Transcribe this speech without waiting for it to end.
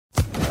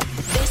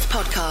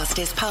podcast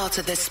is part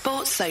of the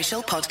Sports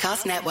Social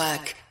Podcast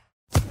Network.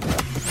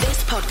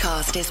 This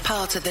podcast is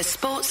part of the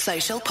Sports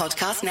Social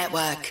Podcast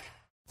Network.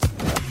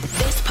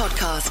 This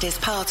podcast is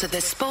part of the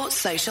Sports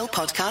Social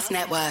Podcast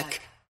Network.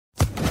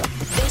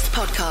 This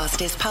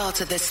podcast is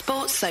part of the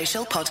Sports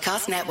Social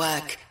Podcast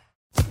Network.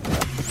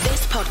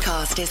 This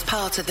podcast is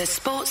part of the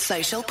Sports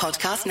Social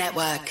Podcast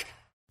Network.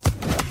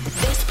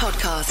 This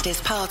podcast is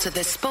part of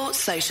the Sports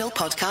Social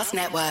Podcast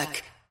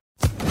Network.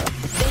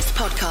 This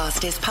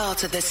podcast is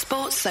part of the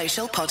Sports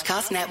Social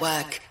Podcast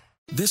Network.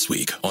 This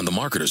week on The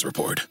Marketer's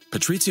Report,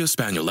 Patrizio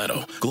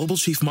Spagnoletto, Global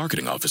Chief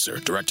Marketing Officer,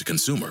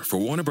 Direct-to-Consumer for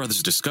Warner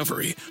Brothers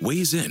Discovery,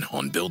 weighs in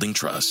on building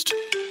trust.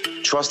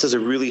 Trust is a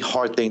really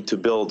hard thing to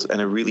build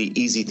and a really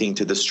easy thing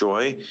to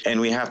destroy, and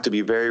we have to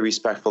be very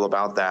respectful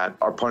about that.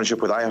 Our partnership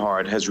with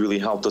iHeart has really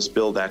helped us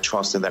build that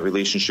trust and that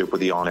relationship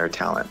with the on-air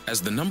talent.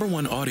 As the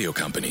 #1 audio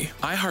company,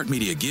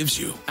 iHeartMedia gives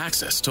you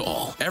access to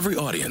all. Every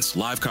audience,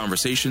 live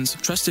conversations,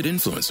 trusted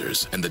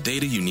influencers, and the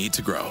data you need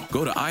to grow.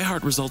 Go to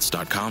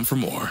iHeartResults.com for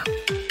more.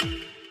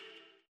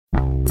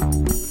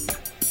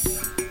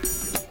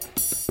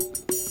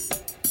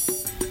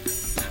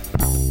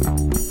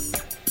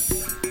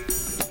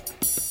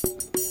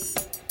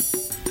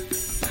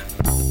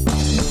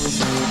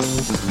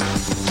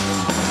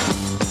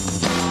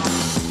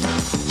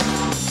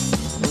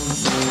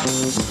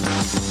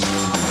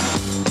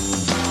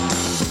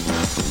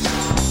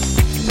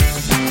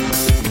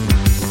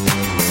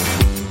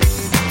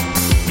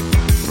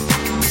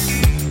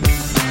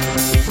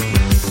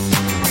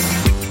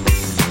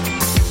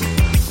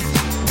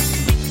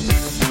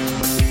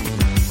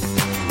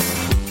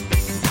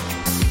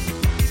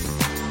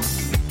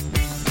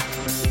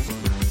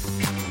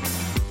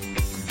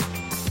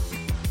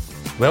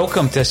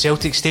 Welcome to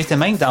Celtic State of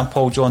Mind. I'm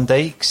Paul John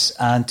Dykes,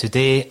 and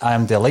today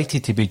I'm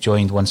delighted to be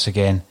joined once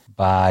again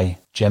by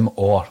Jim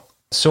Orr.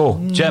 So,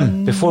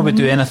 Jim, before we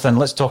do anything,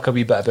 let's talk a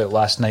wee bit about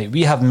last night.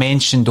 We have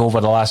mentioned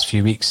over the last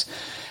few weeks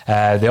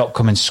the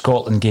upcoming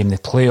Scotland game, the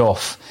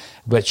playoff,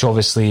 which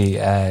obviously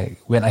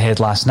went ahead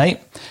last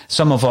night.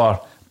 Some of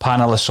our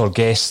panellists or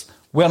guests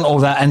weren't all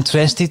that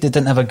interested. They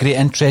didn't have a great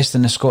interest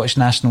in the Scottish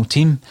national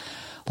team.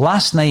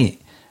 Last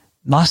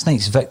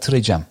night's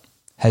victory, Jim,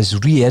 has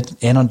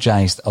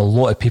re-energised a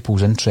lot of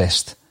people's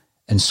interest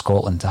in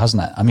Scotland,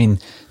 hasn't it? I mean,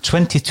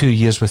 22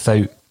 years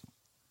without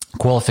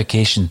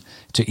qualification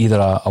to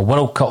either a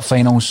World Cup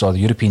finals or the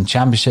European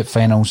Championship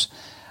finals,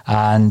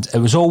 and it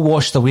was all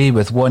washed away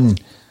with one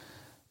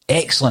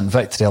excellent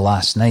victory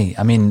last night.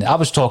 I mean, I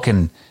was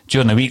talking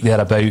during the week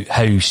there about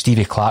how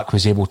Stevie Clarke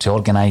was able to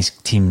organise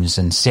teams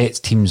and set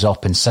teams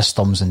up in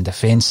systems and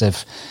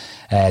defensive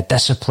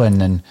discipline,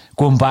 and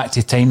going back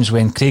to times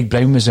when Craig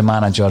Brown was the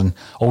manager, and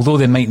although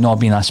they might not have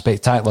been a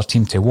spectacular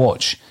team to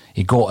watch,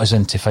 he got us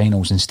into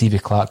finals, and Stevie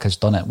Clarke has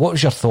done it. What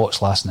was your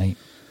thoughts last night?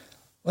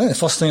 Well, the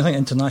first thing, I think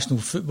international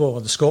football, or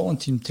the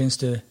Scotland team, tends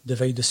to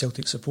divide the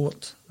Celtic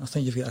support. I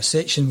think you've got a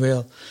section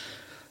where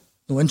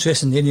no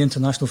interest in any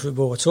international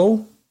football at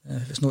all.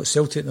 If it's not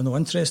Celtic, they're not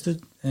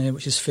interested,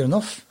 which is fair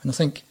enough. And I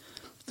think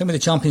when the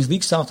Champions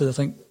League started, I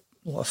think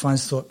a lot of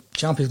fans thought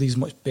Champions League is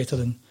much better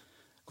than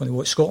going to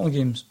watch Scotland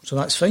games, so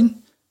that's fine.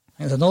 And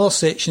there's another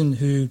section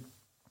who,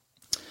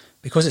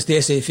 because it's the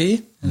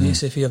SFA, and the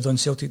SFA have done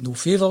Celtic no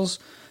favours,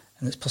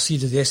 and it's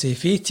perceived as the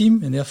SFA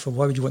team, and therefore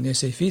why would you want the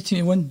SFA team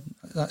to win?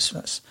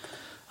 That's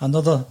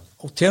another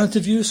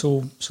alternative view,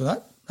 so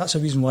that's a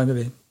reason why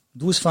maybe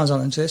those fans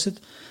aren't interested.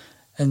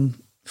 And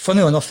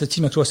funnily enough, the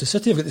team across the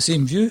city have got the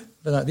same view,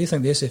 but that they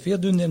think the SFA are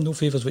doing them no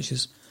favours, which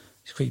is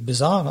quite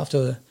bizarre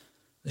after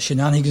the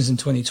shenanigans in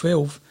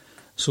 2012.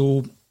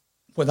 So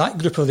what that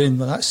group are doing,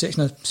 what that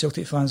section of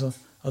Celtic fans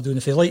are doing,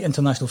 if they like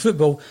international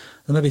football,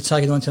 they're maybe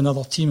tagging on to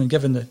another team, and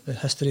given the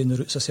history and the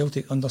roots of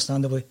Celtic,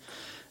 understandably,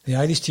 the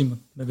Irish team,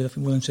 maybe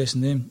they're more interested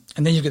in them.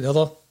 And then you've got the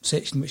other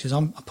section, which is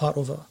I'm a part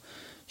of it,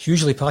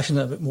 hugely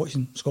passionate about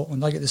watching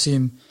Scotland. I get the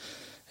same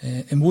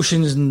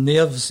emotions and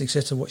nerves,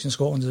 etc., watching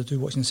Scotland as I do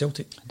watching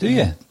Celtic. Do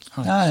you?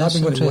 I've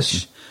been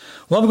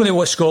going to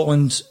watch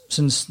Scotland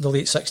since the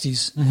late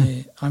 60s.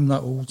 Mm-hmm. I'm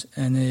that old.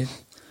 And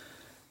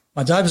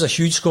my dad was a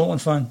huge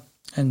Scotland fan.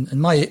 And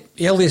my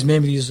earliest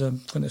memories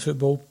of going to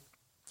football,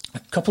 a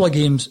couple of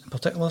games in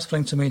particular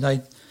spring to mind.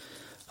 I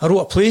wrote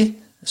a play.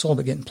 It's all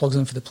about getting plugs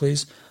in for the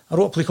plays. I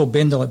wrote a play called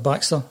Bendel at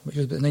Baxter, which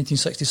was about the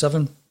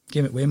 1967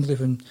 game at Wembley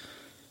when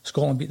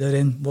Scotland beat their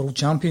then world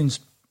champions.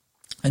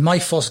 And my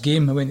first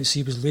game I went to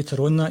see was later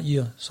on that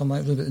year, something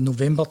like about the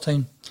November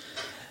time.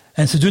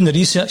 And through doing the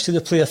research to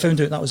the play, I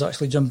found out that was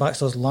actually Jim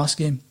Baxter's last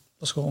game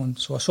for Scotland.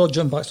 So I saw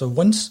Jim Baxter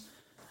once,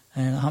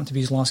 and it happened to be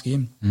his last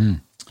game.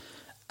 Mm.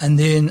 And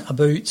then I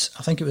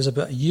think it was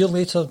about a year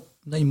later,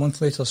 9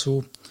 months later,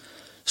 so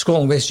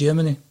Scotland, West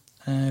Germany.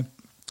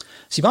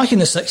 See, back in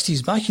the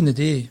 60s, back in the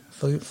day,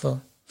 for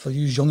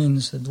you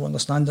youngins that don't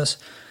understand this,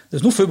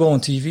 there's no football on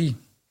TV.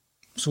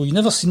 So you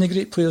never seen the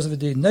great players of the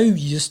day. Now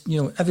you just,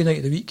 every night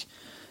of the week,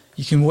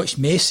 you can watch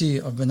Messi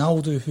or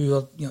Ronaldo, who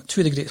are two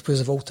of the greatest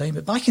players of all time.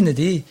 But back in the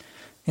day,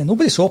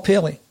 nobody saw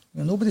Pele,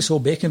 nobody saw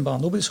Beckenbauer,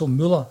 nobody saw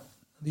Müller,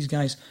 these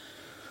guys.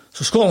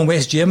 So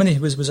Scotland-West Germany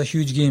was a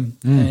huge game.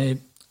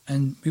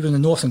 And we were in the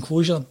North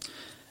Enclosure.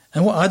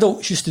 And what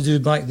adults used to do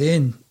back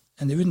then,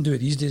 and they wouldn't do it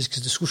these days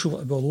because the social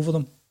would be all over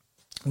them,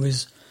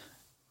 was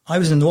I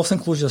was in the North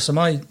Enclosure, so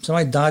my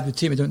dad would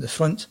take me down to the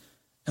front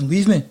and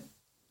leave me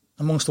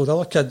amongst all the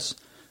other kids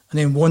and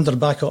then wander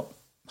back up,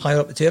 higher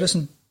up the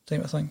terracing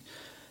type of thing.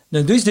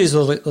 Now, these days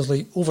there's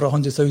like over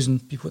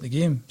 100,000 people at the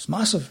game. It's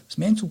massive. It's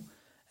mental.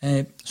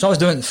 So I was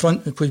down at the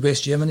front. We played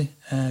West Germany,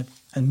 and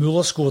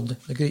Muller scored.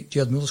 The great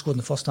Gerard Muller scored in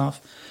the first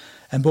half,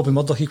 and Bobby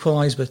Murdoch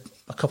equalised with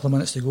a couple of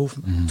minutes to go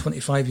from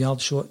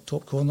 25-yard shot,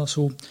 top corner.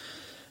 So, and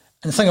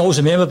the thing I always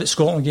remember about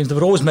Scotland games, they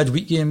were always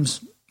midweek games.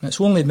 And it's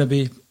only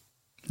maybe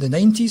the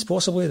 90s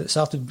possibly that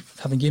started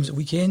having games at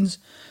weekends.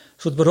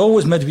 So they were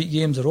always midweek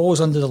games. They're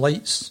always under the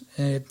lights.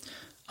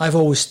 I've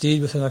always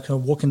stayed within a kind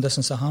of walking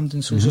distance of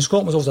Hampden. So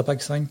Scotland was always a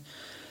big thing.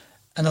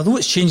 And although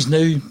it's changed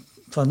now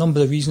for a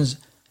number of reasons,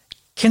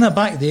 kind of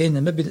back then,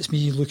 and maybe it's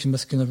me looking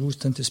with kind of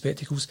rose-tinted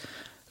spectacles,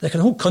 the kind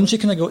of whole country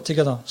kind of got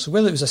together. So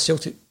whether it was a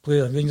Celtic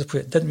player, a Rangers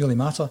player, it didn't really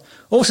matter.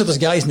 Obviously there's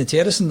guys in the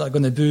terracing that are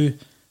going to boo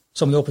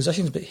some of the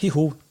oppositions, but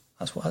hey-ho,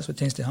 that's what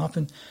tends to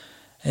happen.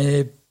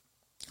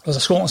 There's a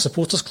Scotland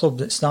supporters club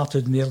that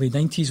started in the early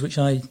 90s, which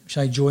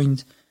I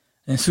joined.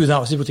 And through that, I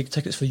was able to get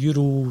tickets for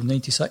Euro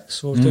 96.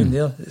 So I was down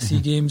there at the 3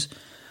 games,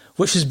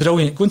 which is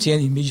brilliant. Going to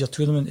any major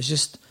tournament is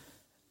just,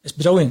 it's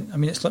brilliant. I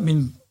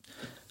mean,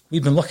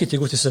 we've been lucky to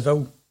go to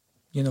Seville,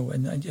 you know,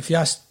 and if you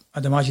ask,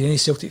 I'd imagine any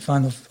Celtic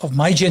fan of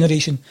my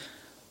generation,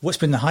 what's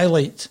been the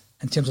highlight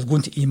in terms of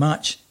going to a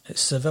match,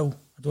 it's Seville.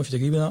 I don't know if you'd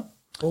agree with that.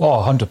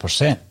 Oh,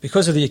 100%.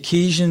 Because of the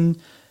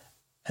occasion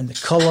and the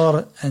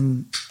colour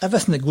and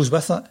everything that goes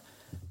with it.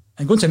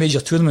 And going to a major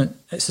tournament,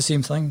 it's the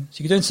same thing.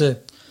 So you go down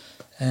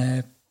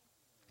to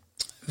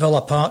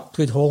Villa Park,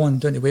 played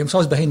Holland, down to Wembley. So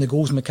I was behind the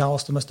goals,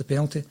 McAllister missed the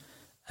penalty.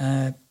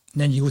 And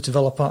then you go to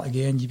Villa Park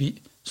again, you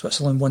beat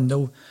Switzerland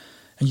 1-0,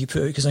 and you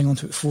put out because England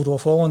took 4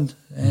 off Holland.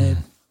 I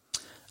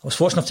was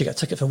fortunate enough to get a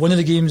ticket for one of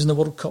the games in the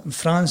World Cup in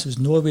France. It was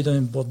Norway down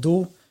in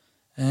Bordeaux.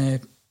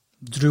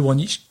 Drew 1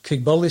 each.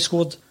 Craig Burley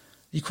scored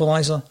the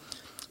equaliser.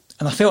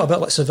 And I felt a bit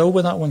like Seville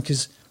with that one,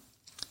 because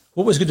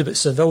what was good about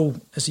Seville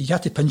is that you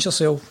had to pinch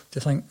yourself to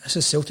think, this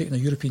is Celtic in a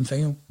European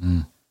final.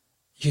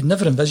 You'd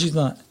never envisaged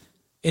that.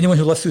 Anyone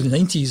who lived through the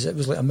 90s, it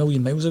was like a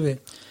million miles away.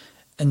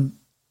 And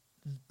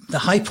the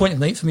high point of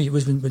the night for me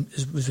was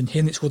when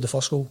Henrik scored the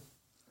first goal.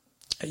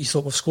 You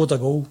thought, we've scored a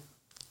goal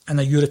in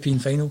a European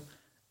final,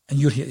 and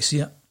you're here to see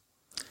it.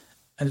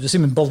 And it was the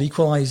same when Burley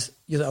equalised.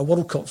 You're at a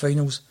World Cup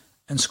finals,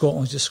 and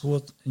Scotland's just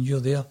scored, and you're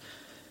there.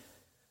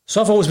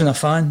 So I've always been a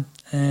fan.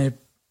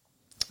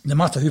 No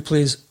matter who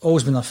plays,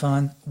 always been a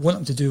fan. Want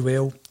them to do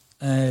well.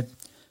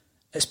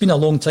 It's been a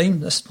long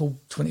time, this whole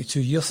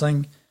 22-year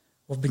thing.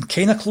 We've been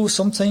kind of close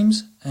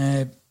sometimes.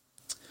 The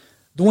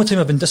only time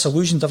I've been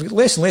disillusioned, I've got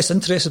less and less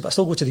interested, but I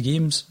still go to the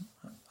games.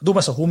 I don't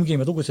miss a home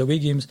game, I don't go to away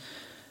games.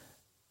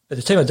 But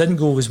the time I didn't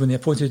go was when they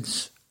appointed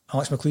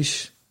Alex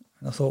McLeish.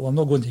 And I thought, well, I'm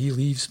not going to he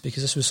leaves,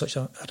 because this was such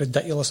a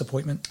ridiculous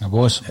appointment. It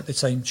was. At the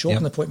time.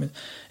 Shocking appointment.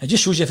 It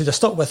just shows you if we'd have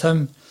stuck with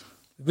him,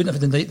 we wouldn't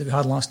have had the night that we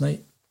had last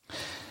night.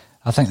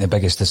 I think the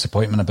biggest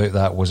disappointment about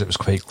that was it was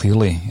quite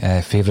clearly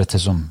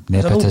favouritism,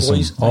 nepotism.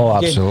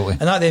 Absolutely.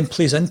 And that then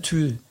plays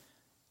into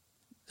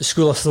the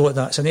school of thought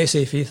that it's an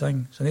SFA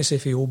thing, it's an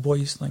SFA old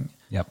boys thing.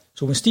 Yep.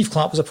 So when Steve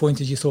Clarke was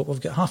appointed, you thought,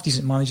 we've got a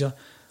half-decent manager,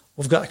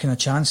 we've got a kind of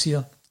chance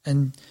here.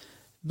 And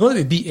not that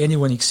we beat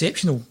anyone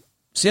exceptional,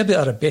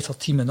 Serbia are a better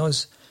team than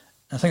us.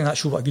 And I think that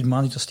showed what a good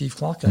manager Steve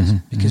Clarke is,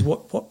 because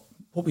what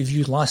we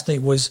viewed last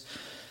night was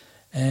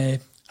a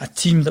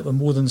team that were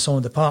more than the sum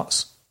of the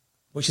parts,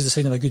 which is the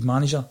sign of a good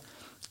manager.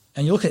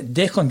 And you look at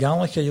Declan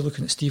Gallagher, you're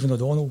looking at Stephen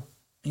O'Donnell,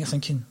 and you're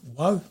thinking,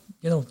 wow,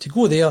 you know, to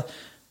go there,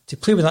 to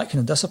play with that kind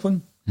of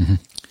discipline.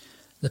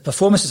 The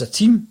performance as a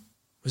team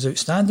was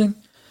outstanding.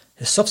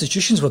 His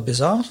substitutions were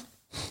bizarre.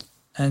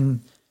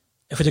 And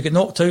if we'd have got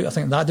knocked out, I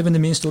think that'd have been the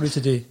main story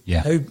today.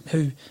 Yeah.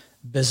 How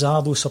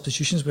bizarre those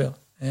substitutions were.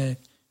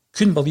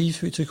 Couldn't believe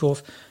who took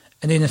off.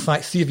 And then, in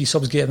fact, 3 of his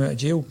subs get him out of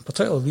jail,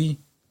 particularly Lee.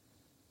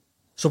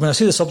 So when I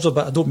say the subs were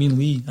bit, I don't mean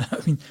Lee. I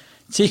mean,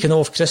 taking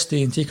off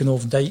Christie and taking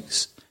off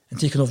Dykes and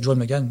taking off John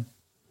McGinn.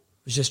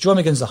 It was just, John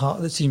McGinn's the heart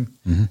of the team.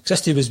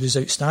 Christie was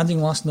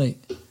outstanding last night.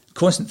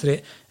 Constant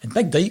threat. And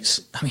Big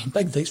Dykes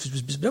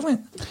was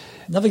brilliant.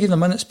 Never gave him a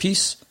minute's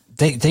peace.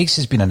 Dykes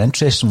has been an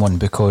interesting one,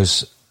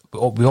 because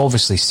we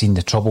obviously seen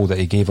the trouble that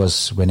he gave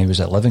us when he was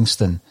at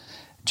Livingston,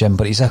 Jim,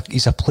 but he's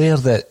a player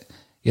that,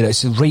 you know,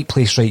 it's the right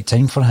place, right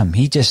time for him.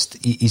 He's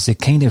the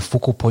kind of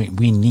focal point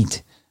we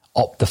need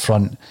up the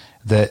front,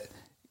 that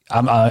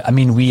I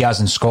mean, we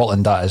as in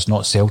Scotland, that is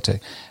not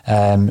Celtic,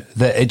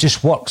 that it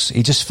just works.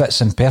 He just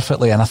fits in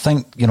perfectly. And I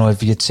think, you know,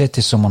 if you had said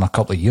to someone a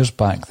couple of years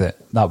back that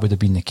would have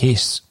been the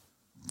case,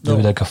 they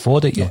would have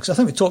guffawed at you. Because I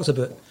think we talked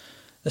about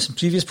this in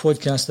previous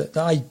podcasts,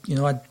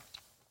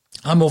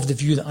 I'm of the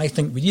view that I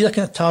think we need a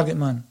kind of target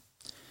man.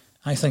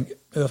 I think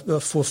our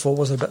 4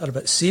 forwards are a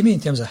bit samey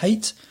in terms of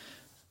height.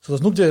 So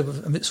there's nobody.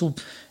 And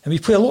we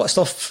play a lot of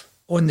stuff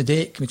on the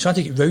deck. We try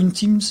to get round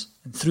teams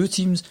and through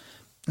teams.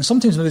 And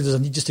sometimes maybe there's a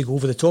need just to go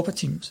over the top of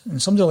teams. And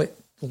somebody like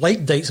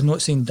like Dykes, I'm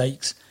not saying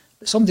Dykes,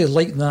 but somebody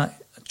like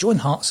that, John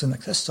Hartson,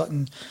 like Chris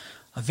Sutton,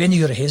 a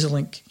Venue or a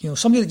Hazelink,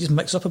 somebody that just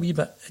mixes up a wee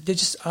bit. It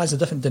just adds a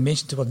different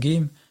dimension to our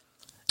game.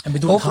 And we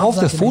don't have of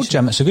that the dimension. four,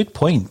 Jim, it's a good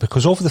point,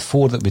 because of the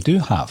four that we do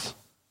have,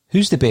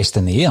 who's the best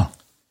in the air?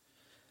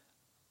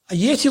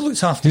 Yeti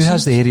looks half Who decent.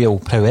 has the aerial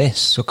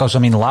prowess? Because,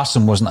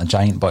 Larsson wasn't a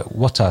giant, but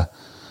what a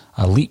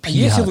leap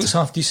he had. Yeti looks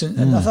half decent.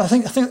 And I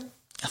think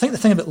the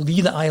thing about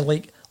Lee that I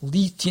like,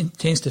 Lee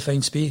tends to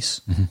find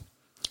space. Mm-hmm.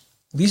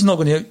 Lee's not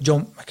going to out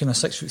jump a kind of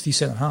 6'3"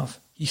 centre half.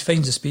 He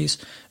finds the space.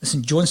 The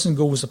St Johnstone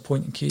goal was a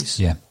point in case.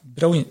 Yeah.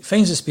 Brilliant.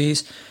 Finds the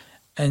space,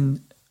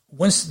 and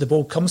once the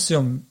ball comes to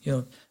him,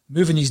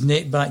 moving his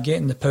neck back,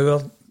 getting the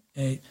power,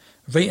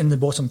 right in the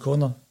bottom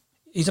corner.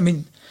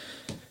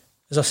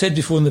 As I've said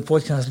before in the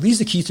podcast, Lee's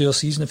the key to our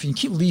season. If you can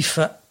keep Lee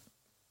fit,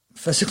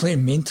 physically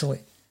and mentally,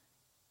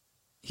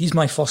 he's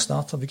my first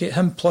starter. We get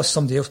him plus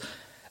somebody else.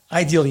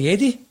 Ideally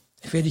Eddie,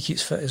 if Eddie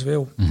keeps fit as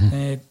well.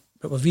 Mm-hmm.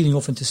 But we're veering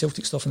off into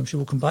Celtic stuff, and I'm sure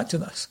we'll come back to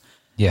this.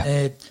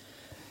 Yeah.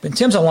 But in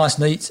terms of last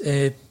night,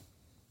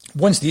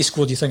 once they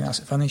scored, you think that's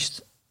it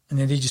finished, and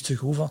then they just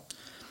took over.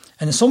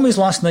 And in some ways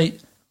last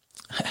night,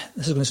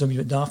 this is going to sound a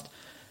bit daft,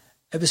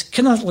 it was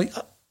kind of like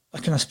a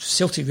kind of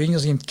Celtic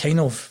Rangers game, kind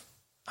of,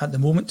 at the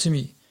moment to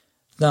me,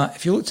 that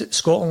if you looked at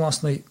Scotland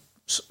last night,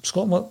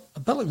 Scotland were a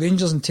bit like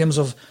Rangers in terms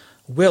of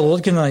well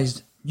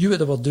organised, knew what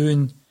they were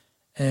doing,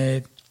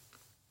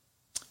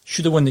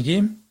 should have won the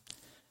game.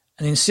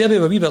 And then Serbia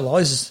were a wee bit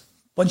like us,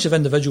 bunch of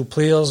individual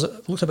players,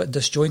 looked a bit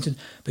disjointed,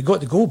 but got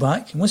the goal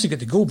back, and once they got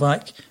the goal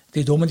back,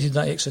 they dominated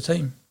that extra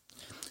time.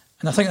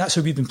 And I think that's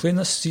how we've been playing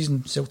this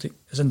season, Celtic,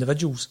 as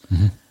individuals.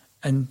 Mm-hmm.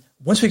 And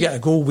once we get a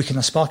goal, we can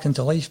spark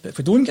into life. But if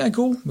we don't get a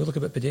goal, we look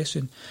a bit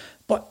pedestrian.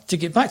 But to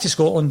get back to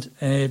Scotland,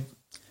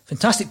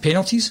 fantastic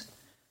penalties.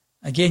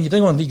 Again, you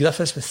bring on Lee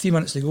Griffiths with 3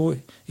 minutes to go.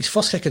 His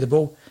first kick of the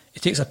ball,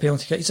 he takes a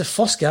penalty kick. He's the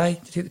first guy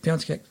to take the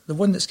penalty kick, the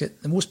one that's got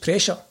the most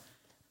pressure.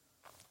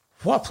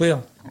 What a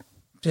player.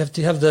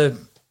 To have the,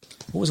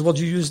 what was the word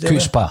you used there?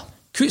 Chutzpah.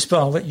 Chutzpah,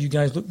 I'll let you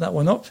guys look that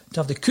one up. To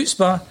have the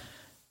chutzpah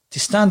to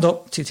stand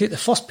up, to take the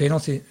first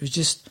penalty, was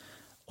just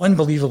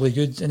unbelievably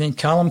good. And then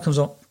Callum comes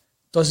up,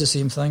 does the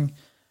same thing.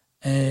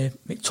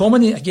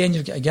 McTominay, again,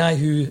 you've got a guy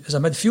who is a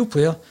midfield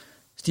player.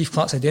 Steve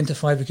Clark's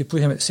identified we could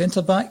play him at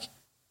centre back.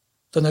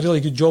 Done a really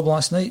good job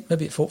last night.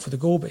 Maybe it fought for the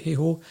goal, but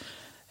hey-ho.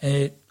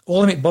 Ollie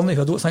McBurney,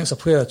 who I don't think is a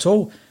player at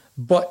all,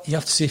 but you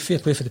have to say fair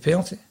play for the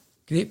penalty.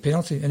 Great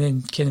penalty. And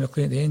then Kenny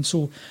McLean at the end.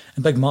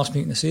 And Big Marsh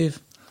making the save.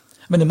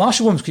 The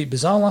Marshall one was quite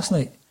bizarre last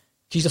night.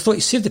 Because I thought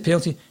he saved the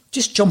penalty,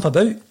 just jump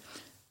about.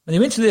 When he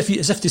went to the feet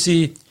as if to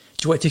say, do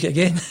you want to take it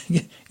again?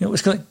 It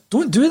was kind of like,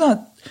 don't do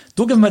that.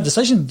 Don't give him a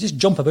decision. Just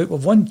jump about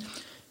with one.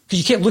 Because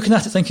you kept looking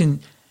at it thinking,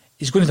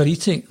 he's going to the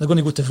retake. They're going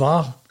to go to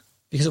VAR.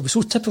 Because it was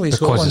so typically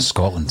Scotland. Because it's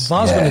Scotland.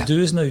 VAR's going to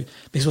do us now.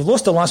 Because we've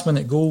lost the last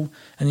minute goal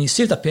and he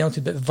saved a penalty,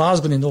 but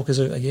VAR's going to knock us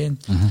out again.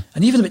 Mm-hmm.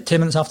 And even about 10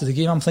 minutes after the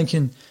game, I'm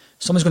thinking,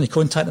 someone's going to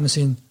contact them and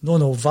saying,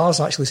 no, VAR's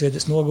actually said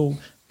it's no goal.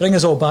 Bring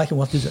us all back and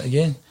we'll have to do it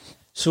again.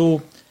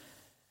 So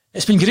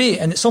it's been great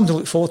and it's something to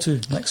look forward to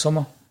next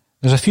summer.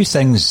 There's a few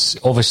things,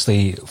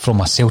 obviously,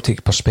 from a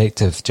Celtic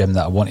perspective, Jim,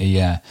 that I want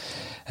to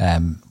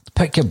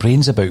pick your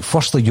brains about.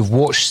 Firstly, you've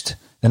watched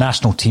the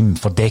national team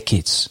for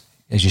decades,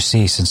 as you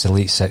say, since the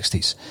late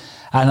 60s.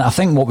 And I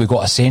think what we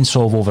got a sense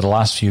of over the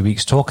last few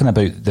weeks, talking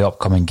about the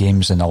upcoming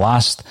games and the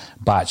last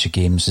batch of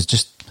games, is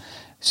just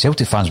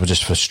Celtic fans were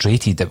just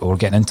frustrated that we were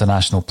getting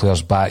international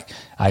players back,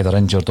 either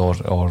injured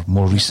or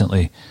more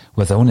recently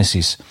with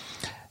illnesses.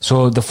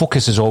 So the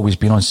focus has always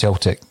been on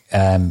Celtic,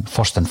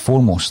 first and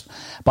foremost.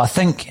 But I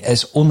think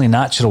it's only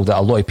natural that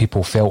a lot of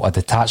people felt a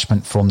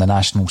detachment from the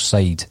national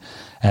side,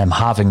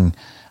 having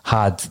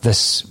had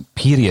this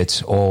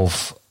period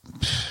of,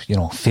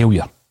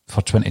 failure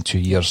for 22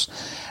 years.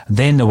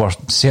 Then there were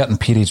certain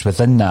periods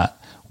within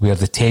that where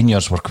the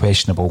tenures were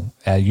questionable.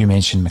 You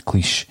mentioned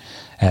McLeish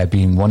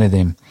being one of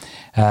them.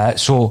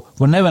 So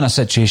we're now in a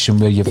situation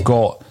where you've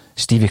got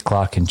Stevie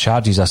Clark in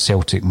charge. He's a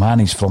Celtic man.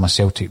 He's from a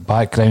Celtic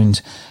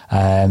background,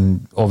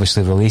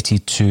 obviously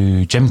related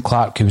to Jim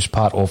Clark, who was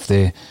part of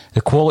the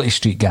Quality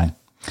Street gang.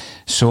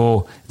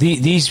 So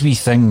these wee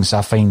things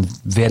I find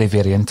very,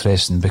 very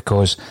interesting,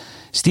 because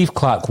Steve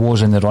Clark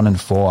was in the running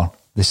for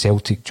the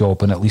Celtic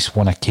job on at least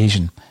one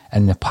occasion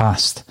in the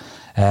past.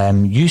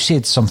 You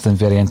said something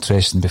very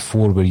interesting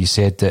before, where you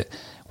said that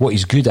what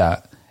he's good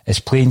at is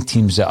playing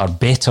teams that are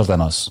better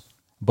than us,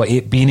 but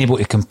being able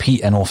to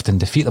compete and often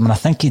defeat them. And I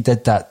think he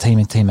did that time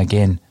and time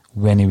again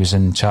when he was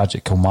in charge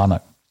at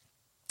Kilmarnock.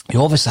 He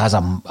obviously has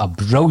a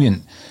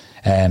brilliant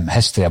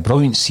history, a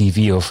brilliant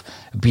CV of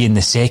being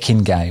the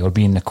second guy or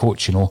being the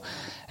coach,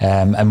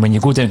 and when you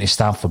go down to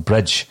Stamford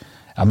Bridge,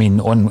 in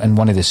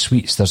one of the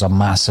suites, there's a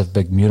massive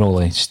big mural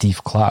of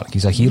Steve Clark.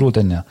 He's a hero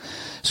down there.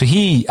 So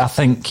he, I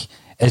think,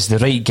 is the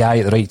right guy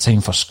at the right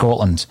time for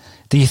Scotland.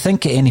 Do you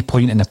think at any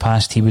point in the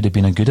past he would have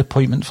been a good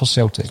appointment for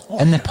Celtic?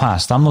 In the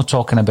past, I'm not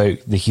talking about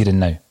the here and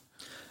now.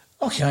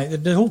 Okay,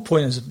 the whole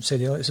point, as I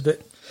said earlier, it's about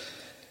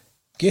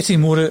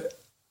getting more out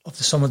of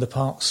the sum of the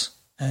parts,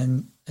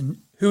 and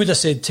who would have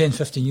said 10,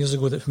 15 years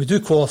ago that if we do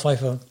qualify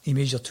for a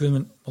major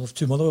tournament, we'll have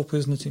 2 Motherwell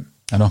players in the team?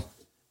 I know.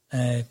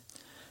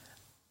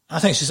 I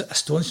think it's just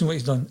astonishing what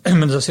he's done.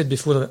 As I said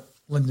before about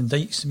Lyndon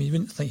Dykes, I mean, you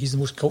wouldn't think he's the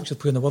most cultured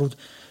player in the world,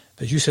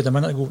 but as you said a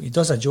minute ago, he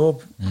does a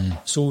job.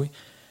 So,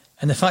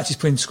 and the fact he's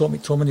playing Scott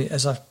McTominay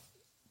as a,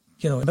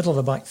 middle of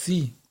a back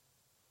three,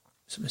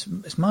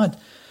 it's mad.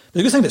 But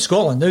the good thing about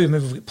Scotland now,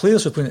 we've got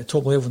players who are playing at the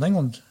top level in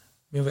England.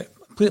 We've got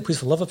a player that plays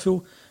for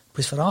Liverpool,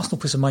 plays for Arsenal,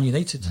 plays for Man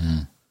United.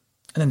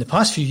 And in the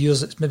past few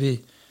years, it's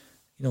maybe,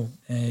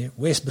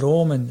 West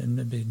Brom and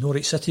maybe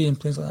Norwich City and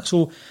places like that.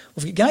 So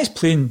we've got guys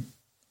playing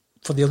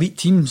for the elite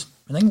teams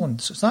in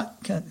England. So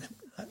that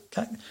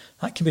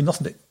can be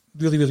nothing but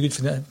really, really good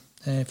for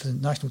the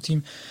national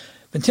team.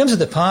 But in terms of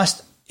the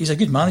past, he's a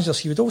good manager,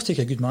 so he would always take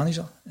a good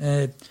manager.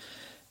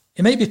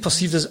 He might be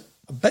perceived as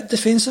a bit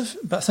defensive,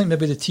 but I think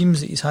maybe the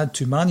teams that he's had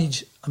to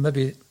manage, and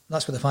maybe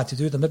that's what they've had to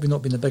do. They've maybe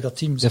not been the bigger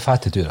teams. They've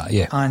had to do that,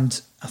 yeah.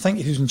 And I think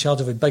if he was in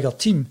charge of a bigger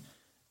team,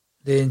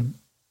 then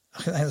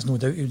I think there's no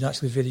doubt he would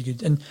actually be very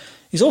good. And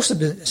he's also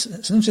been, it's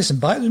an interesting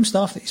backroom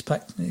staff that he's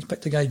picked. He's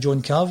picked a guy,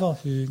 John Carver,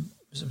 who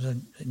was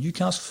at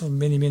Newcastle for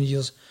many, many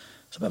years.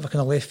 It's a bit of a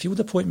kind of left field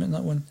appointment,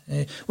 that one,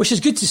 which is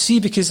good to see,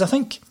 because I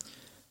think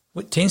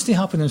what tends to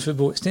happen in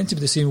football, it tends to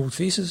be the same old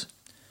faces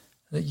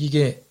that you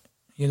get,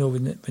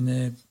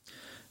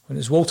 when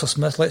it's Walter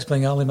Smith, let's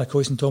bring Ali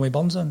McCoy and Tommy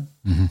Burns in.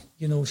 So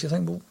you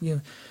think, well, we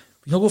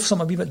not go for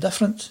something a wee bit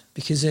different,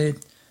 because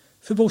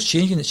football's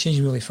changing, it's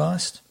changing really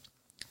fast.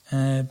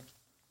 I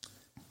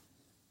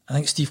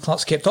think Steve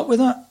Clarke's kept up with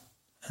that,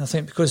 and I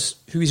think because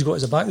who he's got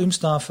as a backroom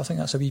staff, I think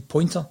that's a wee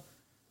pointer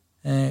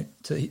that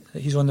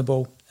he's on the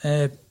ball.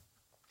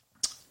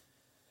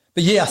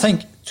 But yeah, I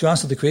think to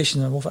answer the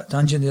question, I'm off at a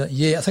tangent there.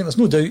 Yeah, I think there's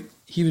no doubt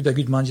he would be a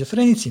good manager for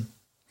any team,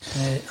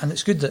 and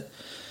it's good that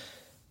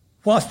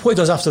what he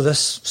does after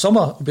this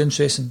summer will be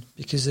interesting,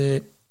 because I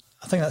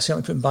think that's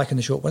certainly put him back in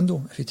the shop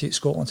window if he takes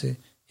Scotland to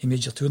a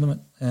major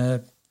tournament.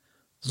 There's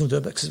no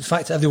doubt, because in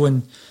fact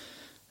everyone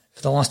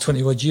for the last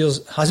 20 odd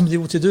years hasn't been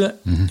able to do it,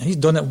 and he's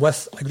done it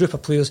with a group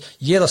of players.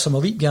 Yeah, there's some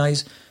elite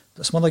guys,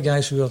 but some other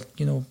guys who are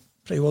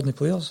pretty ordinary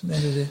players at the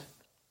end of the day.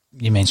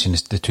 You mentioned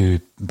the 2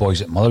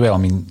 boys at Motherwell. I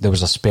mean, there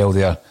was a spell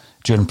there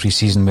during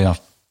pre-season where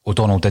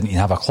O'Donnell didn't even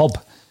have a club.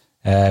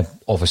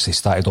 Obviously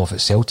started off at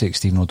Celtic.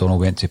 Stephen O'Donnell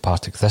went to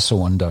Partick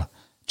Thistle under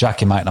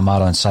Jackie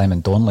McNamara and Simon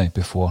Donnelly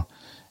before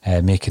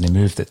making the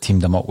move that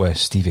teamed him up with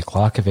Stevie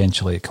Clarke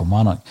eventually at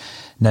Kilmarnock.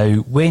 Now,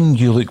 when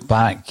you look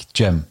back,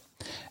 Jim,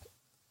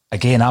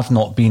 again, I've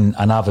not been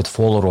an avid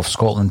follower of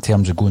Scotland in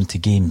terms of going to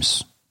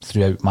games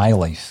throughout my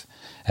life,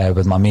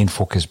 with my main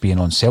focus being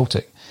on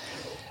Celtic.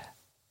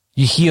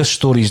 You hear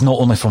stories not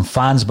only from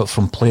fans but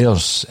from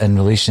players in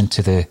relation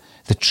to the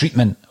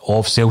treatment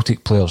of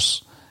Celtic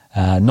players,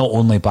 not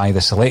only by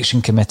the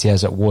selection committee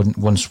as it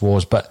once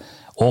was, but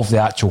of the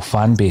actual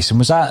fan base. And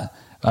was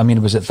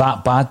it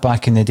that bad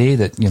back in the day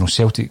that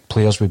Celtic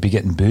players would be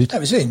getting booed? It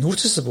was very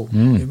noticeable. I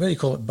mean, whether you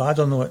call it bad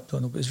or not, I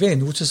don't know, but it's very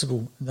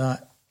noticeable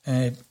that,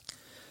 and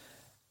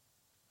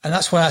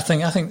that's why I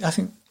think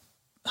having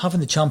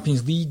the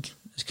Champions League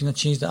has kind of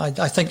changed it. I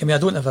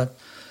don't have a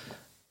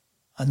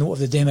note of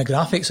the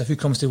demographics of who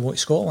comes to watch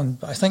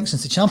Scotland, but I think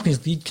since the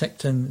Champions League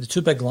kicked in, the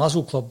 2 big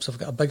Glasgow clubs have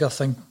got a bigger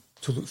thing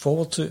to look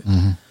forward to.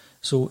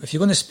 So if you're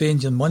going to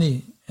spend your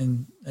money,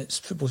 and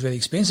football's very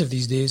expensive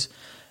these days,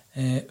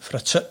 for a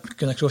trip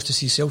going across to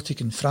see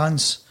Celtic in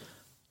France,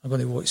 I'm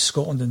going to watch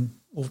Scotland and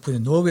overplay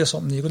in Norway or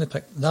something, you're going to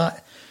pick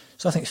that.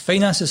 So I think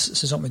finances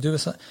has something to do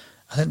with it.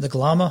 I think the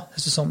glamour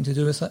has something to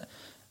do with it.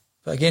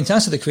 But again, to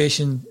answer the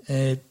question,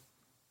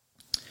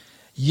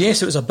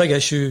 yes, it was a big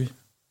issue,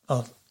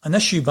 or an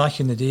issue back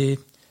in the day,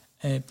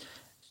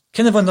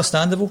 kind of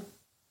understandable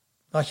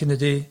back in the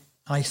day,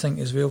 I think,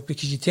 as well,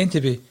 because you tend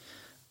to be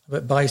a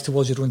bit biased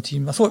towards your own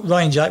team. I thought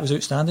Ryan Jack was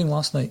outstanding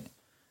last night.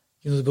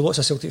 There'll be lots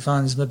of Celtic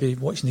fans maybe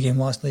watching the game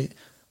last night,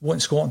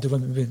 wanting Scotland to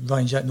win, maybe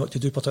Ryan Jack not to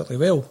do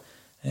particularly well.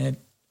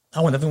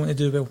 I want everyone to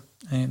do well.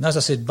 And as I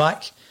said,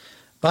 back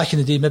in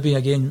the day, maybe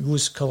again,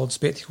 rose-coloured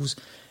spectacles,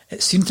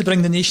 it seemed to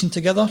bring the nation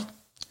together.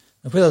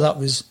 Now, whether that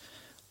was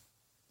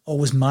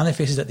always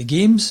manifested at the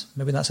games,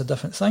 maybe that's a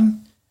different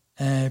thing.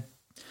 But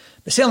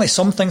certainly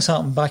some things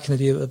happened back in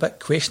the day that were a bit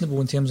questionable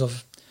in terms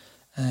of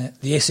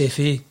the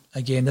SFA.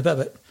 Again, the bit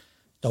about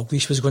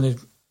Dalglish was going to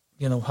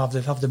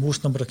have the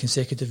most number of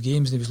consecutive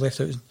games, and he was left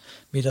out and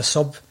made a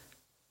sub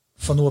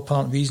for no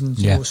apparent reason.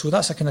 So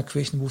that's a kind of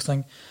questionable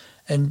thing.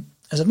 And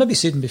as I've maybe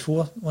said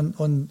before on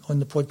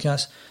the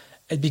podcast,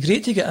 it'd be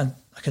great to get a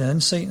kind of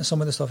insight into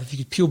some of the stuff, if you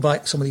could peel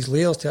back some of these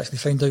layers to actually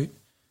find out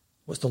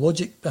what's the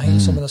logic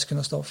behind some of this kind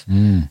of stuff.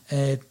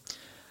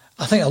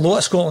 I think a lot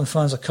of Scotland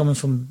fans are coming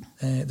from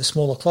the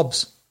smaller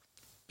clubs,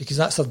 because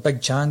that's their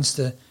big chance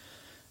to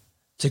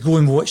go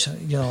and watch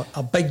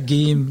a big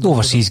game.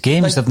 Overseas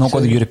games, they've not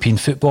got the European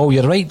football.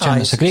 You're right, Jim,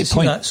 it's a great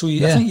point. That. So I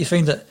think you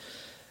find that,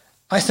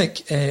 I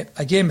think,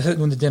 again, without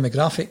knowing the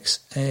demographics,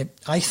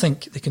 I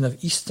think the kind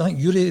of east, I think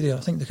your area,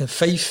 I think the kind of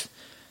Fife,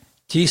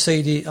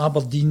 Tayside,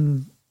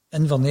 Aberdeen,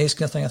 Inverness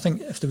kind of thing, I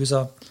think if there was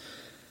a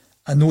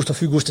I noticed if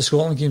who goes to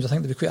Scotland games, I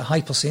think there'll be quite a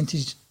high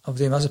percentage of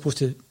them as opposed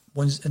to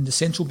ones in the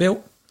Central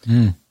Belt.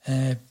 And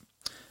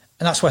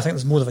that's why I think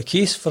there's more of a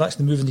case for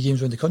actually moving the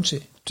games around the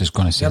country. Just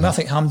going to say, I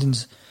think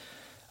Hampden's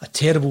a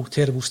terrible,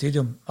 terrible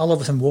stadium. I love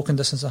within walking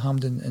distance of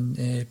Hampden,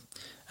 and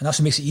that's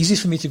what makes it easy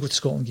for me to go to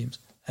Scotland games.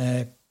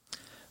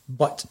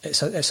 But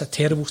it's a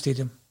terrible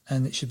stadium,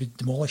 and it should be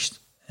demolished.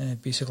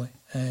 Basically,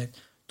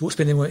 don't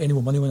spend any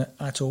more money on it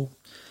at all,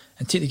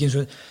 and take the games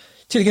around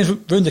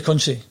the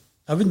country.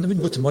 I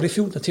wouldn't go to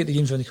Murrayfield. I'd take the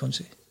games around the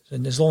country,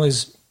 and as long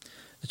as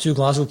the two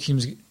Glasgow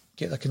teams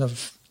get a kind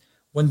of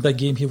one big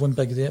game here, one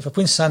big there. If we're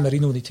playing San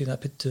Marino, they take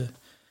that to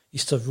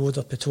Easter Road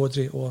or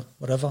Pittodrie or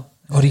wherever,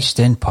 or East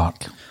End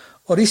Park.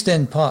 Or East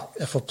End Park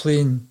if we're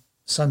playing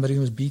San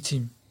Marino's B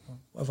team or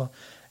whatever.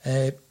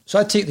 So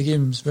I'd take the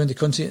games around the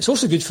country. It's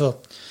also good for,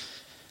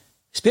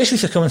 especially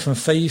if you're coming from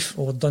Fife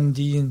or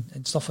Dundee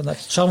and stuff like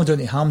that, travelling down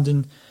to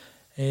Hampden.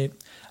 And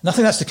I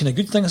think that's the kind of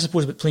good thing, I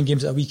suppose, about playing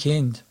games at a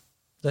weekend.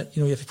 That,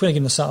 you know, if you're playing a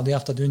game on a Saturday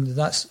afternoon,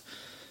 that's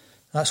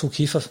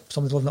okay for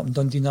somebody living up in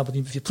Dundee and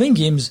Aberdeen. But if you're playing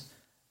games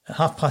at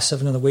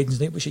 7:30 on a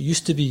Wednesday night, which it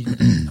used to be,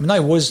 I mean, I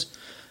was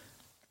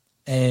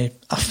a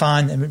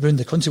fan and went round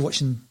the country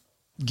watching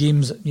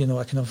games, you know,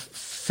 a kind of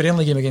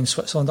friendly game against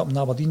Switzerland up in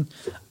Aberdeen.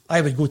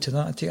 I would go to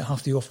that and take a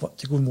half day off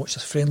to go and watch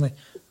this friendly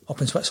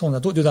up in Switzerland. I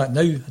don't do that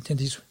now. I tend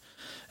to,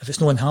 if it's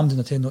not in Hampden,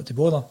 I tend not to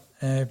bother.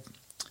 But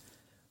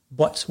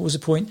what was the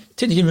point?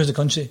 Take the game around the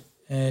country.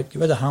 Get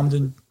rid of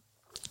Hampden.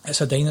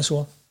 It's a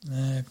dinosaur.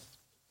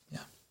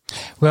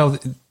 Well,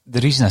 the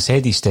reason I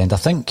said East End, I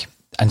think,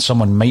 and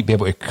someone might be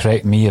able to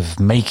correct me if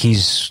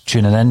Mikey's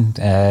tuning in,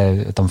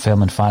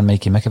 Dunfermline fan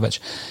Mikey Mikovic.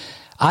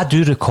 I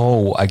do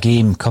recall a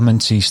game coming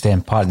to East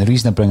End Park, and the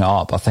reason I bring it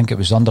up, I think it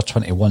was under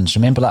 21s.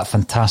 Remember that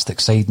fantastic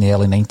side in the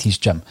early 90s,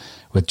 Jim,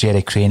 with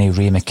Jerry Craney,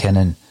 Ray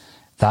McKinnon,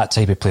 that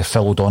type of player.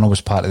 Phil O'Donnell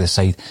was part of the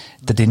side.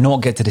 Did they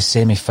not get to the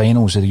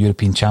semi-finals of the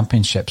European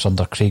Championships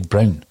under Craig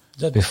Brown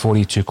before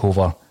he took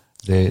over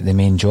the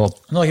main job?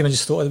 Another game I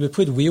just thought of, we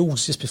played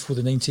Wales just before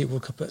the 98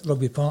 World Cup at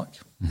Rugby Park.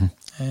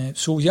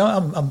 So yeah,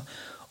 I'm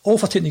all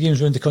for taking the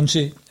games around the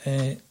country.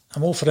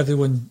 I'm all for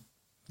everyone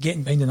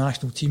getting behind the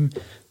national team.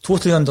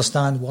 Totally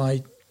understand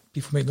why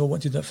people might not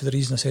want to do that for the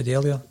reason I said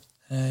earlier.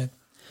 But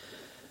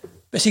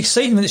it's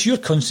exciting when it's your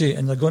country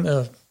and they're going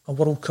to a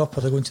World Cup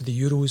or they're going to the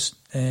Euros.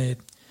 I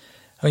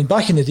mean,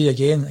 back in the day,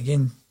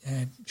 again,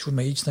 showing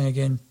my age thing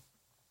again,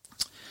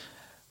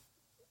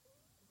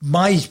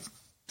 my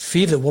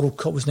favourite World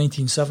Cup was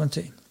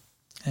 1970,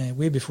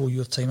 way before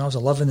your time. I was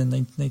 11 in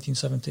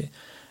 1970,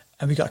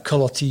 and we got a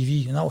colour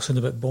TV, and that will sound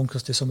a bit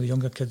bonkers to some of the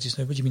younger kids just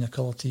now. What do you mean a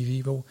colour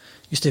TV? Well,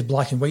 used to have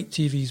black and white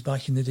TVs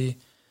back in the day,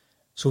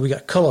 so we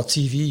got colour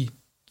TV,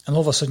 and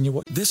all of a sudden you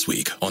watch. This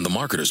week on The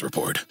Marketer's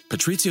Report,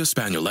 Patrizio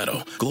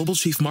Spagnoletto, Global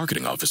Chief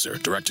Marketing Officer,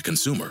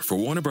 Direct-to-Consumer for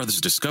Warner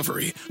Brothers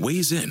Discovery,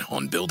 weighs in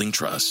on building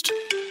trust.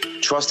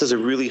 Trust is a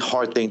really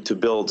hard thing to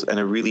build and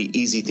a really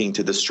easy thing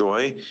to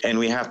destroy, and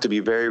we have to be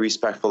very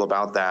respectful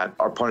about that.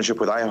 Our partnership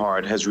with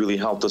iHeart has really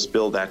helped us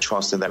build that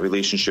trust and that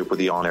relationship with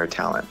the on-air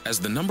talent. As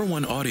the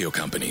 #1 audio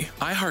company,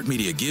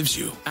 iHeartMedia gives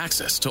you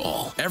access to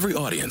all. Every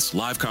audience,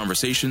 live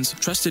conversations,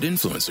 trusted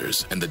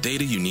influencers, and the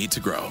data you need to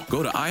grow.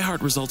 Go to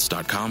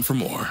iHeartResults.com for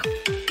more.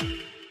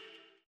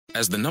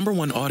 As the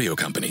 #1 audio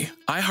company,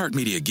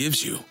 iHeartMedia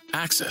gives you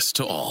access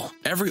to all.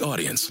 Every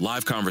audience,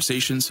 live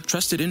conversations,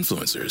 trusted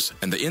influencers,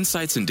 and the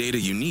insights and data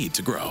you need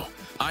to grow.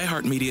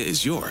 iHeartMedia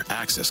is your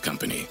access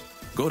company.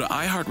 Go to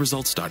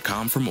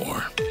iHeartResults.com for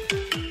more.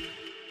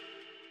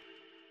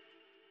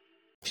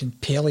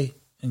 Pele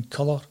in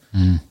colour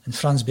and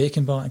Franz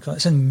Beckenbauer in colour.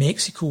 It's in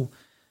Mexico,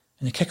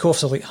 and the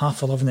kick-offs are like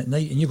 11:30 at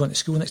night, and you're going to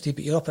school next day,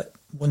 but you're up at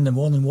 1 in the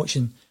morning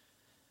watching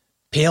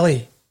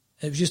Pele.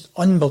 It was just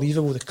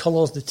unbelievable. The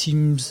colours, the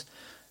teams,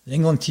 the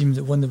England team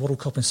that won the World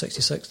Cup in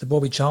 '66, the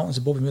Bobby Charltons,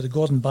 the Bobby Moore, the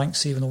Gordon Banks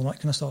save and all that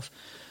kind of stuff.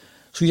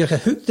 So you're like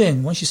a hook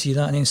then once you see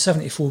that. And then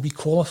 '74, we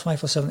qualify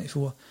for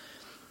 '74.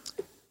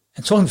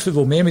 And talking about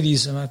football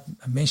memories, and I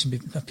mentioned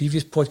in a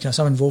previous podcast,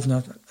 I'm involved in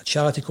a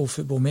charity called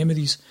Football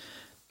Memories.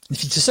 And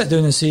if you just sit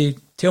down and say,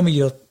 tell me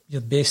your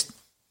best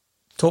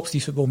top 3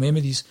 football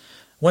memories,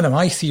 one of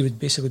my 3 would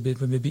basically be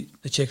when we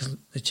beat the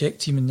Czech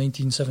team in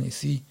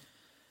 1973.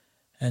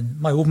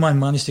 And my old man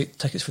managed to get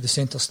tickets for the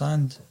centre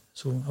stand.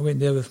 So I went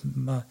there with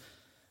my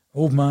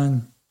old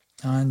man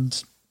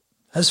and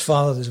his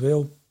father as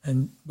well.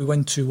 And we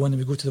win 2-1 and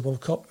we go to the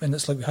World Cup. And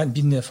it's like we hadn't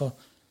been there for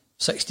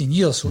 16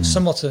 years. So it's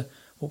similar to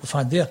what we've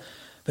had there.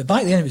 But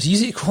back then it was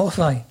easy to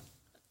qualify.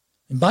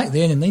 And back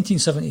then in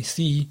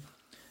 1973,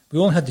 we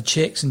only had the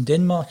Czechs and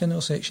Denmark in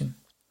our section.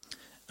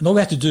 And all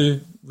we had to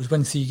do was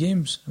win 3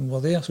 games. And we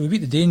were there. So we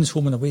beat the Danes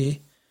home and away.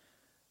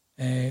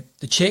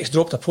 The Czechs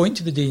dropped a point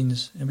to the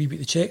Danes and we beat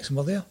the Czechs and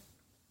we're there.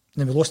 And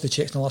then we lost the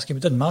Czechs in the last game.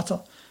 It didn't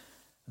matter.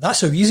 That's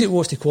how easy it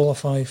was to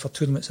qualify for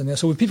tournaments in there.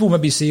 So when people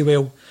maybe say,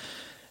 well,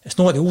 it's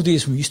not like the old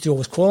days when we used to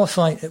always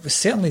qualify, it was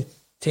certainly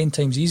 10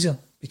 times easier,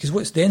 because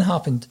what's then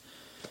happened,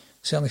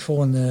 certainly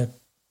following the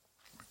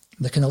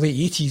kind of late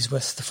 80s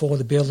with the fall of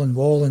the Berlin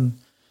Wall and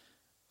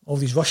all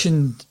these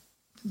Russian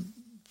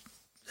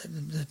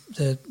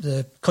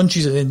the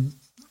countries that then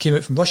came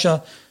out from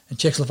Russia and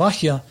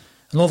Czechoslovakia,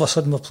 and all of a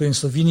sudden we're playing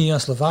Slovenia,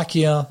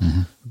 Slovakia,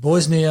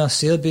 Bosnia,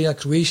 Serbia,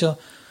 Croatia.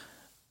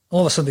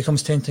 All of a sudden it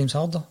becomes 10 times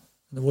harder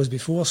than it was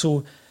before.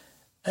 So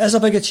it is a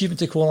big achievement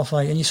to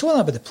qualify, and you saw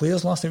that with the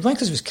players last night. Ryan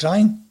Christie was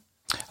crying.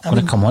 I'm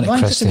going to come on to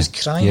Christie. Was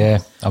crying. Yeah,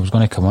 I was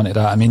going to come on to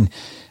that. I mean,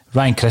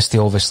 Ryan Christie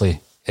obviously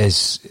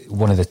is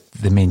one of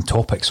the main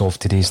topics of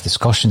today's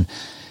discussion.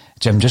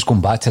 Jim, just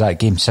going back to that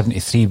game,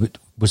 73,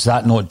 was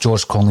that not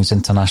George Conley's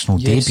international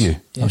debut?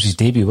 That was his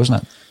debut,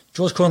 wasn't it?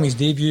 George Conley's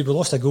debut. We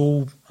lost a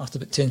goal after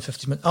about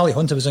 10-15 minutes. Ali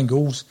Hunter was in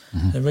goals,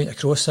 and right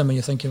across him, and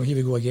you're thinking, well, here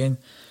we go again.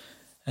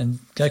 And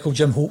a guy called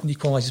Jim Holton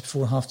equalises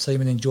before half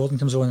time, and then Jordan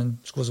comes on and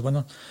scores the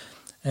winner.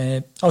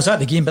 I was at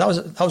the game, but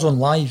that was on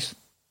live.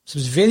 So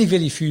there was very,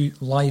 very few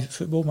live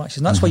football matches,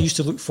 and that's why I used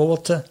to look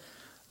forward to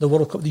the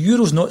World Cup. The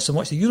Euros not so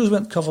much. The Euros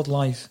weren't covered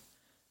live,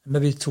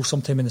 maybe till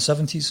sometime in the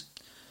 70s.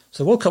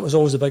 So the World Cup was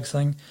always a big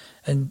thing,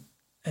 and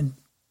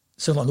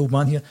sound like an old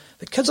man here,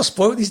 but kids are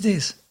spoilt these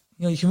days.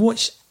 You know, you can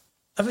watch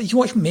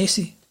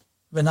Messi,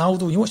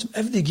 Ronaldo, you watch them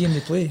every game they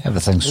play.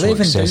 Everything's so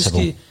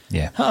accessible.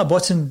 Yeah. Hit a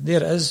button,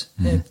 there it is.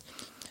 And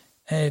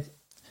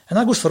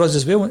that goes for us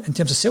as well in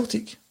terms of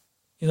Celtic.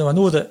 You know, I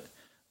know that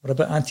we're a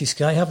bit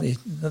anti-Sky, haven't they?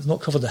 They've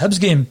not covered the Hibs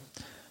game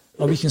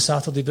a week on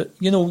Saturday, but,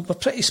 you know, we're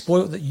pretty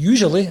spoilt that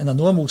usually in a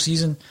normal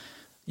season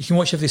you can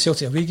watch every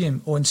Celtic away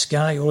game on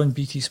Sky or on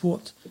BT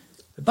Sport.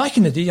 But back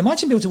in the day,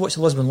 imagine being able to watch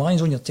the Lisbon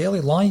Lions on your telly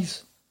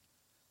live.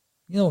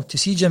 You know, to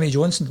see Jimmy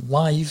Johnson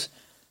live.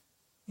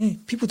 Yeah,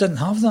 people didn't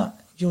have that.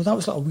 You know, that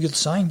was like a weird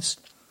science.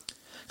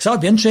 So that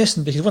would be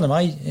interesting, because one of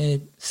my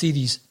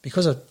theories,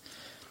 because I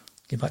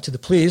get back to the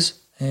plays,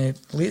 the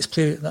latest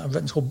play that I've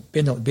written is called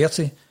Bend Like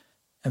Bertie,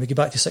 and we get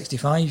back to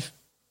 65.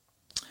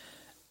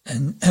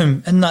 And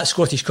in that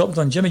Scottish Cup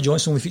run, Jimmy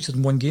Johnson only featured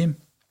in one game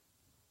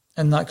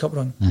in that Cup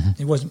run.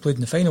 He wasn't played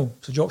in the final,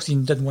 so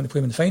Jockstein didn't want to play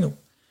him in the final.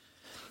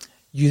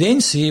 You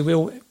then say,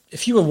 well,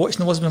 if you were watching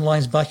the Lisbon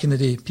Lions back in the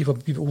day, people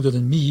older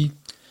than me,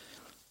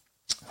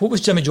 what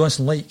was Jimmy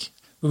Johnson like?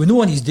 Well, we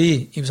know on his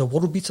day he was a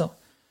world beater,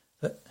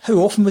 but how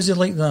often was he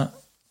like that?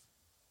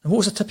 And what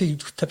was a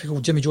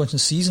typical Jimmy Johnson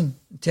season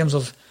in terms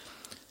of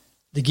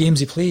the games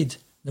he played?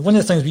 Now, one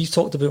of the things we've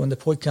talked about on the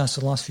podcast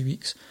the last few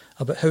weeks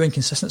about how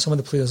inconsistent some of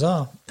the players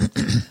are,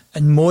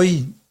 and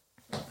Moy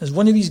is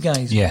one of these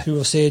guys who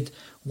have said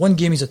one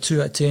game he's a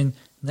 2 out of 10,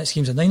 next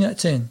game's a 9 out of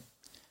 10.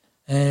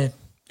 It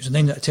was a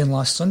 9 out of 10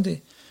 last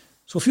Sunday.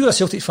 So if you're a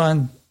Celtic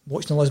fan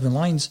watching the Lisbon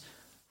Lions,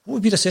 what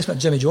would be the assessment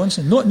of Jimmy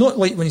Johnson? Not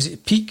like when he's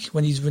at peak,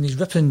 when he's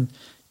ripping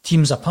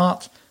teams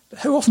apart, but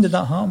how often did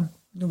that happen?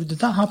 You know, did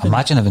that happen?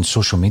 Imagine having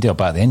social media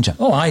back then, Jim.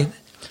 Oh, aye.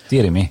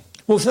 Dear me.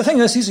 Well, the thing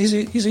is,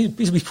 here's a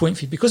wee point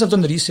for you, because I've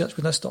done the research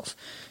with this stuff.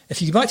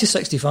 If you go back to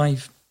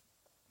 65,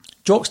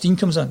 Jockstein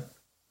comes in,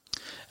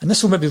 and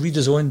this will maybe lead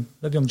us on,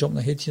 maybe I'm jumping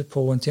ahead here,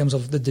 Paul, in terms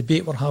of the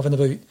debate we're having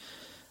about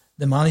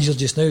the manager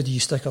just now, do you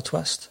stick or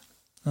twist?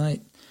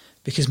 Right?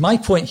 Because my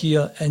point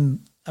here, and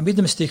I made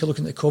the mistake of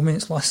looking at the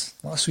comments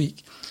last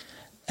week,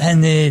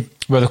 and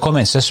well, the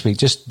comments this week,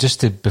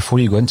 just to before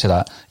you go into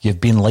that, you've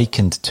been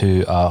likened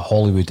to a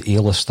Hollywood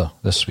A-lister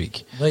this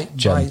week, right,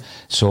 Jim.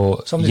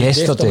 So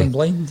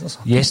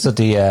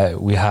yesterday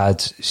we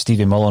had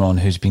Stevie Mullen on,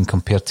 who's been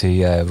compared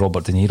to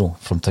Robert De Niro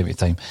from time to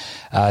time,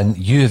 and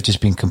you have just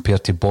been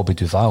compared to Bobby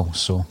Duvall.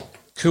 So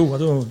cool. I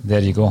don't know.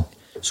 There you go.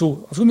 So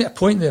I was going to make a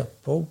point there,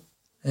 Paul.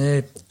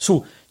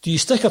 So do you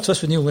stick or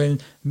twist with Neil Lennon?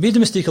 Made the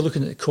mistake of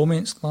looking at the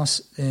comments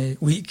last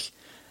week,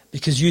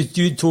 because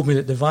you told me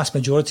that the vast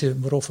majority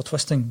were all for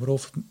twisting, were all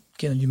for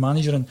getting a new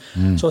manager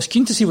in. So I was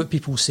keen to see what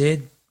people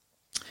said.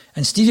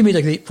 And Stevie made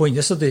a great point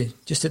yesterday,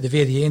 just at the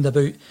very end,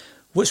 about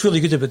what's really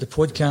good about the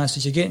podcast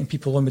is you're getting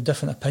people on with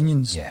different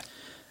opinions. Yeah.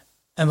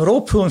 And we're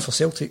all pulling for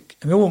Celtic,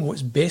 and we all want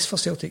what's best for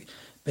Celtic.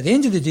 But at the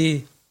end of the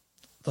day,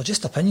 they're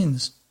just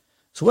opinions.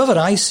 So whatever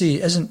I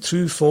say isn't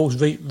true, false,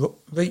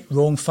 right,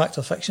 wrong, fact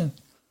or fiction.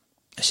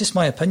 It's just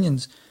my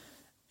opinions.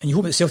 And you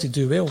hope that Celtic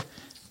do well.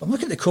 But I'm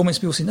looking at the comments,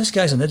 people saying, this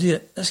guy's an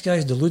idiot, this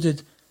guy's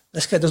deluded,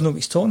 this guy doesn't know what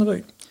he's talking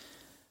about.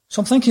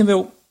 So I'm thinking,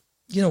 well,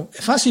 you know,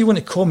 if that's how you want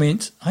to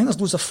comment, I think there's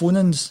loads of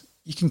phone-ins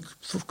you can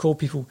call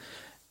people.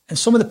 And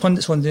some of the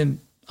pundits on them,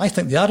 I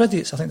think they are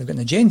idiots. I think they've got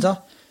an agenda.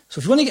 So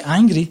if you want to get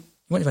angry, you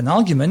want to have an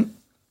argument,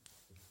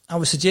 I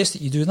would suggest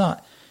that you do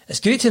that. It's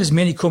great to have as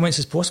many comments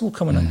as possible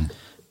coming in.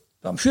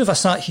 But I'm sure if I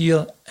sat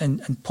here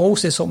and Paul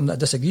says something that I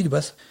disagreed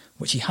with,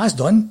 which he has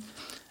done,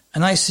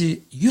 and I say,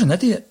 you're an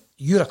idiot,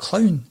 you're a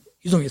clown,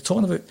 you don't know what you're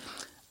talking about,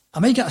 I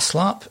might get a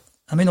slap,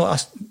 I may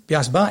not be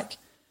asked back.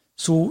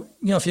 So,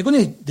 you know, if you're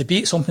going to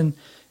debate something,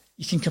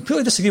 you can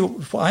completely disagree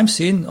with what I'm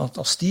saying,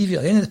 or Stevie,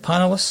 or any of the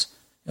panellists,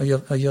 or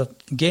your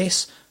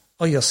guests,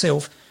 or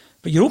yourself,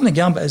 but your opening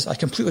gambit is, I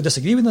completely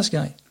disagree with this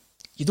guy.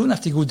 You don't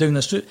have to go down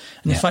this route.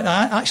 And in fact,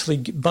 I actually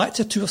get back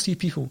to 2 or 3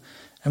 people,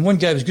 and one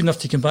guy was good enough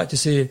to come back to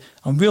say,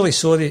 I'm really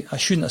sorry, I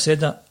shouldn't have said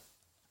that.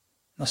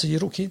 And I said,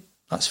 you're okay,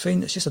 that's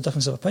fine, it's just a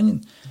difference of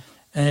opinion.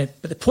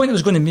 But the point I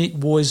was going to make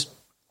was,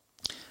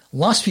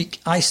 last week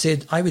I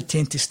said I would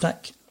tend to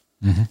stick.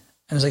 And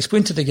as I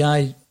explained to the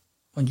guy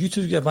on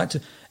YouTube, get back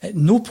to, at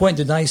no point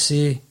did I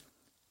say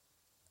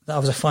that I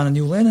was a fan of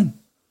Neil Lennon,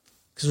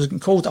 because I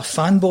was called a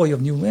fanboy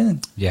of Neil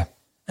Lennon. Yeah.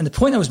 And the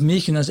point I was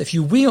making is, if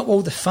you weigh up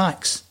all the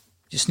facts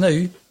just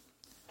now,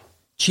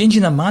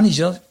 changing a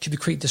manager could be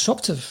quite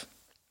disruptive.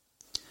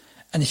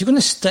 And if you're going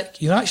to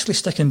stick, you're actually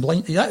sticking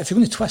blind. If you're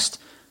going to twist,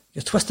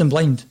 you're twisting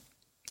blind,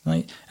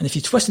 right? And if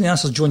you twist in the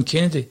answer John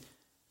Kennedy,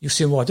 you'll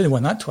say, well, I didn't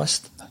want that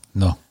twist.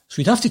 No.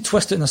 So you'd have to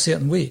twist it in a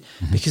certain way,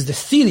 because the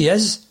theory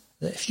is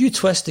that if you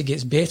twist, it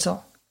gets better.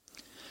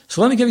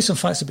 So let me give you some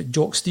facts about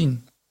Jock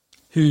Stein,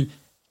 who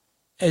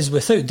is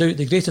without doubt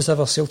the greatest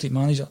ever Celtic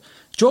manager.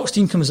 Jock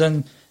Stein comes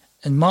in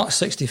March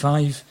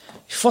 65.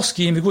 First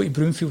game, we go to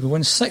Broomfield, we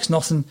win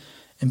 6-0,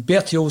 and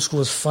Bertiol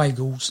scores 5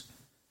 goals.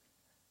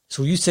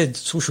 So you said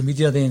social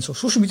media then. So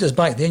social media's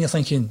back then, you're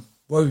thinking,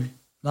 wow,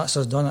 that's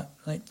us done it.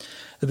 Right?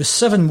 There was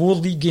 7 more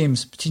league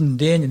games between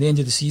then and the end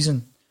of the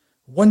season.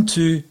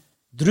 1-2,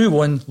 drew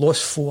 1,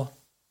 lost 4.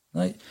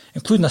 Right?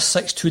 Including a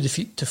 6-2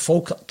 defeat to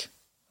Falkirk.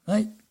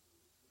 Right?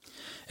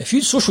 If you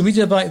had social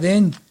media back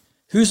then,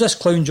 who's this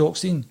clown Jock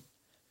Stein?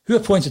 Who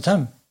appointed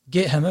him?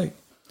 Get him out.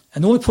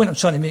 And the only point I'm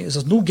trying to make is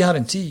there's no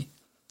guarantee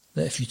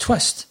that if you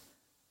twist,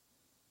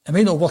 it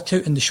might not work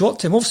out in the short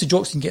term. Obviously,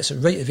 Jock Stein gets it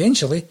right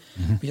eventually,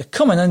 but you're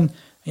coming in and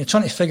you're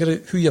trying to figure out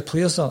who your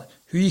players are,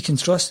 who you can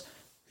trust,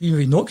 who you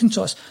maybe not can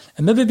trust.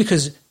 And maybe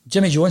because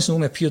Jimmy Johnson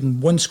only appeared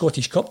in 1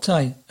 Scottish Cup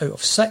tie out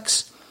of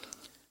 6,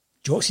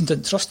 Jock Stein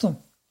didn't trust him.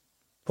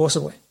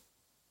 Possibly.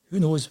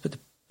 Who knows? But the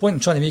point I'm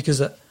trying to make is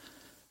that,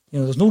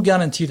 there's no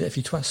guarantee that if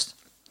you twist.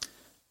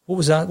 What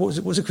was that?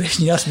 What was the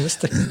question you asked me this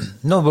time?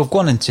 No, we've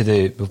gone into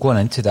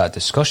that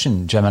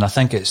discussion, Jim, and I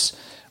think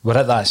we're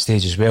at that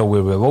stage as well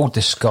where we will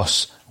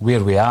discuss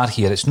where we are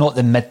here. It's not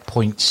the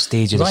midpoint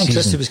stage of the season. Ryan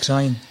Christie was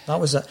crying. That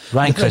was it.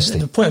 Ryan Christie.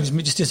 The point I was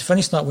just to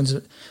finish that one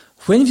is,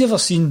 when have you ever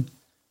seen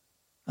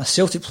a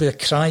Celtic player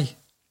cry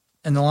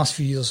in the last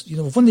few years?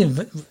 We've won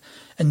the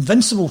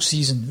Invincible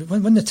season, we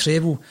won the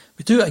treble,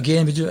 we do it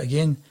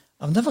again.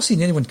 I've never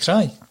seen anyone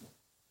cry.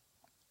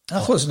 I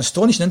thought it was an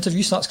astonishing interview.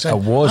 He starts crying.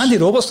 It was. Andy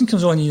Robertson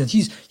comes on and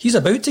he's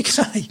about to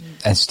cry.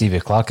 And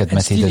Stevie Clark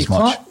admitted as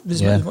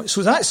much.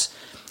 So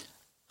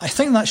I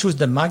think that shows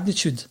the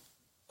magnitude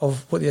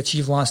of what they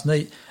achieved last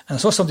night. And I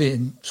saw somebody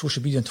in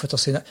social media and Twitter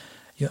saying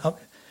that,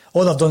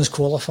 all they've done is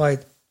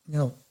qualified.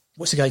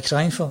 What's the guy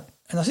crying for?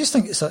 And I just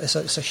think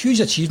it's a huge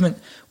achievement.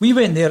 We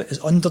went there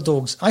as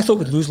underdogs. I thought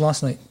we'd lose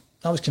last night.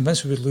 I was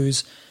convinced we would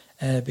lose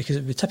because it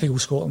would be typical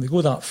Scotland. We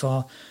go that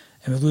far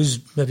and we lose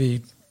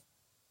maybe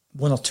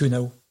 1 or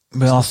 2-0.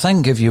 Well, I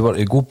think if you were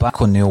to go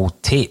back on the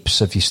old tapes,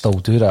 if you still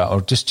do that,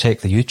 or just check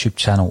the YouTube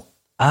channel,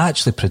 I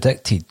actually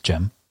predicted,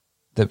 Jim,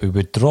 that we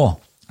would draw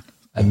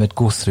and we'd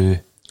go through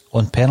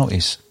on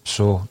penalties.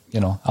 So,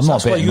 I'm not betting.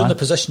 That's why you're in the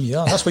position you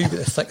are. That's why you've got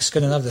the thick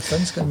skin and I have the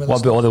thin skin.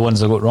 What about all the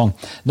ones I got wrong?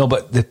 No,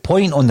 but the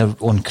point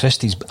on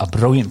Christie's a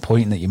brilliant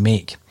point that you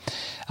make.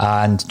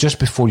 And just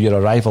before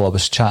your arrival, I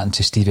was chatting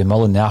to Stevie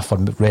Mullen, the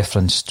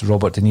aforementioned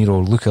Robert De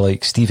Niro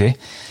lookalike Stevie,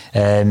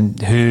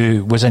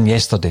 who was in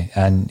yesterday,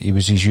 and he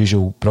was his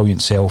usual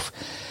brilliant self.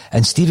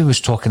 And Stevie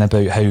was talking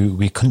about how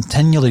we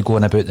continually go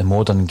on about the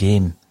modern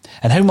game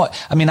and how much.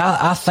 I mean,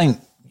 I think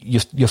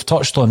you've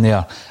touched on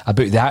there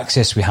about the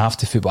access we have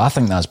to football. I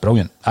think that's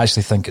brilliant. I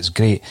actually think it's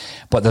great.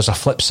 But there's a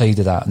flip side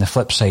of that, and the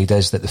flip side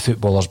is that the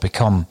footballers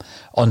become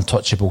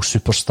untouchable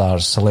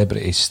superstars,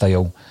 celebrity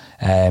style.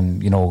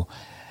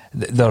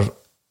 They're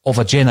of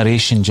a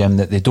generation, Jim,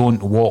 that they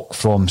don't walk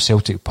from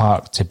Celtic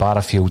Park to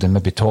Barrafield and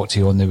maybe talk to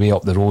you on the way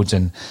up the roads,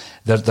 and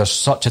there's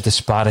such a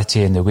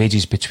disparity in the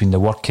wages between the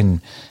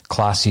working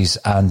classes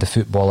and the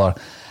footballer,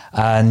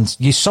 and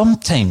you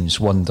sometimes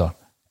wonder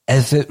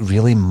if it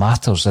really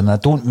matters. And I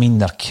don't mean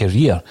their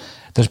career.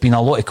 There's been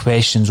a lot of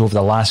questions over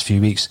the last few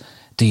weeks.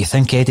 Do you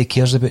think Eddie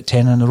cares about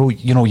 10 in a row?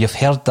 You've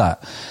heard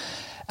that.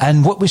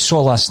 And what we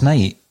saw last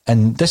night,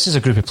 and this is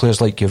a group of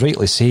players, like you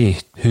rightly say,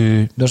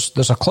 who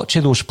there's a clutch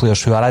of those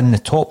players who are in the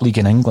top league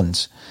in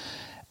England,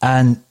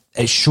 and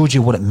it showed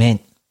you what it meant.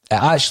 It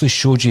actually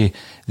showed you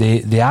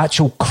the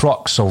actual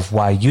crux of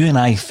why you and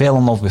I fell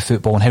in love with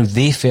football and how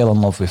they fell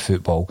in love with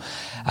football,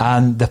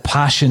 and the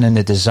passion and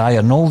the desire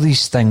and all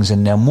these things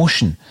and the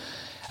emotion.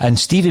 And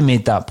Stevie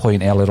made that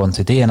point earlier on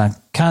today, and I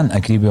can't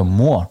agree with him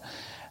more.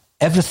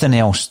 Everything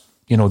else,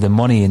 the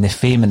money and the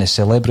fame and the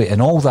celebrity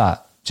and all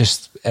that,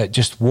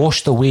 just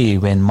washed away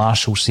when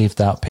Marshall saved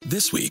that.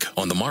 This week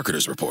on The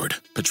Marketer's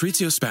Report,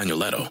 Patrizio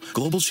Spagnoletto,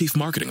 Global Chief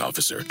Marketing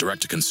Officer,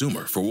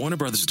 Direct-to-Consumer for Warner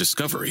Brothers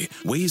Discovery,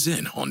 weighs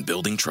in on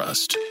building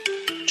trust.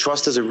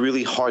 Trust is a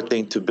really hard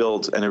thing to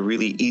build and a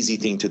really easy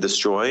thing to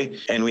destroy,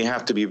 and we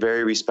have to be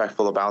very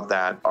respectful about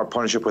that. Our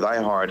partnership with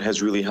iHeart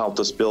has really helped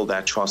us build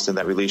that trust and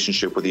that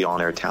relationship with the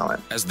on-air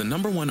talent. As the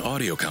 #1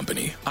 audio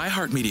company,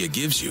 iHeartMedia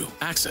gives you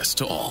access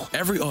to all.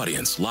 Every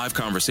audience, live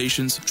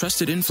conversations,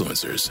 trusted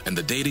influencers, and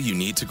the data you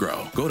need to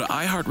grow. Go to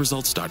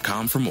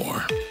iHeartResults.com for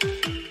more.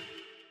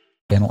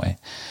 Penalty.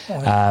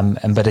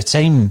 And by the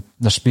time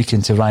they're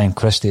speaking to Ryan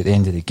Christie at the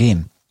end of the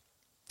game,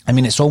 I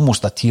mean, it's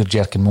almost a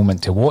tear-jerking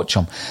moment to watch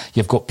him.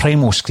 You've got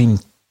Primo Scream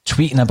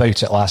tweeting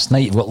about it last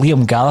night. You've got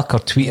Liam Gallagher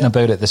tweeting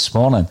about it this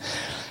morning.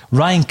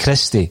 Ryan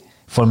Christie,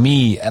 for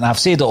me, and I've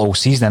said it all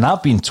season, and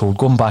I've been told,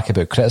 going back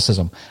about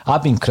criticism,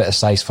 I've been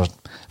criticised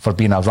for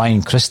being a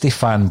Ryan Christie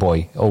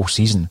fanboy all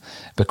season,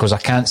 because I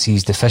can't see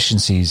his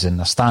deficiencies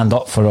and I stand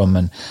up for him,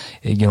 and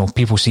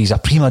people see he's a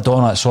prima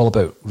donna, it's all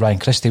about Ryan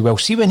Christie. Well,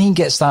 see when he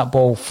gets that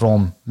ball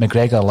from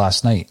McGregor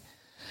last night,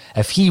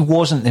 if he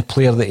wasn't the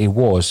player that he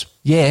was,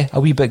 a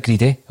wee bit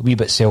greedy, a wee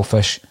bit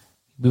selfish,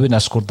 we wouldn't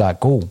have scored that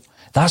goal.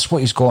 That's what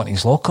he's got in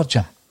his locker,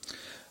 Jim.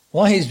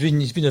 Well, he's been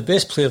the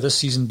best player this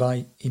season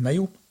by a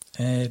mile.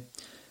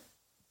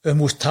 Our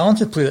most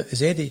talented player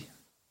is Eddie,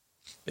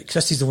 but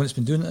Christie's the one that's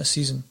been doing it this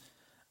season.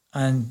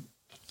 And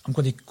I'm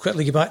going to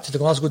quickly get back to the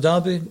Glasgow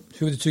derby.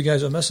 Who are the two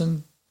guys that are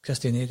missing?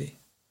 Christie and Eddie.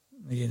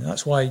 Again,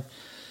 that's why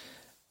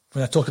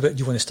when I talk about do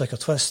you want to stick or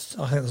twist,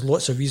 I think there's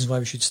lots of reasons why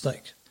we should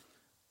stick.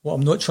 What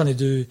I'm not trying to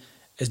do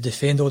is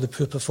defend all the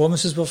poor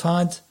performances we've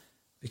had,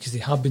 because they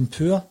have been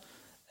poor.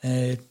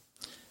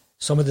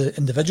 Some of the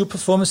individual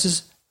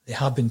performances, they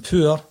have been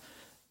poor,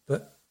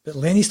 but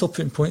Lenny's still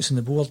putting points on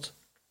the board.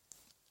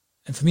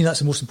 And for me, that's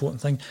the most important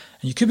thing.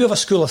 And you could be of a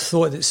school of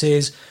thought that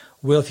says,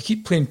 well, if you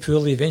keep playing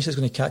poorly, eventually it's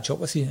going to catch up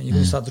with you and you're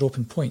going to start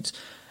dropping points.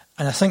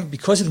 And I think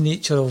because of the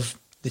nature of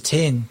the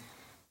 10, and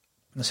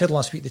I said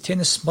last week, the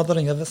 10 is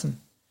smothering everything.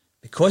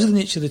 Because of the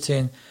nature of the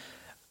 10,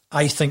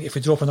 I think if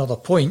we drop another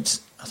point,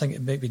 I think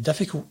it might be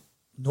difficult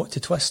not to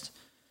twist.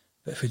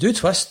 But if we do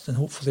twist, then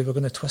hopefully we're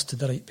going to twist to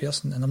the right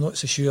person. And I'm not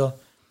so sure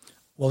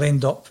we'll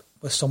end up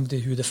with somebody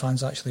who the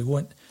fans actually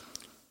want.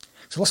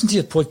 So I listened to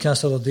your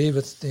podcast the other day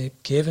with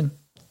Kevin,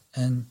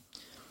 and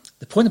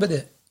the point about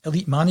the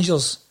elite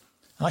managers,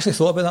 I actually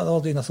thought about that the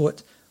other day, and I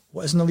thought,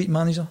 what is an elite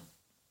manager?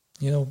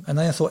 And then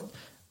I thought,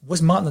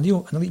 was Martin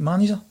O'Neill an elite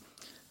manager?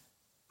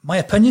 My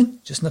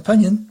opinion, just an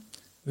opinion,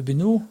 would be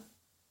no.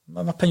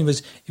 My opinion was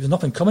he was an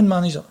up-and-coming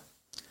manager,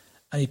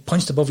 and he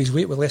punched above his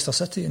weight with Leicester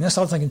City. And I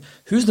started thinking,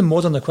 who's the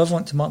modern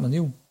equivalent to Martin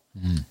O'Neill?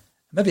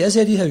 Maybe it is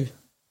Eddie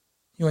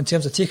Howe, in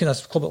terms of taking a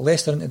club at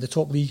Leicester into the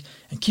top league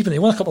and keeping it. He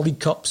won a couple of league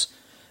cups,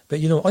 but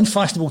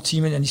unfashionable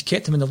team, and he's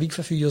kept him in the league for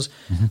a few years.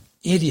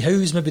 Eddie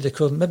Howe's maybe the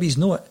current, maybe he's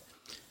not.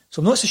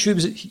 So I'm not so sure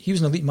he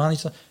was an elite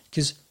manager,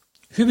 because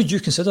who would you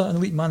consider an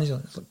elite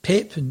manager? Like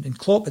Pep and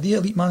Klopp, are they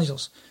elite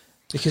managers?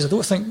 Because I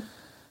don't think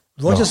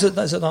Rodgers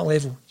is at that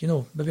level.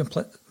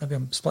 Maybe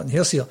I'm splitting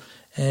hairs here.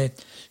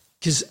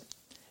 Because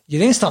you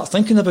then start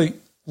thinking about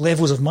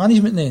levels of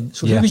management then.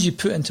 So who would you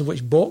put into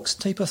which box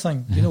type of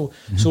thing?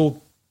 So,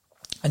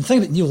 and the thing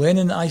about Neil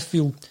Lennon, I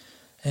feel,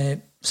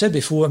 said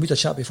before, I made a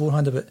chat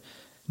beforehand about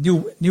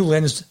Neil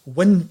Lennon's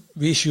win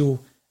ratio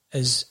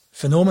is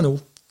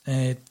phenomenal.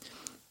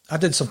 I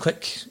did some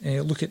quick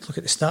look at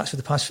the stats for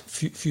the past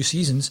few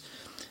seasons.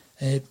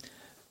 The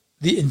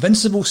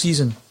invincible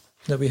season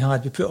that we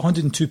had, we put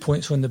 102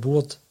 points on the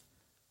board.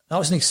 That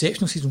was an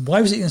exceptional season.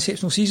 Why was it an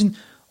exceptional season?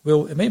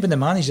 Well, it might have been the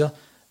manager,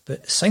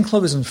 but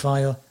Sinclair was on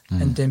fire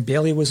and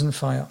Dembele was on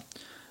fire.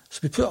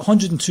 So we put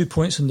 102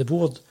 points on the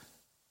board.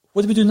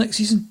 What did we do next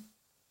season?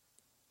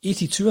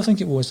 82, I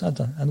think it was. I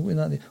know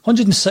that day.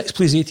 106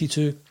 plays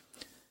 82.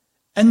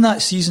 In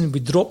that season, we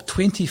dropped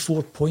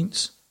 24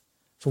 points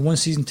from one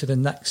season to the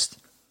next.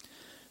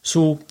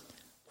 So,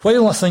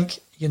 while I think,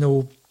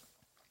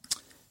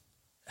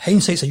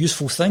 hindsight's a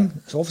useful thing,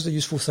 it's obviously a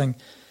useful thing,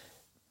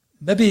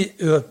 maybe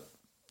our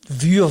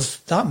view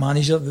of that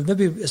manager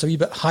maybe is a wee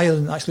bit higher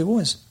than it actually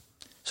was.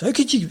 So how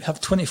could you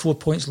have 24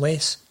 points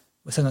less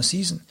within a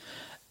season?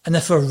 And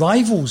if our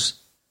rivals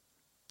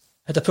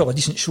had put up a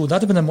decent show,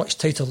 that'd have been a much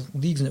tighter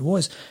league than it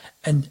was.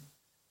 And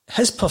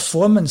his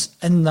performance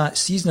in that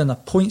season on a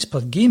points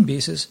per game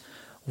basis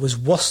was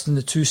worse than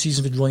the 2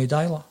 seasons with Ronnie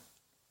Dyler.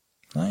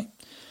 Right?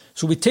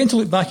 So we tend to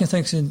look back and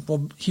think,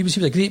 well, he was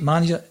a great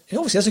manager. He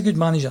obviously is a good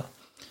manager.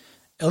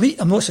 Elite,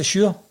 I'm not so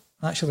sure,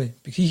 actually,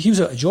 because he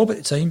was out of a job at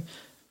the time.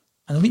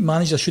 An elite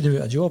manager shouldn't be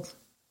out of a job.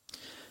 And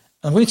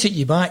I'm going to take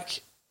you back,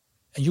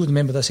 and you'll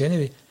remember this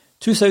anyway.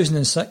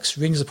 2006,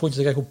 Rangers appointed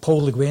a guy called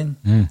Paul Le Guen.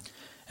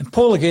 And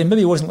Paul Le Guen,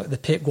 maybe he wasn't like the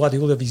Pep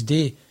Guardiola of his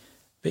day,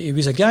 but he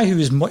was a guy who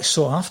was much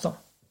sought after.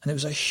 And it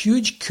was a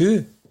huge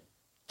coup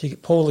to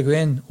get Paul Le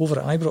Guen over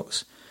at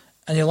Ibrox.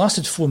 And he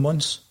lasted 4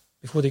 months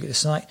before they got the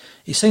sack.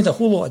 He signed a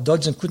whole lot of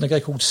duds, including a guy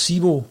called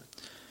Sebo.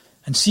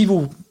 And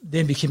Sebo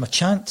then became a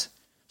chant.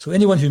 So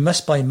anyone who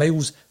missed by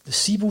miles, the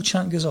Sebo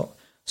chant goes up.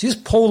 So here's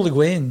Paul Le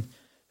Guen,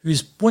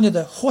 who's one of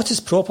the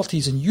hottest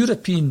properties in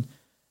European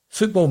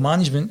football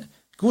management,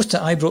 goes to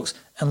Ibrox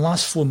and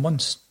lasts 4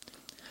 months.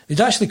 They'd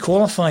actually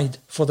qualified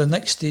for the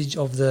next stage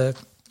of the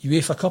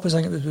UEFA Cup, I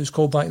think it was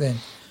called back then.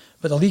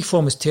 But the league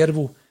form was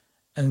terrible,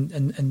 and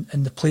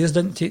the players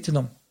didn't take to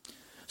them.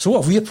 So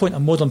what if we appoint a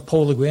modern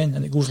Paul Le Guen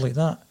and it goes like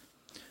that?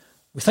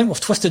 We think we've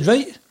twisted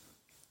right,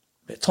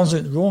 but it turns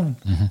out wrong.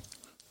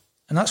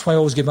 And that's why I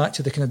always go back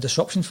to the kind of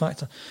disruption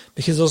factor,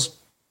 because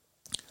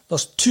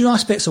there's 2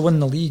 aspects of winning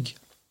the league.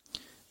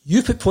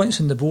 You put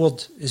points on the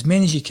board, as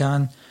many as you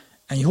can,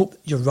 and you hope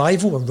your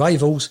rival or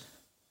rivals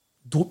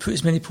don't put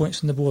as many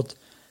points on the board.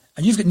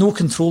 And you've got no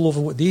control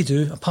over what they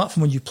do, apart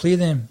from when you play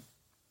them.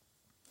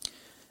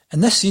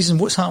 And this season,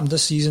 what's happened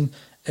this season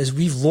is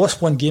we've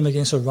lost one game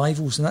against our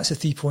rivals, and that's the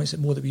 3 points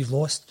more that we've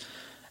lost.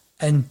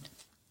 And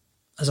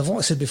as I've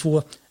always said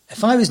before,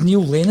 if I was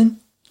Neil Lennon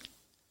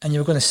and you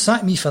were going to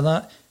sack me for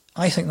that,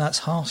 I think that's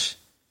harsh.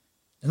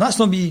 And that's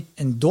not me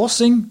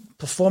endorsing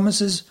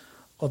performances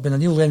or being a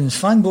Neil Lennon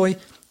fanboy.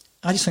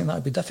 I just think that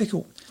would be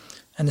difficult.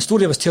 And the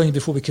story I was telling you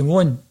before we came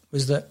on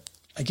was that,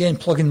 again,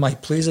 plugging my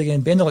plays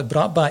again, Bendel at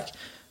Bratback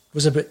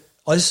was about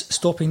us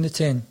stopping the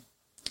 10.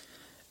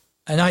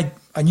 And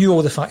I knew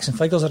all the facts and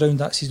figures around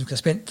that season because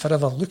I spent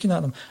forever looking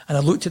at them. And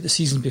I looked at the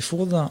season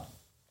before that.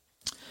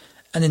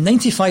 And in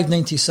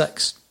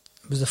 95-96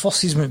 was the first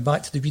season we went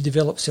back to the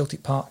redeveloped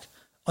Celtic Park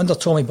under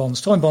Tommy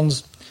Burns. Tommy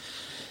Burns,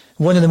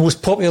 one of the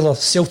most popular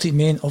Celtic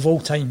men of all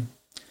time.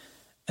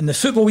 And the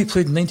football we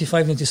played in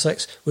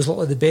 95-96 was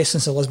like the best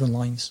since the Lisbon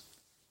Lions.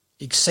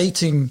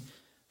 Exciting,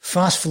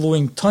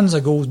 fast-flowing, tons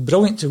of goals,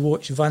 brilliant to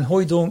watch. Van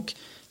Hooijdonk,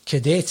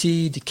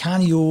 Cadetti, Di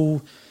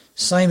Canio,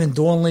 Simon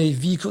Donnelly,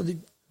 Vico,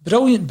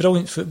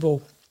 brilliant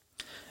football.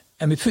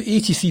 And we put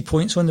 83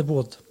 points on the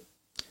board.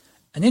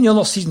 And any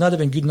other season that'd have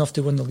been good enough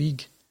to win the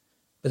league.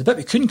 But the bit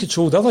we couldn't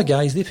control, the other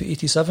guys, they put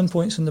 87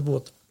 points on the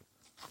board.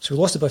 So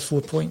we lost it by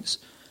 4 points.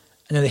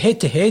 And in the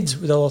head-to-heads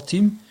with our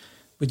team,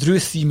 we drew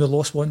 3 and we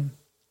lost 1.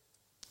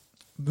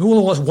 We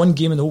only lost 1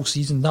 game in the whole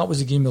season. That was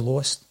the game we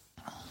lost.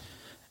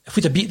 If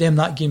we'd have beat them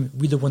that game,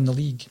 we'd have won the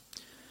league.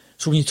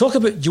 So when you talk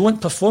about, do you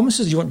want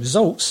performances, do you want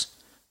results?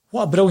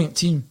 What a brilliant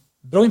team.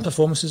 Brilliant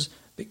performances,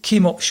 but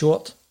came up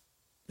short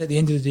at the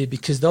end of the day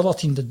because the other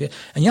team did better.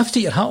 And you have to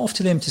take your hat off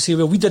to them to say,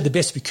 well, we did the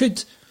best we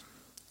could,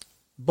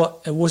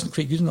 but it wasn't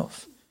quite good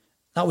enough.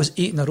 That was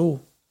 8 in a row.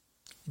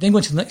 Then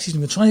going to the next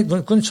season, we're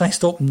going to try and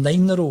stop 9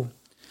 in a row.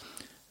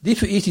 They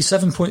put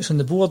 87 points on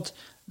the board.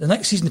 The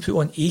next season they put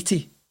on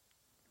 80.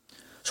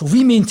 So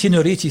we maintain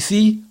our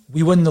 83,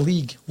 we win the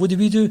league. What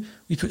do?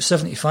 We put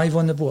 75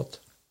 on the board.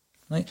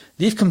 Right?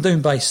 They've come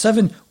down by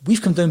 7,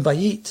 we've come down by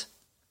 8.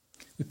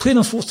 We play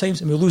them 4 times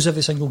and we lose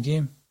every single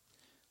game.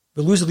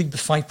 We lose the league by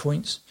 5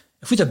 points.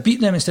 If we'd have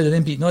beaten them instead of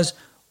them beating us,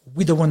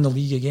 we'd have won the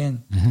league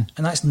again. Mm-hmm.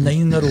 And that's 9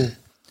 in a row.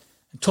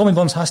 And Tommy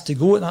Burns has to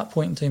go at that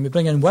point in time. We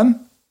bring in Wim.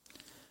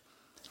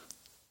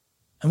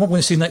 And what we're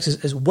going to say next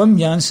is Wim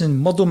Jansen,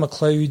 Murdo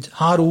McLeod,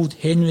 Harold,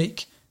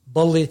 Henrik,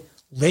 Burley,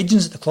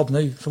 legends at the club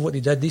now for what they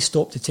did. They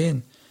stopped the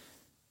 10.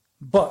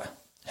 But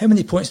how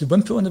many points did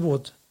Wim put on the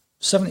board?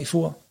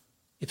 74.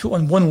 He put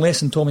on 1 less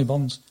than Tommy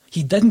Burns.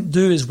 He didn't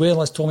do as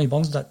well as Tommy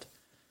Burns did.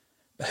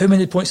 But how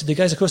many points did the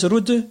guys across the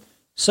road do?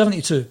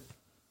 72.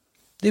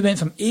 They went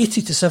from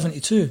 80 to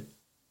 72.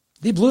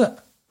 They blew it.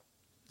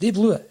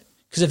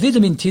 Because if they'd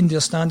have maintained their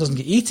standards and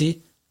get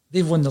 80,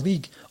 they've won the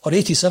league. Or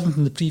 87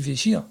 from the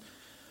previous year.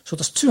 So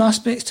there's 2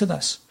 aspects to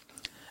this.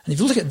 And if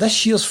you look at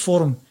this year's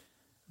form,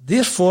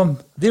 their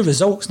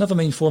results, never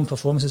mind form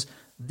performances,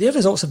 their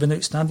results have been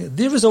outstanding.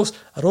 Their results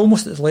are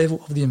almost at the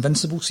level of the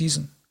Invincible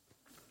season.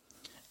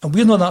 And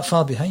we're not that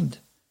far behind.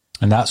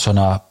 And that's on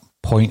a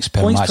points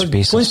per match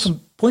basis.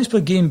 Points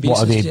per game basis.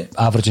 What are they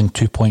averaging?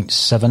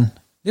 2.7?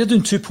 They're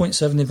doing 2.7.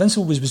 The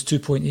Invincible was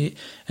 2.8.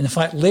 And in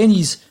fact,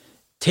 Lenny's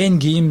 10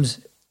 games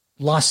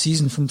last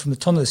season, from the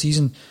turn of the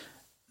season,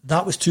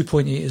 that was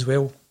 2.8 as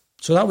well.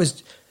 So that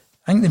was,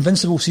 I think the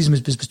Invincible season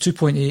was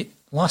 2.8.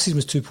 Last season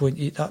was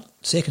 2.8, that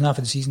second half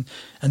of the season,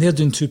 and they're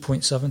doing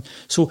 2.7.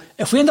 So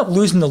if we end up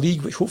losing the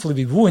league, which hopefully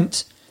we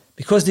won't,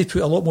 because they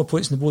put a lot more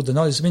points on the board than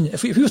us, I mean,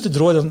 if we were to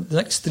draw the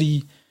next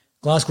 3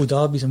 Glasgow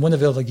derbies and win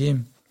every other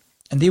game,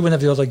 and they win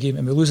every other game,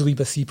 and we lose the league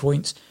by 3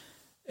 points,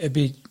 it'd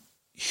be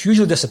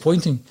hugely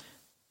disappointing.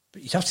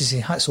 But you'd have to say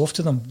hats off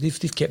to them. They've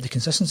kept the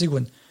consistency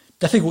going.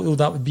 Difficult though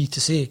that would be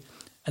to say.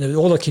 And it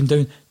all came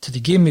down to the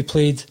game we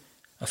played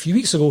a few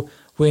weeks ago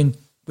when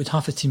we'd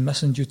half the team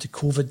missing due to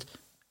COVID,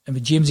 and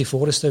with Jamesy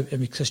Forrest out and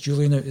with Chris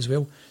Julian out as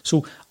well.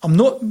 So I'm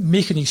not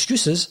making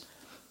excuses,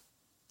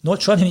 not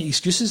trying to make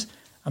excuses.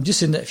 I'm just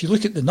saying that if you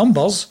look at the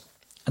numbers,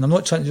 and I'm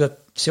not trying to do a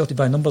Celtic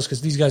by numbers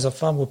because these guys are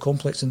far more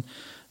complex than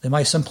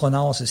my simple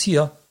analysis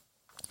here,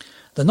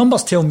 the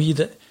numbers tell me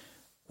that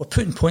we're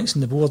putting points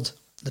on the board.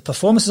 The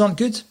performances aren't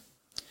good,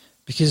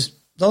 because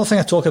the other thing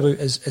I talk about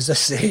is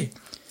this,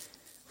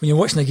 when you're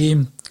watching a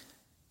game,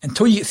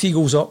 until you get 3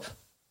 goals up,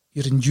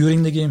 you're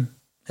enduring the game.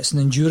 It's an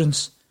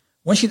endurance.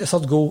 Once you get the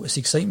 3rd goal, it's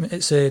excitement,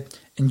 it's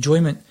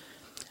enjoyment.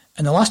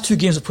 And the last 2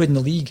 games I've played in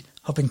the league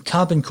have been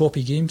carbon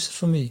copy games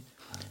for me.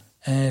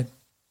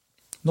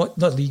 Not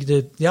league,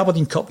 the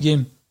Aberdeen Cup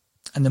game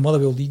and the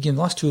Motherwell League game,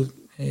 the last 2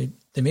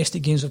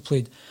 domestic games I've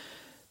played.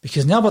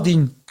 Because in the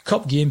Aberdeen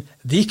Cup game,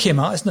 they came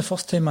at us in the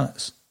first 10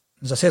 minutes.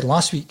 As I said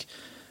last week,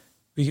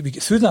 we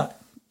get through that.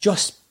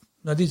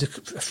 I did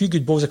a few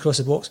good balls across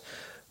the box.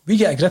 We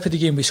get a grip of the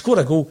game, we score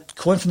a goal,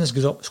 confidence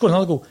goes up. Score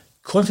another goal,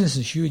 confidence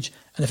is huge.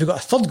 And if we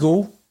got a 3rd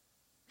goal,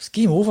 it's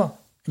game over.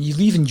 And you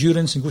leave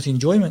endurance and go to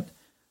enjoyment.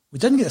 We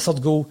didn't get the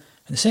 3rd goal,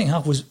 and the second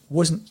half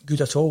wasn't good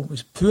at all. It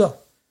was poor.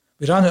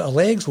 We ran out of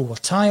legs, we were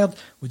tired,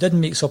 we didn't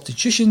make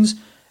substitutions.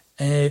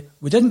 It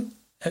wasn't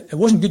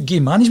good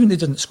game management, they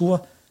didn't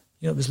score.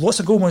 It was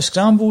lots of goal on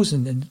scrambles,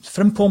 and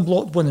Frimpong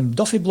blocked one and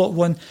Duffy blocked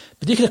one,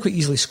 but they could have quite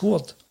easily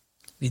scored.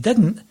 They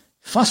didn't.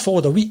 Fast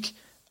forward a week,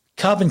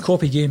 carbon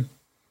copy game.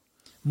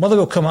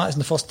 Motherwell come at us in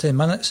the first 10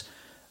 minutes,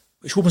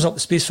 which opens up the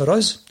space for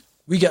us.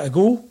 We get a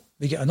goal,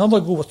 we get another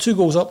goal, we're 2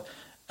 goals up,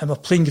 and we're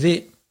playing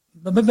great.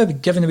 We're maybe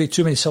giving away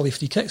too many silly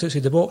free kicks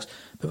outside the box,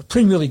 but we're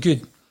playing really good.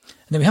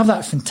 And then we have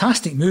that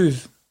fantastic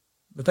move.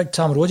 The big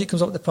Tamaroji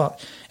comes up at the park,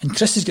 and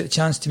Christie's got the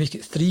chance to make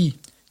it 3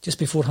 just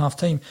before half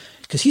time.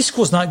 Because he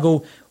scores that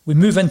goal, we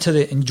move into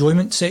the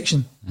enjoyment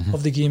section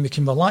of the game. We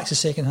can relax the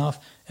second half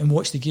and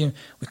watch the game.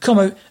 We come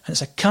out, and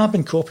it's a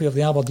carbon copy of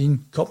the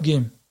Aberdeen Cup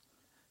game.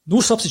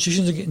 No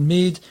substitutions are getting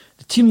made.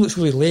 The team looks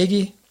really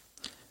leggy.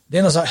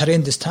 Then there's that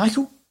horrendous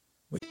tackle.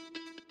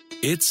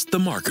 It's the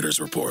Marketer's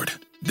Report.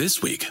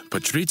 This week,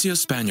 Patrizia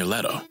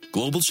Spagnoletto,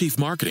 Global Chief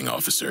Marketing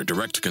Officer,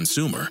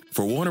 Direct-to-Consumer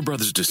for Warner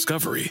Brothers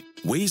Discovery,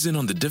 weighs in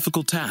on the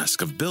difficult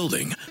task of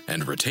building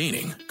and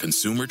retaining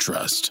consumer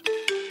trust.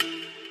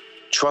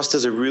 Trust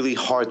is a really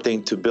hard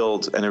thing to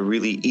build and a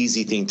really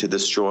easy thing to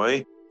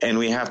destroy, and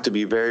we have to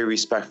be very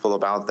respectful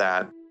about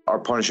that. Our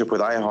partnership with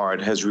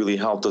iHeart has really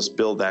helped us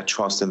build that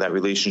trust and that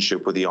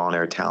relationship with the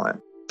on-air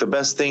talent. The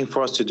best thing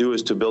for us to do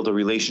is to build a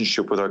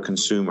relationship with our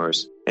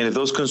consumers. And if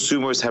those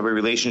consumers have a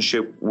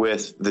relationship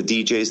with the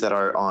DJs that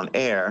are on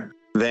air,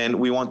 then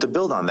we want to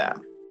build on that.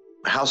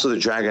 House of the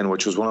Dragon,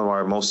 which was one of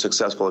our most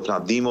successful, if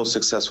not the most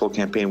successful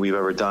campaign we've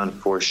ever done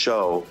for a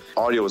show,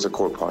 audio was a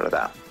core part of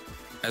that.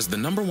 As the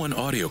 #1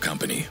 audio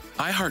company,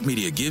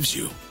 iHeartMedia gives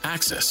you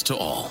access to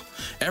all.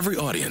 Every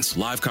audience,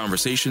 live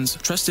conversations,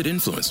 trusted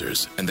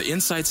influencers, and the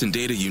insights and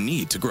data you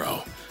need to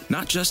grow.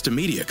 Not just a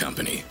media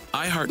company,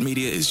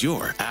 iHeartMedia is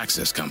your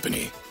access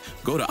company.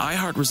 Go to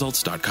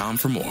iHeartResults.com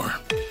for more.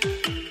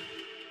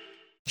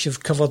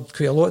 You've covered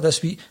quite a lot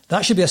this week.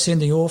 That should be a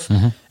sending off.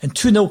 And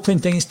 2-0 playing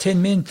against 10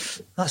 men,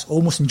 that's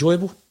almost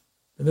enjoyable,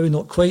 but maybe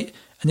not quite.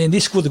 And then they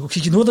score the goal,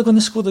 because you know they're going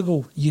to score the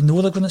goal. You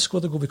know they're going to score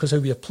the goal because how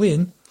we are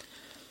playing.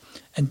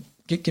 And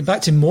getting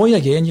back to Moy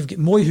again, you've got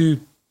Moy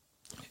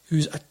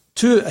who's a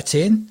 2 out of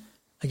 10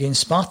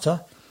 against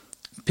Sparta.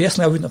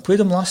 Personally, I wouldn't have played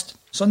him last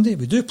Sunday.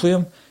 We do play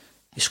him.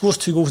 He scores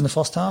 2 goals in the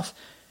first half.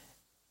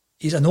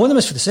 He's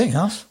anonymous for the second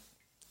half.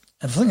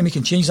 And if I think they're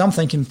making changes, I'm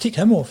thinking, take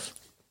him off.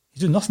 He's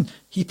doing nothing.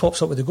 He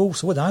pops up with the goal.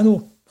 So what do I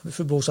know about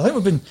football? So I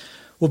think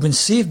we've been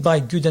saved by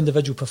good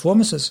individual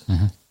performances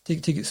to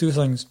get through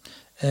things.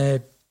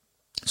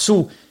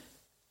 So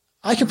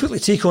I completely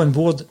take on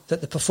board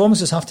that the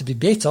performances have to be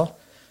better.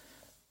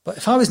 But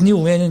if I was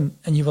Neil Lennon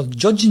and you were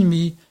judging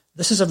me,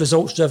 this is a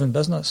results-driven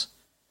business.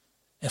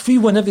 If we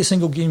win every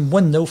single game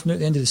 1-0 from now at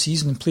the end of the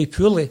season and play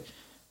poorly,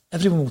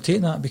 everyone will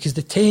take that, because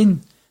the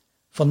 10,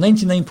 for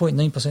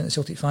 99.9% of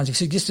Celtic fans,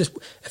 if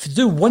you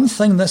do one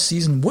thing this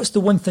season, what's the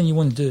one thing you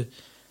want to do?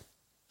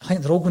 I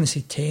think they're all going to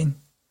say 10.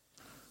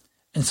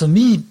 And for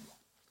me,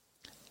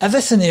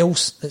 everything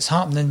else that's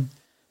happening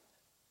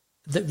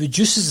that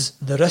reduces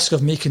the risk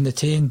of making the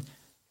 10,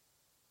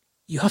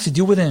 you have to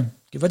deal with them.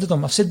 Get rid of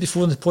them. I've said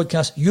before in the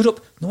podcast,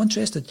 Europe, no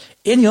interested.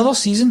 Any other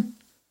season,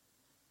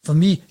 for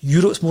me,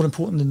 Europe's more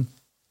important than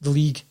the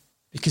league,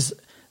 because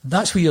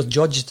that's where you're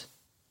judged.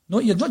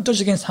 You're not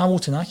judged against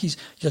Hamilton Accies.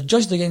 You're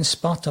judged against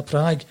Sparta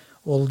Prague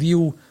or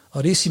Lille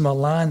or AC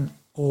Milan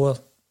or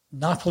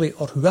Napoli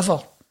or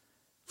whoever.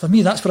 For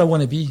me, that's where I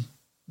want to be.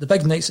 The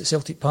big nights at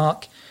Celtic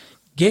Park,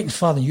 getting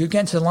further than you,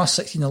 getting to the last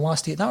 16, the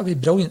last 8, that would be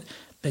brilliant.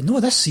 But no,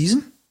 this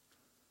season,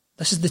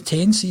 this is the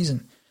 10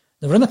 season.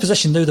 Now we're in a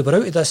position now that we're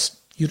out of this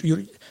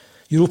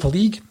Europa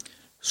League,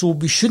 so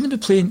we shouldn't be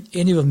playing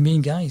any of our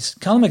main guys.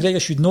 Callum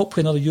McGregor should not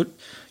play another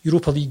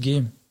Europa League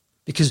game,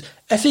 because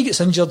if he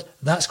gets injured,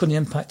 that's going to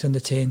impact on the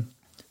 10.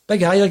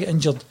 Big Ayer get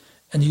injured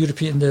in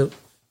the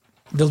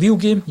Lille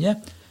game,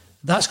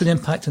 that's going to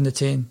impact on the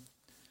 10.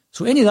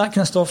 So any of that kind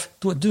of stuff,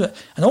 don't do it.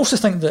 And I also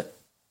think that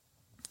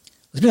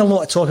there's been a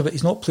lot of talk about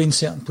he's not playing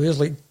certain players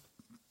like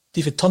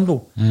David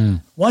Turnbull.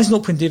 Why is he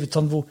not playing David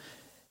Turnbull?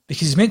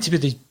 Because he's meant to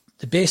be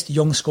the best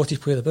young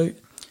Scottish player about.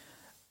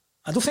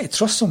 I don't think he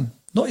trusts him.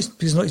 Not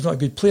because he's not a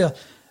good player,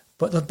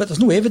 but there's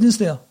no evidence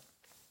there.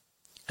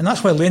 And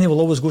that's why Lenny will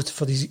always go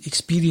for these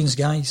experienced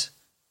guys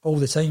all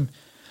the time.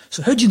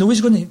 So how do you know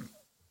he's going to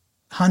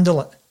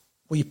handle it?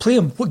 Well, you play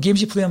him. What games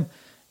you play him?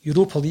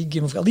 Europa League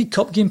game. We've got a League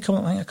Cup game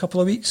coming up, I think, in a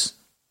couple of weeks.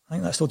 I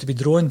think that's still to be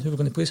drawn, who we're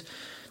going to play.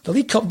 The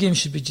League Cup game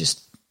should be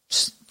just,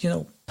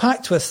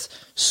 packed with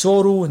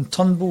Sorrow and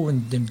Turnbull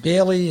and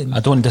Dembele and I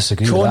don't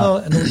disagree Connor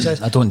with that. and those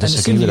guys. I don't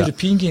disagree with that.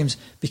 European games,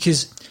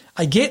 because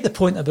I get the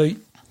point about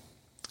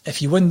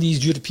if you win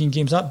these European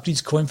games, that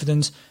breeds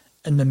confidence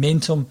and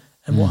momentum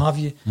and what have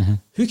you.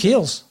 Who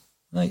cares,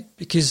 right?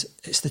 Because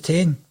it's the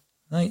 10,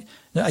 right?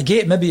 Now, I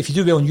get maybe if you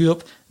do well in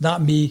Europe,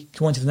 that may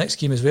come on to the next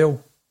game as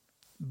well.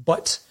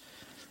 But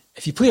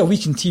if you play a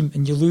weakened team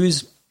and you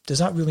lose, does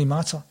that really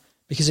matter?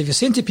 Because if you're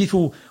saying to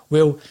people,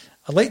 well,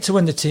 I'd like to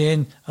win the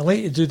 10, I'd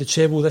like to do the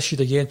treble this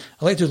year again,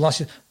 I'd like to do it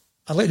last year,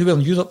 I'd like to do well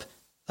in Europe,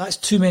 that's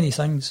too many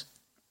things.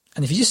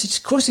 And if you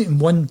just concentrate on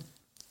one,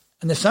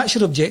 and if that's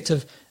your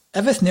objective,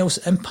 everything else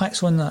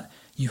impacts on that,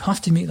 you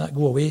have to make that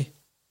go away,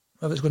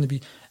 whatever it's going to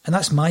be. And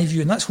that's my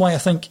view, and that's why I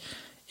think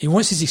he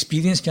wants his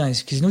experienced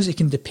guys, because he knows he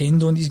can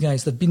depend on these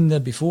guys. They've been there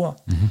before.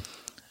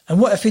 And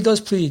what if he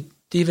does play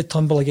David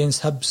Turnbull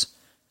against Hibs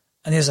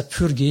and he has a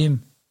poor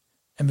game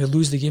and we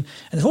lose the game?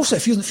 And also,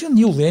 if you're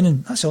Neil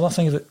Lennon, that's the other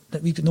thing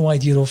that we've got no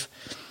idea of.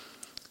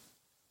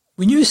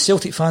 we knew as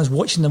Celtic fans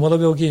watching the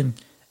Motherwell game,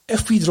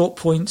 if we drop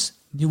points,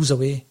 Neil's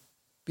away,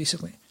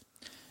 basically.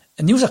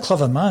 And Neil's a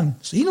clever man,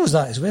 so he knows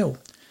that as well.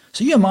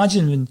 So you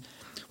imagine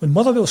when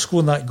Motherwell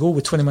scored that goal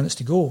with 20 minutes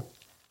to go,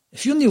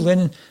 if you're Neil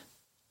Lennon,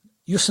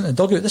 you're sitting in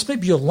the dugout, this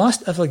might be your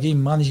last ever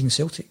game managing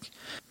Celtic.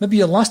 Maybe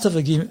your last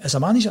ever game as a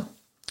manager.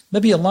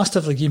 Maybe your last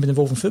ever game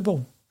involving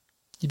football.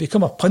 You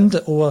become a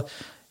pundit, or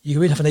you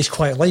go and have a nice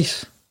quiet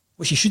life,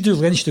 which you should do.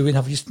 Lennon should go and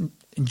have just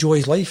enjoy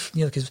his life,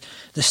 because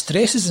the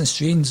stresses and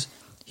strains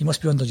he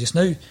must be under just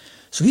now.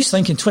 So he's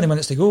thinking 20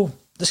 minutes to go,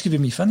 this could be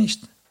me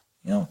finished.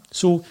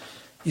 So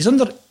he's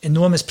under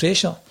enormous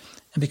pressure,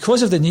 and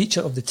because of the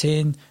nature of the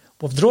 10,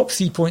 we've dropped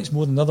 3 points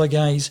more than other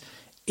guys.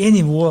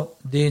 Any more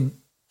than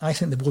I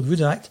think the board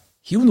would act,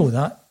 he'll know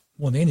that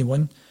more than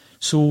anyone.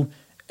 So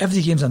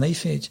every game's a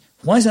knife edge.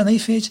 Why is it a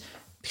knife edge?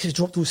 Because he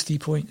dropped those 3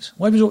 points.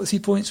 Why did we drop the 3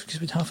 points? Because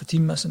we had half a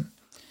team missing.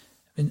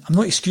 I mean, I'm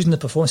not excusing the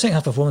performance. Second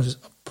half performance was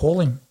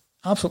appalling.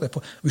 Absolutely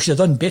appalling. We should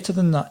have done better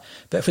than that.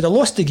 But if we'd have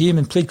lost the game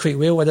and played quite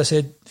well, I'd have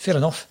said, fair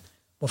enough,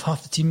 with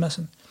half the team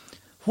missing.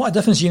 What a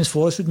difference James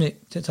Forrest would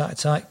make to that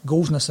attack,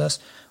 goals and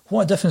assists.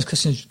 What a difference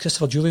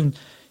Christopher Julian.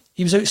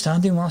 He was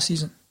outstanding last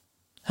season.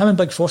 Him and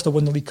Big Foster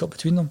won the League Cup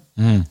between them.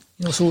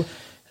 So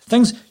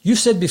things you've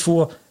said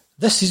before,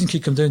 this season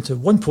could come down to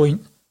 1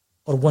 point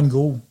or 1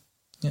 goal.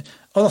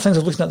 Other things I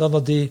was looking at the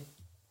other day,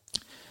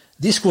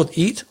 they scored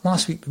 8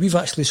 last week, but we've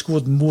actually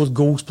scored more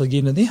goals per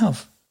game than they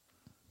have.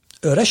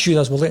 Our issue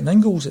is we're letting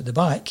in goals at the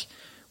back.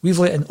 We've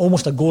let in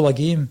almost a goal a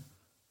game,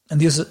 and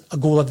there's a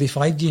goal every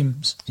 5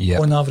 games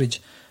on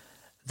average.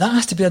 That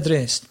has to be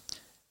addressed.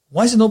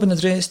 Why has it not been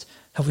addressed?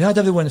 Have we had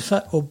everyone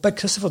fit? Oh, Big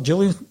Christopher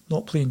Julian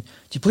not playing. Do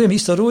you play him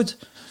Easter Road?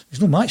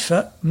 There's no match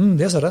fit.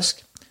 There's a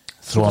risk.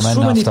 Throw him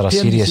in after a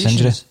serious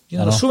injury.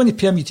 There's so many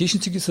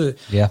permutations to go through.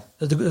 Yeah.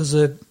 There's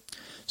a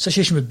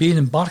situation with Bain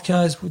and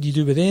Barkas. What do you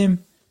do with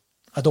them?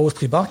 I'd always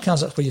play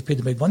Barkas. That's why you paid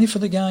the big money for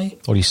the guy.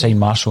 Or you sign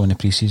Marshall in the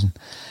pre-season.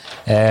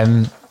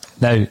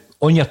 Now,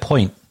 on your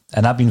point,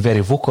 and I've been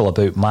very vocal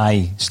about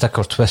my stick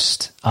or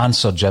twist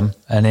answer, Jim,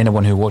 and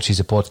anyone who watches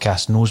the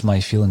podcast knows my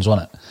feelings on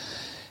it.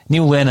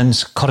 Neil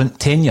Lennon's current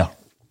tenure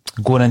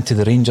going into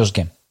the Rangers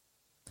game,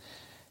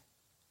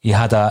 he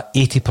had a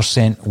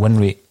 80% win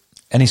rate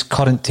in his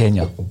current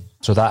tenure.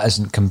 So that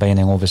isn't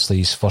combining, obviously,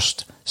 his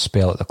first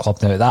spell at the club.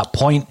 Now, at that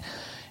point,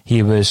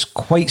 he was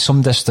quite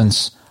some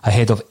distance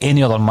ahead of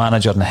any other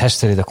manager in the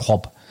history of the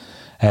club.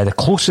 The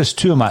closest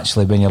to him,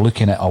 actually, when you're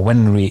looking at a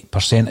win rate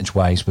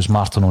percentage-wise, was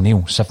Martin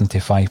O'Neill,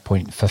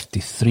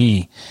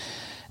 75.53.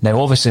 Now,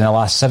 obviously, in the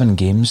last 7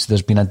 games,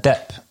 there's been a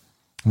dip.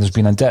 There's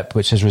been a dip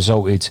which has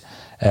resulted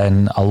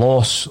in a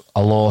loss,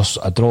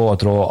 a draw,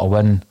 a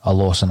win, a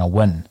loss and a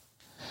win.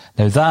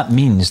 Now, that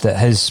means that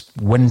his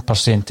win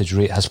percentage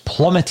rate has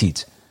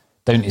plummeted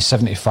down to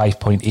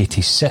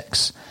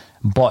 75.86.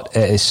 But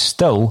it is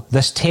still,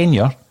 this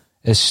tenure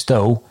is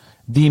still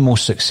the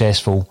most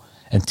successful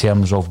in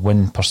terms of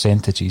win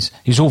percentages.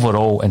 His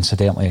overall,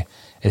 incidentally,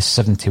 is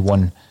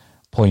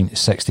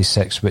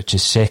 71.66, which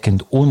is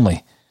second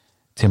only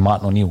to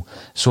Martin O'Neill.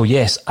 So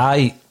yes,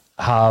 I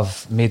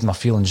have made my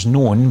feelings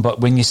known,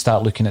 but when you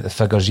start looking at the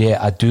figures,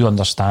 I do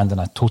understand and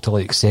I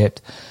totally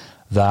accept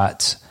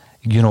that,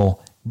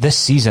 this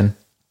season,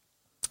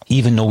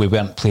 even though we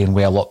weren't playing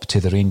well up to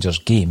the Rangers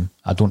game,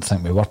 I don't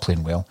think we were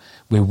playing well,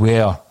 we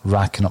were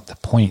racking up the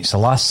points. The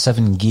last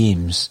 7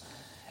 games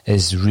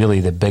is really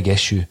the big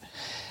issue.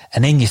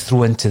 And then you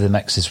throw into the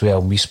mix as well,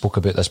 and we spoke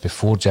about this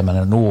before, Jim, and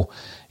I know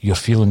your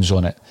feelings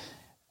on it.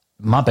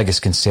 My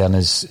biggest concern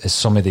is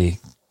some of the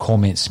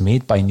comments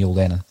made by Neil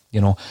Lennon,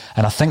 and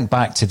I think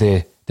back to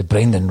the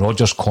Brendan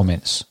Rodgers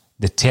comments,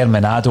 the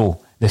Terminado,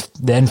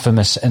 the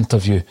infamous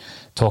interview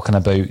talking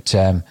about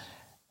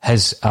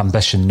his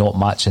ambition not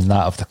matching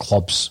that of the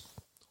club's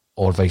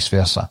or vice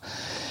versa.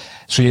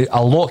 So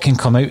a lot can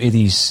come out of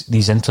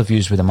these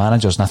interviews with the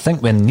managers, and I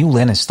think when Neil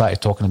Lennon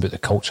started talking about the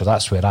culture,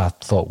 that's where I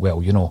thought,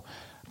 well,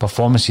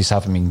 performances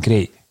haven't been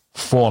great.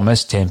 Form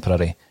is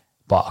temporary,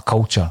 but a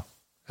culture,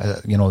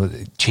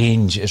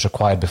 change is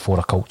required before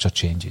a culture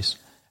changes.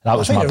 That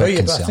was my big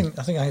concern.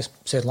 I think I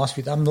said last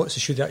week, I'm not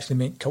so sure he actually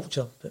meant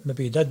culture, but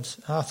maybe he did.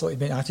 I thought he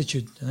meant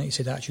attitude. I think he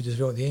said attitude as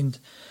well at the end.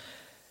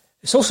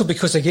 It's also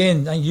because,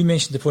 again, I think you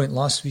mentioned the point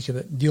last week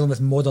about dealing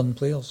with modern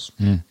players.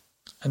 And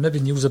maybe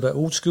Neil's a bit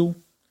old school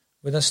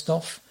with this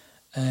stuff.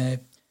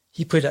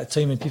 He played at a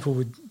time when people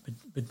would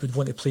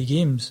want to play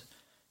games.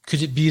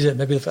 Could it be that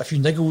maybe a few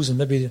niggles and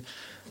maybe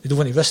they don't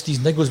want to risk these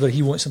niggles where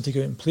he wants them to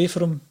go out and play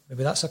for him?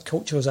 Maybe that's a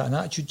culture, is that an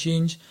attitude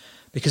change?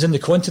 Because in the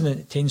continent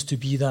it tends to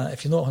be that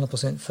if you're not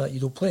 100% fit, you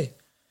don't play.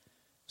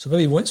 So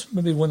maybe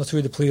one or two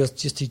of the players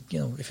just to,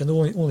 if you're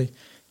only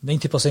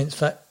 90%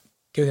 fit,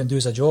 go out and do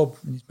as a job.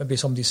 Maybe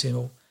somebody's saying,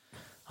 well,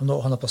 I'm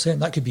not 100%.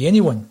 That could be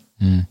anyone.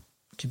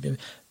 Could be, but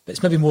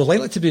it's maybe more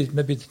likely to be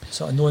maybe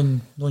sort of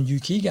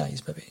non-UK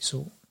guys, maybe.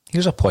 So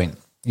here's a point.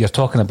 You're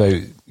talking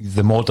about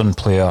the modern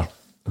player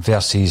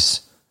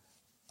versus,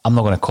 I'm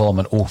not going to call him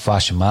an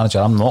old-fashioned manager.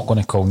 I'm not going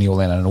to call Neil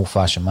Lennon an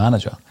old-fashioned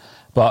manager.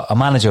 But a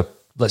manager,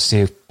 let's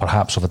say,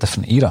 perhaps of a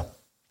different era,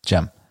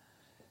 Jim.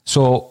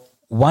 So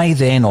why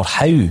then, or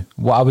how,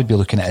 what I would be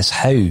looking at is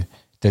how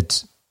did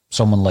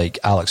someone like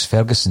Alex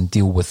Ferguson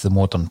deal with the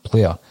modern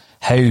player?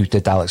 How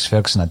did Alex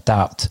Ferguson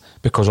adapt?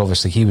 Because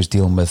obviously he was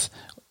dealing with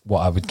what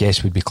I would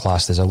guess would be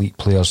classed as elite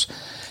players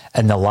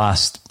in the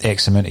last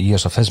X amount of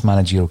years of his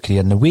managerial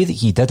career. And the way that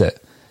he did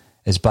it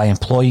is by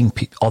employing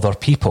other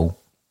people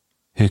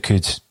who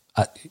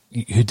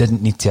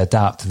didn't need to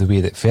adapt to the way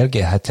that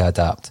Fergie had to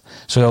adapt.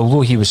 So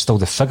although he was still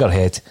the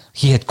figurehead,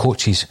 he had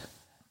coaches,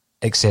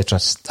 etc.,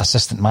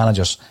 assistant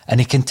managers, and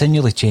he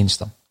continually changed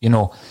them,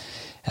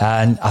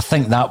 And I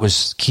think that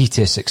was key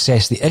to his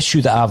success. The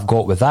issue that I've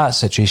got with that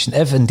situation,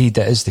 if indeed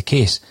that is the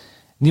case,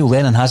 Neil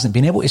Lennon hasn't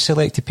been able to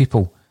select the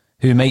people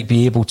who might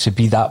be able to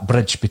be that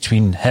bridge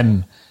between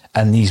him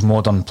and these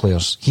modern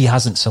players. He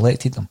hasn't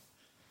selected them.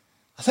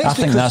 I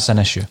think that's an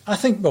issue. I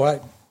think,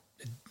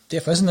 it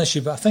definitely is an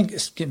issue, but I think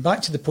it's getting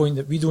back to the point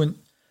that we don't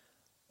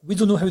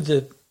know how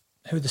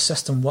the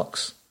system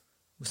works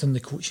within the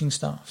coaching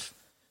staff.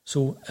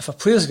 So if a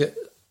player's got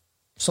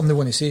something they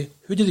want to say,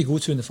 who do they go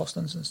to in the first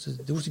instance? Do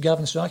they go to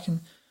Gavin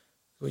Strachan?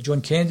 Go to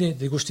John Kennedy? Do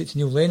they go straight to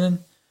Neil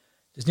Lennon?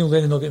 Does Neil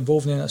Lennon not get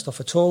involved in any of that stuff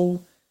at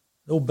all?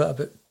 The old bit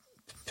about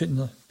putting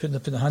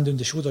the hand on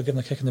the shoulder, giving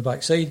a kick in the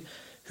backside.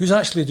 Who's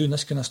actually doing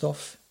this kind of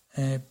stuff?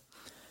 And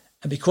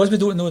because we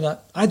don't know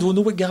that, I don't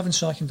know what Gavin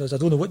Strachan does. I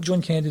don't know what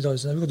John Kennedy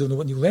does. And I really don't know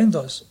what Neil Lennon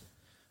does.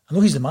 I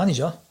know he's the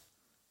manager.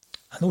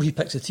 I know he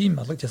picks the team.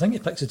 I'd like to think he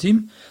picks the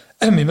team.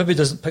 I mean, maybe he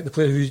doesn't pick the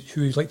player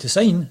who he'd like to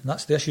sign, and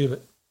that's the issue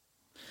that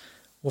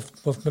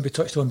we've maybe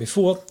touched on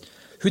before.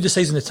 Who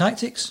decides on the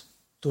tactics?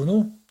 Don't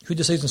know. Who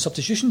decides on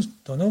substitutions?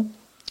 Don't know.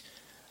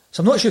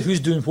 So I'm not sure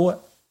who's doing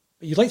what,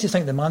 but you'd like to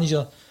think the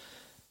manager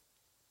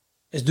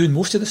is doing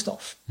most of the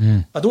stuff.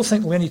 I don't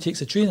think Lenny takes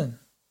the training,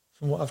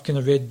 from what I've kind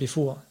of read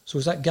before. So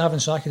is that Gavin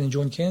Strachan and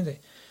John Kennedy?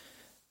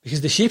 Because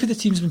the shape of the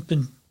team's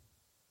been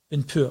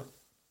poor.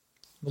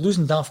 We're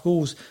losing daft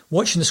goals.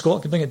 Watching the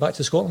Scotland, bring it back to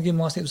the Scotland game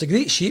last night, it was a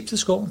great shape to the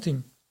Scotland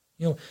team.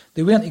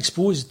 They weren't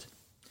exposed.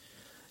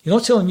 You're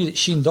not telling me that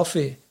Shane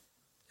Duffy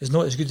is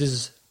not as good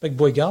as Big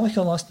Boy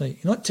Gallagher last night.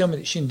 You're not telling me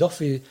that Shane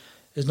Duffy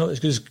is not as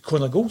good as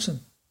Conor Goldson.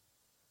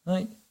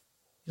 Right?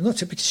 You're not,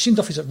 because Shane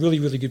Duffy's a really,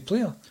 really good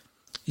player.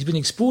 He's been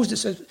exposed.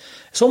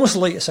 It's almost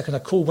like it's a kind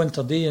of cold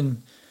winter day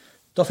and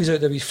Duffy's out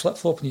there with his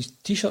flip-flop and his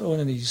T-shirt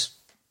on and his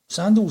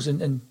sandals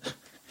and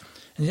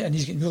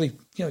he's getting really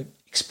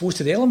exposed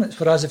to the elements.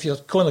 Whereas if you're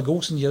Conor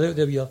Goldson, you're out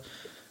there with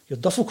your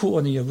duffel coat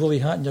on and your woolly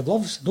hat and your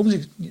gloves.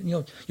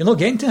 You're not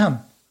getting to him.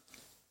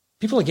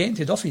 People are getting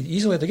to Duffy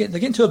easily. They're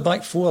getting to a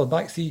back four or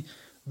back three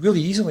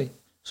really easily.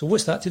 So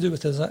what's that to do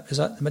with? Is that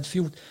the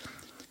midfield?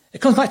 It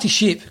comes back to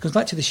shape. It comes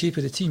back to the shape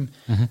of the team.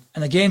 Mm-hmm.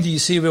 And again, do you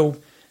say, well,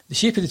 the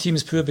shape of the team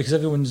is poor because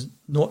everyone's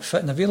not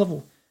fit and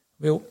available?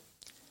 Well,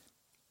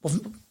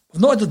 we've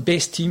not had the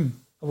best team,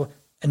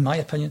 in my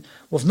opinion.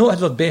 We've not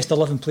had our best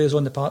 11 players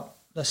on the park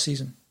this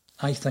season,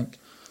 I think.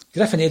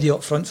 Griff and Eddie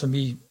up front for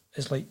me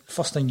is like the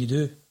first thing you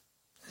do in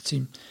the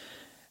team.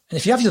 And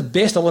if you have your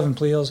best 11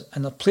 players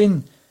and they're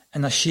playing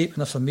in a shape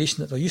and a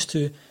formation that they're used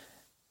to,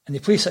 and they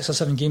play 6 or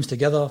 7 games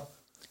together,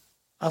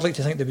 I'd like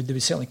to think they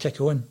would certainly kick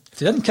on. If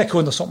they didn't kick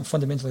on, there's something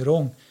fundamentally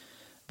wrong.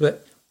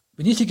 But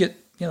we need to get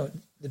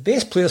the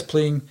best players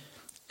playing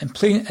and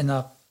playing in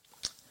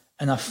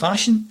a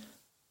fashion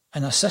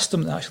and a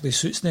system that actually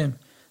suits them.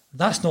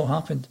 That's not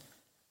happened.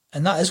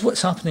 And that is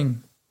what's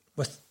happening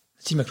with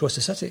the team across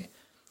the city.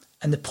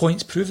 And the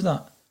points prove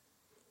that.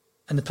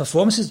 And the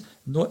performances,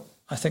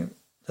 I think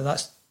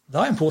that's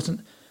that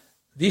important.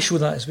 They show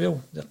that as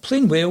well. They're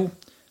playing well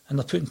and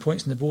they're putting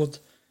points on the board.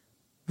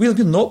 We're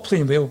not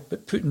playing well,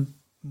 but putting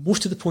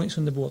most of the points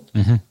on the board.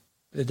 Mm-hmm.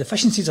 The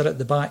deficiencies are at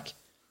the back.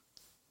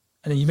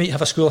 And then you might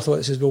have a school of thought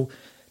that says, well,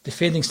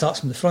 defending starts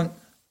from the front.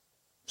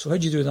 So how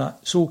do you do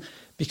that? So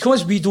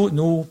because we don't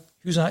know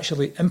who's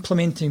actually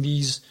implementing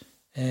these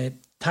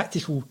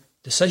tactical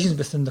decisions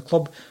within the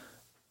club,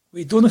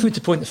 we don't know who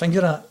to point the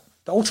finger at.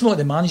 But ultimately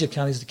the manager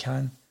carries the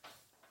can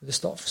with the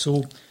stuff.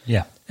 So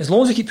yeah, as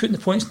long as we keep putting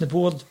the points on the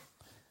board,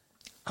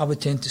 I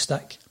would tend to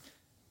stick.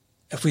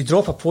 If we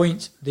drop a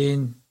point,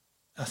 then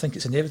I think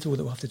it's inevitable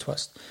that we'll have to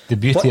twist. The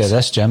beauty of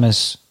this, Jim,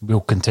 is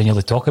we'll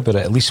continually talk about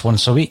it at least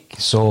once a week.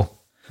 So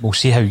we'll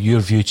see how your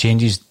view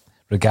changes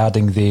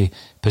regarding the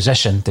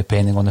position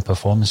depending on the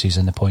performances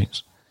and the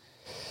points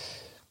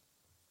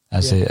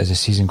as the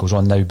season goes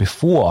on. Now,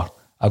 before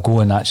I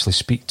go and actually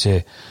speak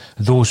to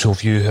those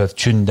of you who have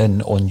tuned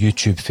in on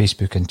YouTube,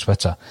 Facebook and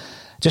Twitter,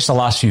 just the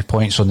last few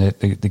points on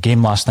the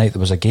game last night. There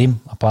was a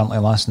game apparently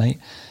last night.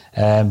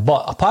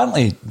 But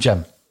apparently,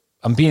 Jim,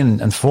 I'm being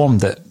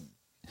informed that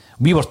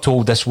we were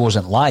told this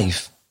wasn't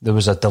live. There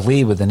was a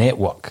delay with the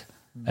network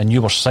and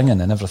you were singing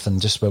and everything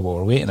just while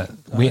we were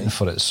waiting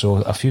for it. So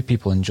a few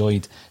people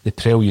enjoyed the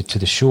prelude to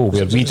the show.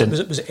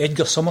 Was it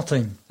Edgar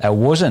Summertime? It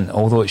wasn't,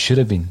 although it should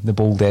have been. The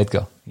Bold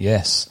Edgar,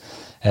 yes.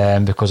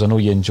 Because I know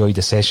you enjoyed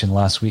the session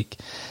last week.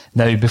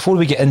 Now, before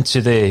we get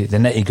into the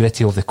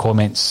nitty-gritty of the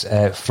comments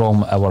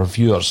from our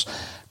viewers,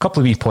 a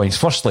couple of wee points.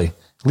 Firstly,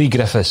 Lee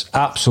Griffiths,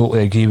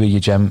 absolutely agree with you,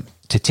 Jim.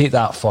 To take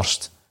that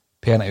first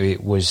penalty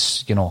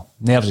was,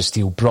 nerves of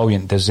steel,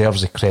 brilliant,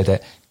 deserves the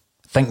credit.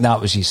 think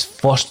that was his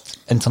first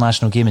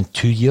international game in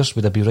 2 years.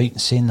 Would I be right in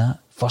saying that?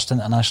 First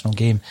international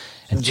game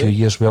in 2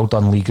 years. Well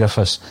done, Lee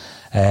Griffiths.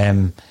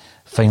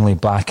 Finally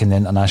back in the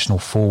international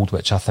fold,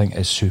 which I think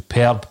is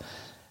superb.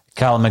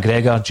 Callum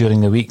McGregor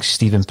during the week,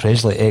 Stephen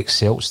Presley,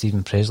 ex-Celt,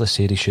 Stephen Presley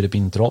said he should have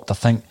been dropped. I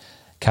think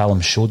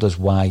Callum showed us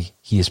why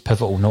he is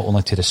pivotal not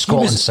only to the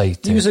Scotland side.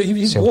 He was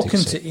walking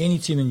side. to any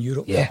team in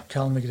Europe,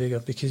 Callum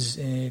McGregor, because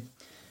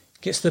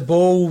gets the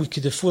ball, we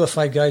could have 4 or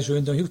 5 guys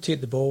around him, he'll take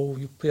the ball,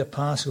 he'll play a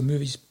pass, he'll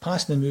move, he's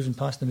passing and moving.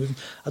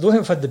 I don't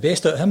think we've had the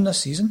best out of him this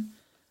season.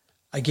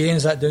 Again,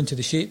 is that down to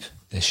the shape?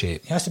 The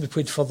shape. He has to be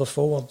played further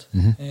forward.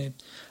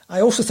 I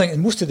also think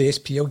in most of the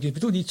SPL games,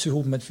 we don't need 2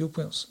 holding midfield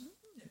players.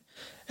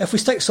 If we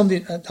stick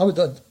somebody, I'd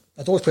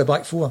always play a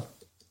back 4.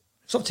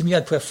 It's up to me,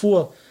 I'd play a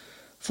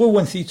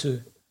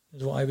 4-1-3-2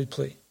 is what I would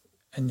play.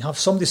 And have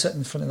somebody sitting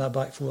in front of that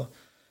back 4.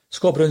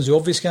 Scott Brown's the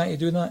obvious guy to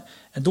do that,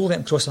 and don't let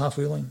him cross the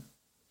halfway line.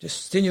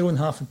 Just stay in your own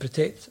half and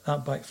protect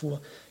that back 4.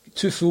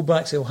 2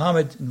 full-backs, El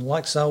Hamid and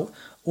Laxalt,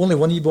 only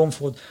one E-bomb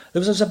forward. There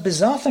was a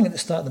bizarre thing at the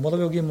start of the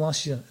Motherwell game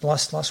last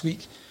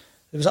week.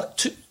 There was that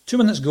 2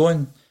 minutes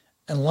going,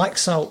 and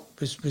Laxalt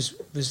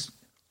was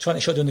trying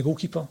to shut down the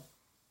goalkeeper.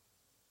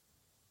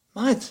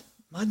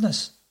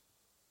 Madness,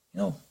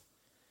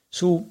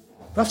 So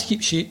we have to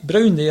keep shape.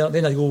 Brown there,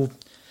 then I go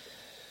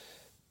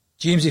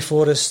Jamesy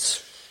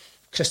Forrest,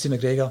 Christie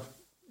McGregor,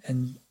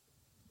 and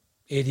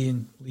Eddie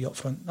and Lee up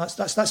front.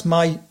 That's in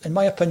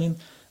my opinion,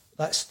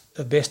 that's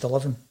the best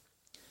 11.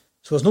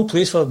 So there's no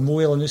place for Mo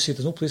Elanusi,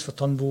 there's no place for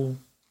Turnbull,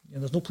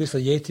 there's no place for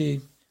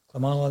Yeti,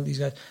 Klamala, these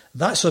guys.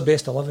 That's our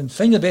best 11.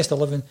 Find the best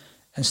 11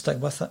 and stick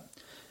with it.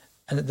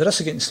 And at the risk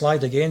of getting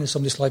slide again, as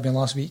somebody slid me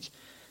last week,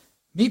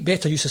 make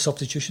better use of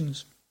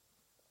substitutions.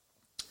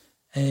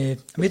 I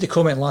made the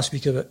comment last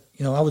week about,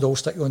 I would always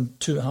stick on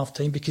 2 at half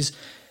time, because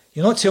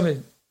you're not telling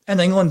me, in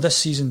England this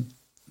season,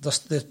 they're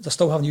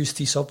still having used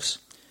 3 subs.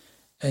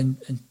 And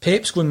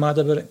Pep's going mad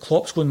about it,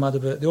 Klopp's going mad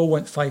about it, they all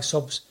want 5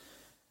 subs.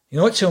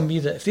 You're not telling me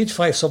that if they'd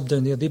 5 subs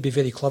down there, they'd be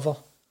very clever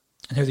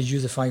in how they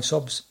use the 5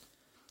 subs.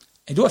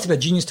 You don't have to be a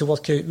genius to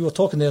work out, we were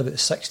talking there about the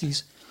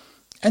 60s.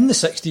 In the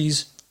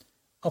 60s,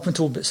 up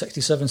until about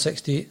 67,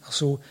 68 or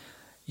so,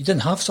 you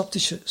didn't have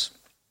substitutes.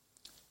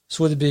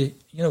 So there'd be,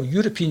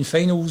 European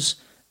finals,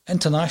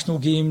 international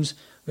games,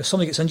 where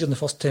somebody gets injured in the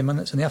first 10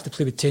 minutes and they have to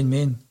play with 10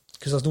 men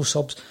because there's no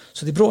subs.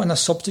 So they brought in a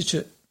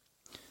substitute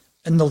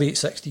in the late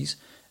 60s.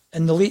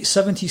 In the late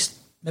 70s,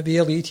 maybe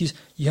early 80s,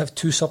 you have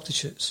 2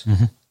 substitutes.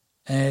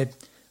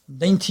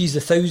 90s,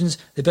 the thousands,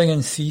 they bring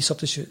in 3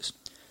 substitutes.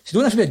 So you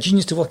don't have to be a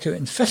genius to work out.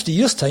 In 50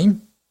 years'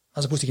 time,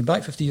 as opposed to going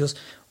back 50 years,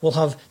 we'll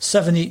have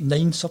 7, 8,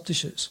 9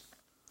 substitutes.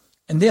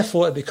 And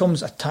therefore it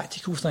becomes a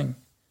tactical thing.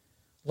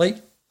 Like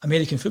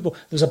American football.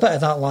 There was a bit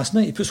of that last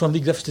night. He puts on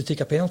Lee Griffiths to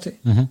take a penalty.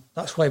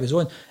 That's why he was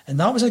on. And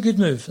that was a good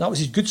move. That was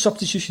his good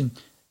substitution.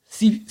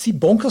 3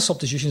 bonker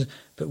substitutions,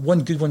 but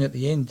 1 good one at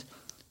the end.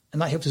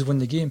 And that helped us win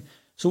the game.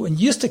 So in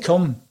years to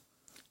come,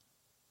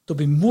 there'll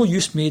be more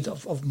use made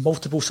of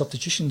multiple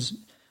substitutions.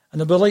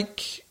 And it'll be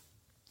like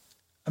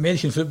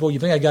American football. You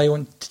bring a guy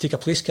on to take a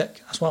place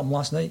kick. That's what happened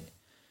last night.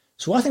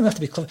 So I think we have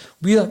to be clever.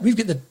 We've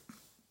got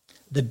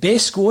the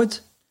best squad.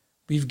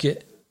 We've got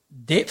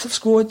depth of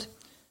squad.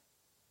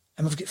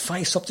 And we've got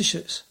 5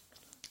 substitutes.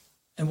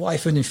 And what I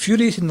found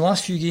infuriating in the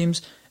last few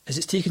games is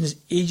it's taken us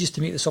ages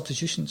to make the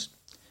substitutions.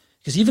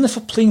 Because even if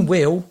we're playing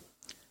well,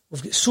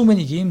 we've got so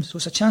many games, so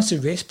it's a chance to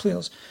rest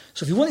players.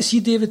 So if you want to see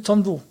David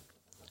Turnbull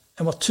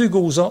and we're 2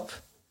 goals up,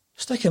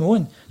 stick him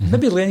on.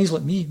 Maybe Lenny's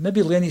like me.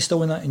 Maybe Lenny's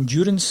still in that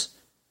endurance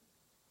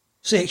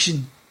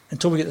section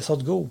until we get the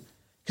 3rd goal.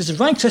 Because if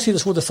Ryan Christie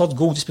scored the 3rd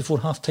goal just before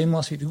half-time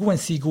last week, we go in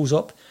 3 goals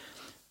up.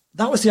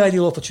 That was the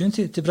ideal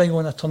opportunity to bring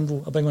on a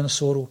Turnbull or bring on a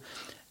Sorrow.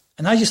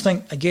 And I just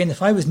think, again,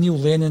 if I was Neil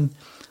Lennon,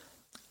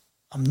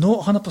 I'm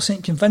not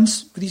 100%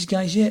 convinced with these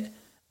guys yet.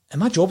 And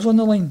my job's on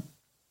the line.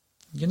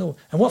 And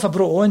what if I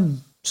brought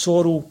on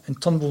Sorrow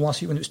and Turnbull last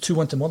week when it was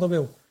 2-1 to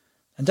Motherwell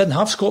and didn't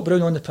have Scott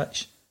Brown on the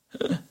pitch?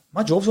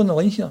 My job's on the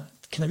line here.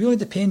 Can I really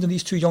depend on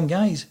these 2 young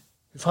guys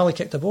who've hardly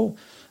kicked the ball?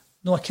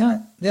 No, I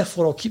can't.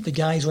 Therefore, I'll keep the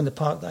guys on the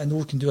park that I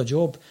know can do a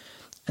job.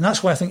 And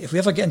that's why I think if we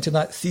ever get into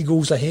that 3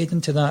 goals ahead,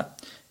 into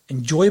that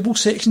enjoyable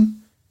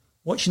section,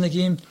 watching the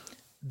game,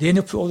 then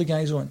they'll put all the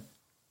guys on.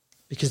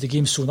 Because the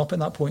game's sewn up at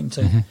that point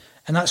in time.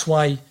 And that's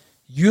why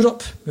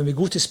Europe, when we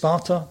go to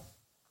Sparta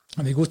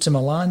and we go to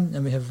Milan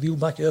and we have Lille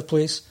back at our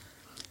place,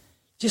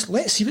 just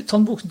let's see what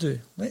Turnbull can do.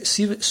 Let's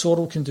see what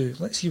Sorrell can do.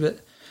 Let's see what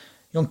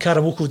young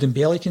Karamoko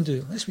Dembele can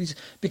do.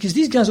 Because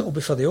these guys will be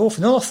further off.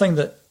 Another thing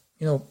that,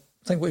 I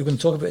think what we're going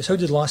to talk about is how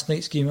did last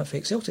night's game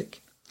affect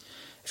Celtic?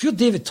 If you're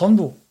David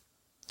Turnbull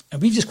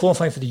and we've just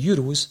qualified for the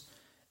Euros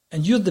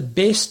and you're the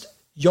best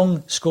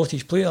young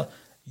Scottish player,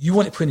 you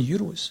want to play in the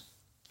Euros.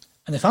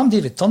 And if I'm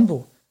David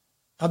Turnbull,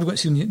 I'll be going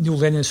to see Neil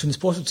Lennon as soon as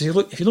possible to say,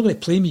 look, if you're not going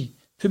to play me,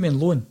 put me on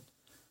loan.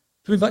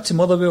 Put me back to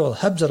Motherwell or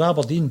Hibs or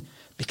Aberdeen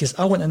because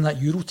I want in that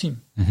Euro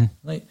team.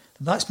 Right?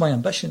 That's my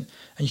ambition.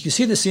 And you can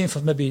say the same for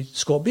maybe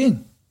Scott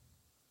Bain.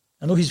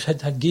 I know he's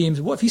had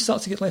games. What if he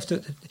starts to get left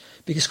out?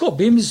 Because Scott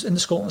Bain was in the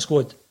Scotland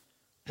squad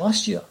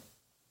last year.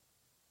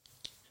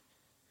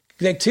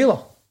 Greg Taylor.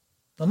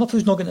 They're not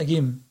who's not getting a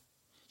game.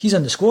 He's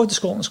in the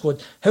Scotland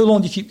squad. How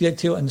long do you keep Greg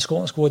Taylor in the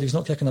Scotland squad if he's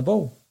not kicking a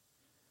ball?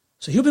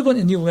 So he'll be going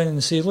to Neil Lennon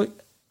and say, look,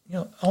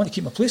 I want to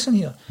keep my place in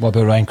here. What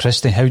about Ryan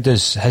Christie? How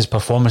does his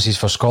performances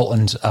for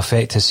Scotland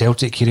affect his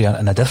Celtic career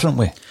in a different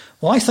way?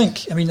 Well, I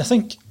think,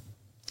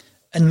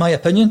 in my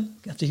opinion,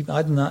 I have to keep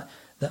adding that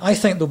I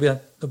think there'll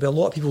be a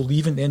lot of people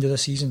leaving at the end of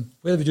this season,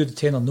 whether we do the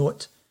 10 or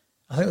not.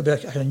 I think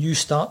there'll be a new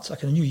start,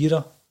 a new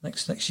era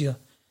next year,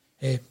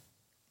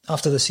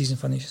 after this season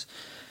finishes.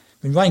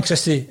 Ryan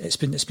Christie, it's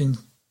been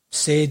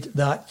said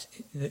that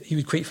he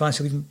would quite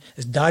fancy leaving.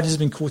 His dad has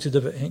been quoted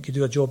about he could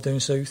do a job down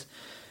south.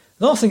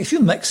 The other thing, if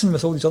you're mixing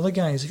with all these other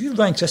guys, if you're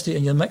Ryan Christie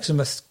and you're mixing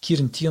with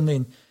Kieran Tierney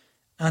and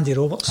Andy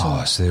Robertson.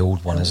 Oh, it's the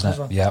old one, isn't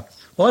it? Yeah.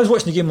 Well, I was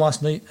watching the game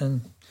last night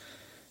and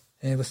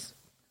with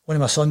one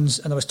of my sons,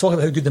 and I was talking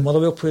about how good the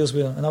Motherwell players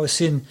were, and I was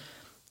saying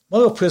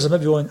Motherwell players are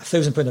maybe on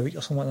 £1,000 a week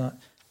or something like that,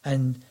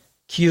 and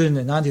Kieran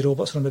and Andy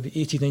Robertson are maybe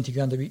 80, 90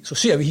 grand a week. So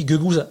straight away he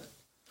Googles it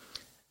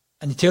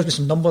and he tells me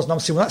some numbers, and I'm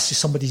saying, well, that's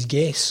just somebody's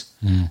guess.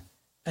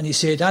 And he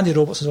said Andy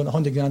Robertson's on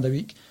 100 grand a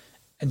week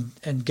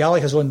and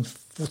Gallagher's on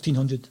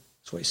 1,400.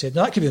 That's what he said.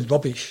 Now that could be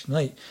rubbish,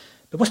 right?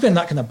 But it must be in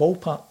that kind of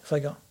ballpark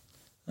figure,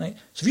 right?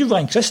 So if you're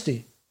Ryan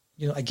Christie,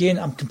 again,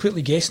 I'm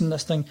completely guessing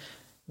this thing,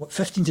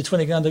 15 to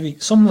 20 grand a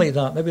week, something like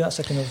that. Maybe that's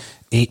a kind of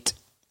 8.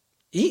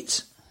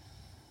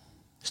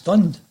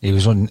 Stunned. He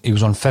was on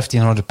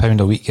 £1,500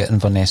 a week at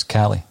Inverness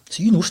Cali.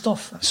 So you know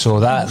stuff. So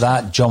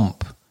that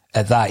jump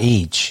at that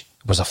age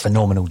was a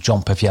phenomenal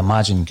jump. If you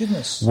imagine,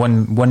 goodness,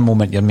 one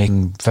moment you're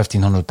making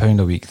 £1,500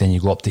 a week, then you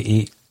go up to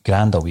 8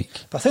 grand a week.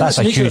 But I think that's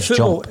a huge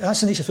jump.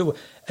 That's the nature of football,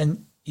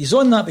 and he's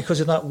on that because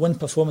of that one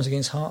performance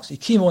against Hearts. He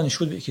came on and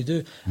showed what he could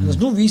do, and there's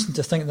no reason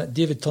to think that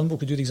David Turnbull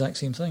could do the exact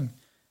same thing.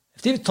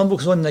 If David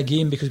Turnbull's on in the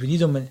game because we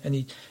need him, and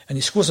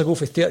he scores a goal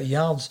for 30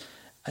 yards,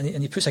 and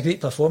he puts a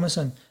great performance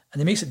in, and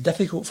he makes it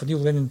difficult for Neil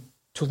Lennon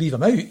to leave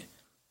him out,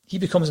 he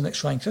becomes the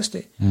next Ryan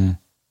Christie.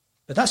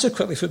 But that's how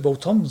quickly football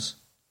turns.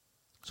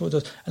 So it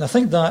does. And I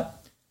think that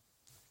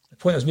the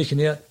point I was making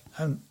there,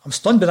 I'm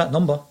stunned by that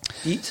number,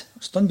 8.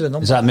 I'm stunned by the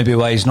number. Is that maybe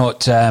why he's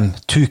not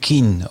too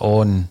keen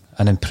on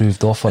an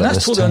improved offer at this time? And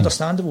that's totally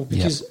understandable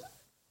because,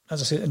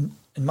 as I said,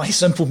 in my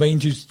simple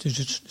mind, who's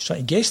just trying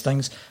to guess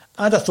things,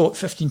 I'd have thought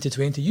 15 to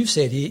 20. You've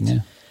said 8. Yeah.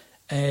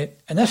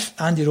 And if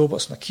Andy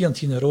Robertson or Kieran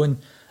Tierney are on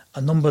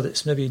a number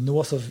that's maybe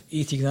north of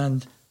 80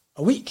 grand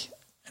a week,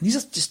 and these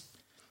are just,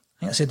 I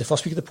think I said the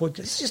first week of the podcast,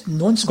 it's just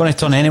nonsense. It's going to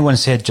turn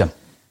anyone's head, Jim.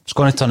 It's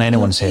going to turn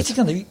anyone's head. 80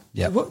 grand a week.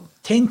 Yeah.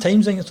 10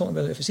 times I think you're talking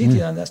about it. If it's 80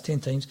 grand, that's 10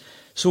 times.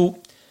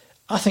 So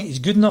I think he's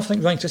good enough. I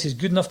think Ryan Christie is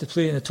good enough to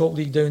play in the top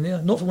league down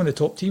there. Not for one of the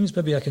top teams,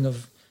 maybe a kind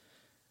of,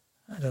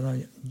 I don't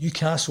know,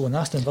 Newcastle and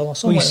Aston Villa.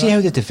 Well, you see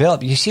how they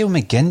developed. You see how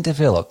McGinn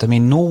developed. I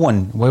mean, no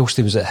one, whilst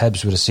he was at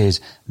Hibs, would have said,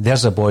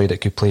 there's a boy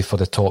that could play for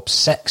the top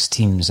 6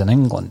 teams in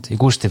England. He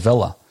goes to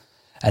Villa.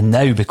 And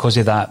now, because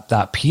of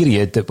that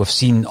period that we've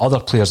seen other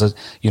players,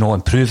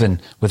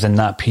 improving within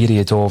that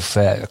period of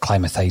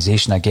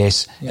acclimatisation, I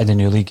guess, in the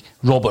new league,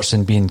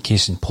 Robertson being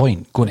case in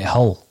point, going to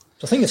Hull.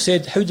 So I think I've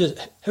said,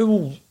 how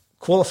will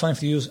qualifying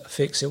for years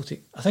affect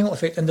Celtic? I think it'll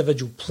affect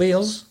individual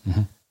players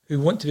who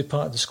want to be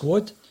part of the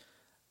squad.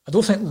 I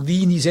don't think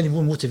Lee needs any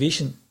more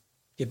motivation.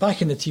 Get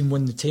back in the team,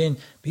 win the 10,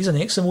 but he's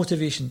an extra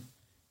motivation.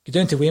 Get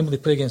down to Wembley,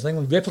 play against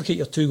England, replicate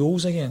your 2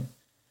 goals again.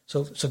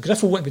 So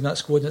Griffith won't be in that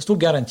squad, and it's no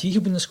guarantee he'll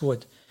be in the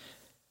squad.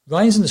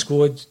 Ryan's in the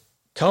squad,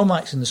 Karl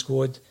Mack's in the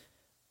squad.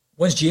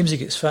 Once Jamesy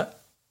gets fit,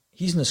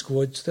 he's in the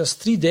squad. So there's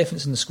 3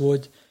 definites in the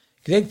squad.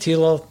 Greg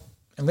Taylor,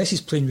 unless he's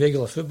playing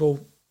regular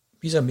football,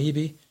 he's a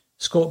maybe.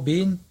 Scott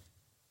Bain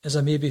is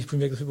a maybe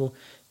playing regular football.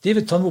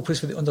 David Turnbull plays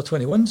for the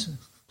under-21s,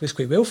 plays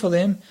quite well for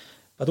them,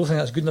 but I don't think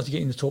that's good enough to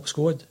get in the top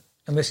squad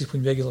unless he's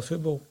playing regular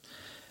football.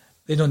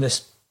 Then on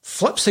this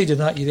flip side of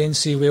that, you then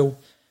say, well,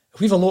 if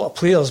we have a lot of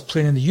players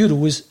playing in the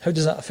Euros, how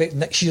does that affect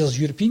next year's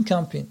European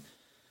campaign?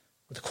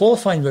 With the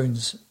qualifying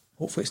rounds,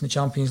 hopefully it's in the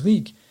Champions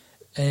League,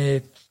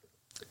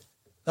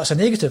 that's a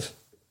negative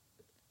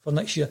for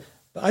next year.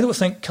 But I don't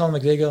think Callum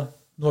McGregor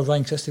nor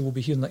Ryan Christie will be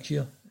here next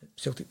year at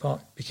Celtic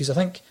Park, because I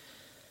think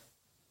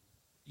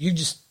you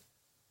just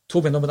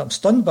told me a number that I'm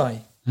stunned by,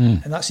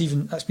 and that's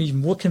me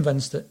even more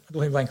convinced that I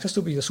don't think Ryan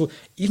Christie will be there. So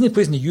even if he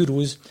plays in the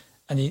Euros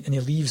and he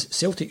leaves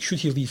Celtic, should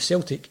he leave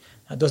Celtic,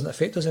 that doesn't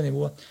affect us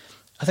anymore.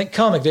 I think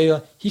Callum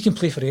McGregor, he can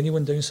play for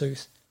anyone down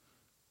south.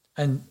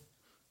 And do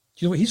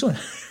you know what he's on?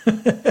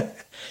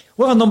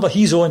 Whatever number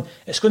he's on,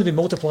 it's going to be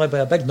multiplied by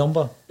a big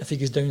number if he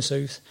goes down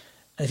south.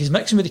 And if he's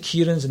mixing with the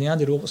Kierans and the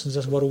Andy Robertsons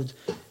of this world,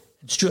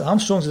 and Stuart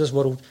Armstrongs of this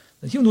world,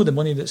 then he'll know the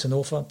money that's on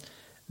offer.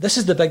 This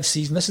is the big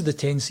season. This is the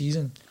 10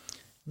 season.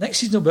 Next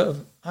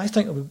season I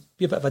think it will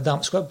be a bit of a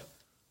damp squib.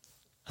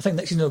 I think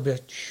next season will be a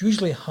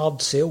hugely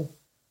hard sell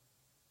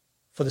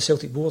for the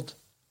Celtic board.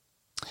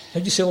 How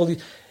do you sell all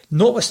these?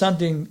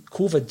 Notwithstanding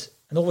COVID,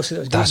 and obviously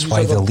that's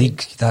why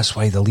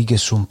the league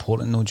is so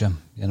important, though, Jim.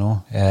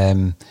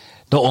 Not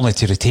only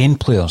to retain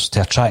players,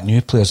 to attract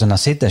new players. And I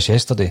said this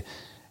yesterday.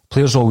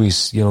 players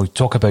always,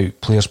 talk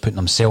about players putting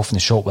themselves in the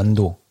shop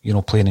window,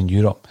 playing in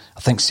Europe. I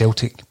think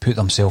Celtic put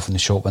themselves in the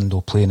shop window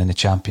playing in the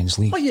Champions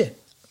League. Oh yeah,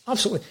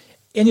 absolutely.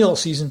 Any other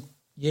season,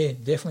 yeah,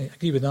 definitely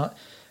agree with that.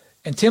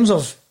 In terms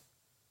of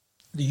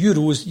the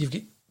Euros, you've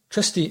got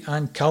Christie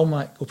and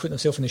Kalmack will put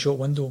themselves in the shop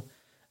window.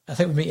 I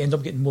think we might end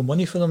up getting more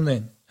money for them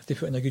then if they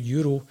put in a good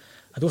Euro.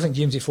 I don't think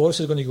James A. Forrest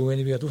is going to go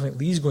anywhere. I don't think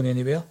Lee's going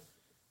anywhere.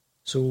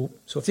 So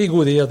if they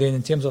go there, then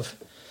in terms of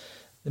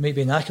they might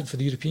be inaccurate for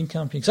the European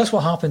campaign. Because that's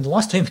what happened the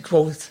last time we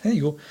qualified. There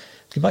you go.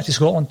 Come back to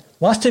Scotland.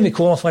 Last time we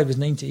qualified was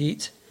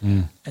 98.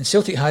 And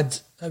Celtic had,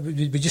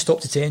 we just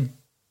stopped to 10.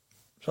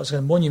 So it's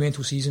a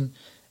monumental season.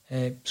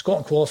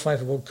 Scotland qualified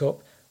for the World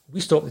Cup. We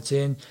stopped at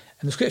 10. And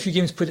there's quite a few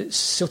games put at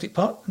Celtic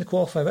Park in the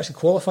qualifier. We actually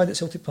qualified at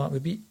Celtic Park. We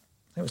beat,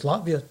 I think it was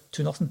Latvia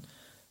 2-0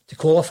 to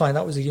qualify.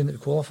 That was the game that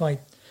we qualified.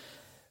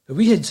 But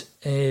we had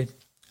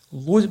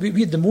we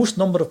had the most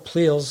number of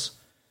players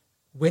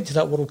went to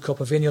that World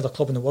Cup of any other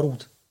club in the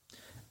world.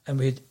 And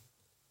I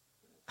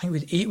think we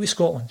had 8 with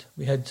Scotland.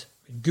 We had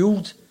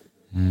Gould,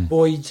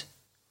 Boyd,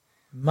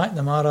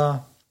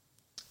 McNamara,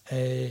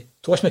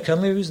 Tosh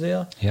McKinley was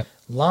there,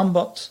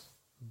 Lambert,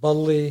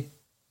 Burley,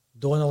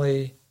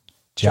 Donnelly,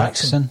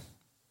 Jackson.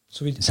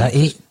 So is that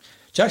 8?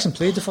 Jackson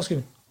played the first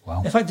game.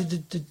 Wow. In fact,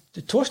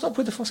 did Tosh not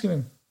play the first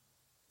game?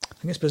 I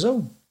think it's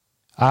Brazil.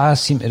 I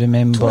seem to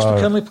remember. Tosh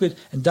McKinley played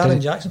and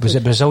Darren Jackson played. Was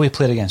it Brazil he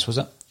played against, was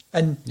it?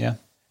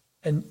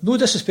 And no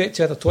disrespect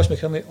to either Tosh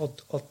McKinley or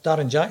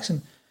Darren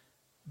Jackson,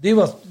 they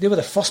were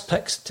the first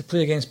picks to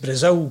play against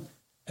Brazil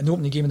in the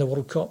opening game of the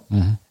World Cup.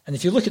 And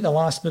if you look at the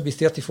last maybe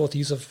 30, 40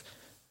 years of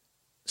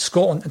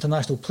Scotland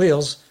international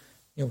players,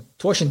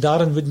 Tosh and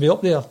Darren wouldn't be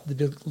up there.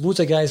 There'd be loads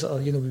of guys that are,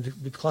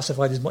 would be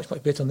classified as much,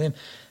 much better than them.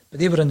 But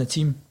they were in the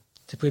team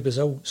to play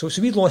Brazil. So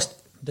we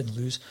didn't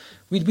lose.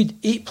 We'd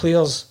 8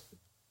 players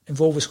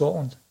involved with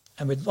Scotland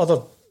and with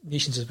other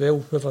nations as well,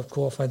 whoever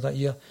qualified that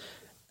year.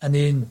 And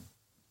then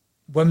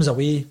Wim's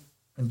away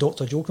and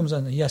Dr. Joe comes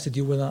in and he has to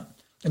deal with that.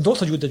 And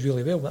Dr. Joe did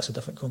really well. That's a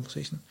different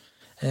conversation.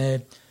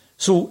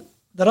 So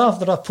there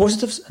are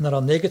positives and there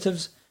are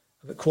negatives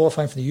about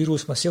qualifying for the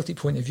Euros from a Celtic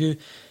point of view.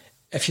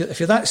 If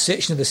you're that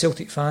section of the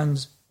Celtic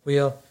fans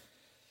where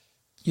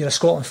you're a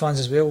Scotland fans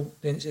as well,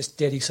 then it's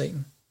dead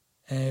exciting.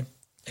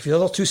 If you're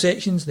the other 2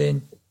 sections,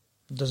 then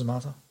it doesn't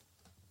matter.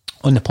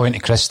 On the point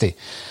of Christie,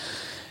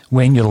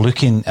 when you're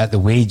looking at the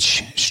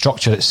wage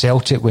structure at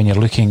Celtic, when you're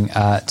looking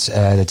at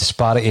the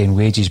disparity in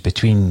wages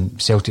between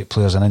Celtic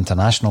players and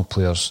international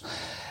players,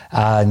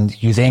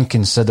 and you then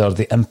consider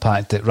the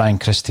impact that Ryan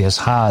Christie has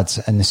had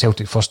in the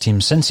Celtic first team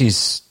since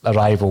his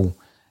arrival,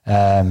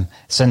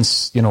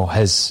 since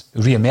his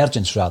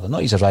re-emergence rather,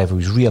 not his arrival,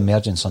 his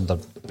re-emergence under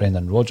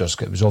Brendan Rodgers.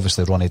 It was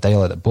obviously Ronnie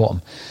Deila at the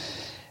bottom.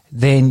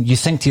 Then you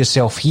think to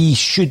yourself, he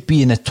should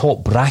be in the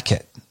top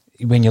bracket.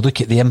 When you look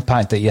at the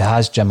impact that he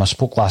has, Jim, I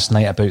spoke last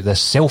night about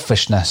this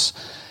selfishness,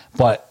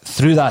 but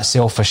through that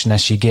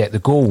selfishness you get the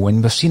goal,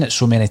 and we've seen it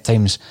so many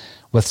times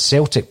with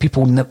Celtic.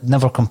 People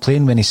never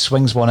complain when he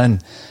swings one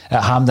in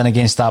at Hampden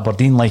against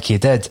Aberdeen like he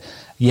did.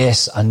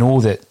 Yes, I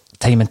know that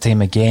time and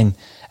time again.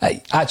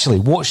 I actually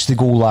watched the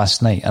goal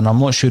last night, and I'm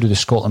not sure who the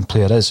Scotland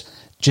player is,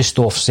 just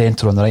off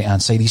centre on the right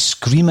hand side. He's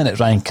screaming at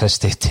Ryan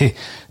Christie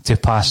to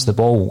pass the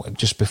ball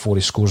just before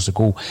he scores the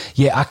goal.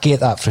 Yeah, I get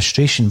that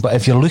frustration, but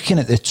if you're looking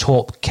at the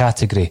top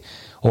category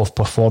of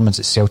performance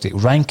at Celtic,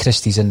 Ryan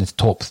Christie's in the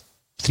top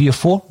 3 or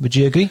 4, would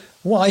you agree?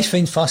 What I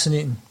find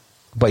fascinating,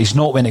 but he's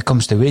not when it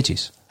comes to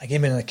wages.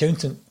 Again, being an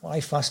accountant, what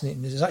I find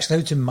fascinating is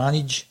actually how to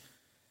manage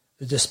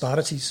the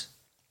disparities.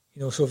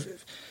 So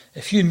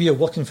if you and me are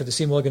working for the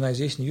same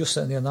organisation, you're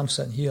sitting there and I'm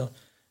sitting here,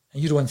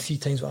 and you're on 3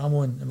 times what I'm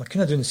on, and we're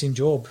kind of doing the same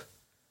job,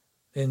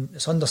 then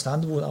it's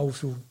understandable that I'll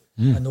feel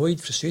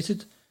annoyed,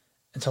 frustrated,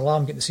 until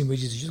I'm getting the same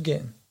wages as you're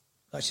getting.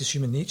 That's just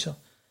human nature.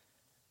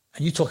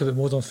 And you talk about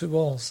modern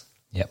footballers.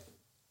 Yep.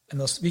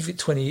 And we've got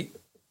 28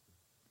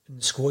 in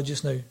the squad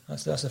just now.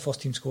 That's the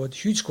first team squad.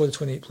 Huge squad of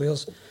 28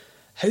 players.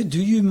 How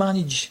do you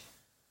manage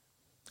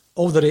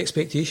all their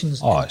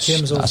expectations in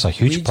terms of that's a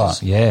huge wages,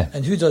 part, yeah.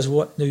 And who does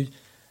what? Now,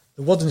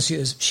 the word in the street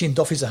is Shane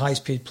Duffy's the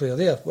highest paid player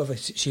there. Whatever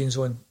Shane's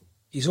on,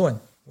 he's on.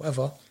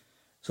 Whatever.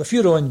 So if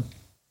you're on,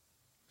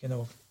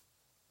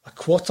 a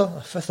quarter,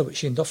 a fifth of what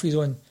Shane Duffy's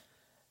on,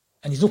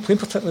 and he's not playing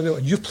particularly well,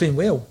 and you're playing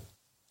well,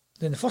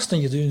 then the first thing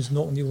you're doing is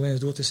knocking Neil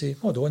Lennon's door to say,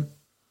 hold on,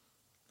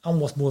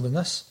 I'm worth more than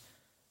this.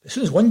 But as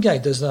soon as one guy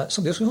does that,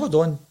 somebody else goes, hold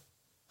on,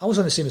 I was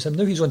on the same as him,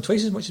 now he's on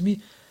twice as much as me.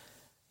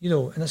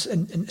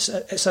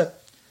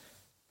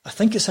 I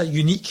think it's a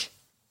unique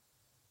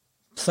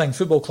thing,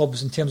 football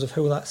clubs, in terms of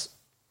how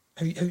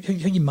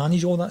you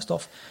manage all that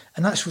stuff,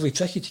 and that's really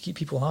tricky to keep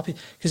people happy,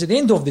 because at the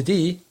end of the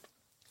day,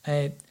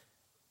 and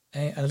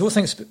I don't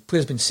think it's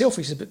players being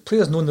selfish, it's about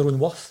players knowing their own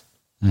worth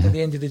at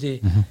the end of the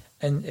day.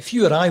 And if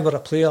you or I were a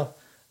player,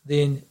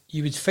 then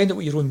you would find out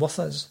what your own worth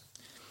is.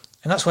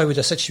 And that's why we had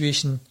a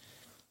situation,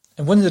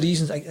 and one of the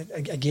reasons,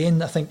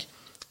 again, I think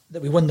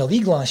that we won the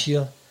league last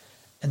year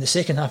in the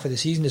second half of the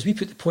season is we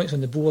put the points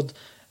on the board,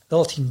 the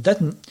other team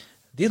didn't.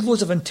 They had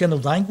loads of internal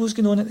wrangles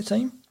going on at the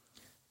time,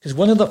 because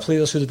one of the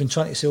players who had been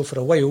trying to sell for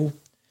a while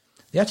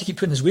they had to keep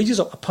putting his wages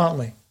up,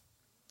 apparently.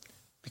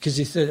 Because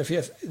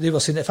if they were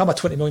saying, if I'm a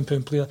 £20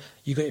 million player,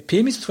 you've got to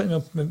pay me as a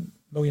 £20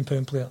 million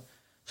player.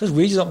 So his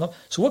wages up and up.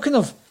 So what kind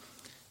of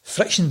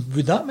friction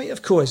would that might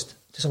have caused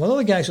to some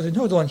other guys? So they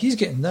hold on, he's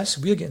getting this,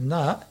 we're getting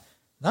that.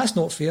 That's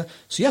not fair.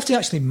 So you have to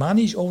actually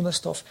manage all this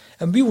stuff.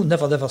 And we will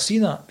never, ever see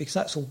that because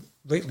that's all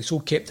rightly so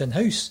kept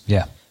in-house.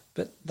 Yeah.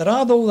 But there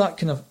are all that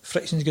kind of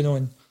frictions going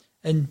on.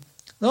 And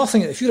the other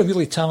thing, if you're a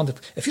really talented,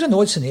 if you're an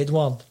Odsonne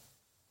Edouard,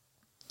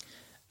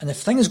 and if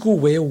things go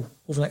well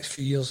over the next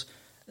few years,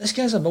 this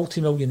guy's a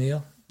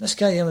multi-millionaire. This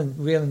guy earning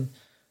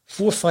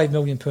 £4 or £5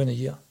 million a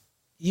year,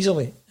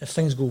 easily, if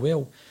things go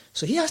well.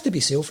 So he has to be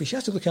selfish. He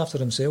has to look after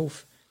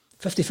himself.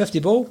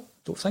 50-50 ball?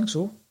 Don't think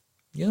so.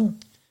 You know,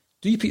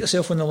 do you put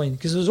yourself on the line?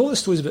 Because there's all the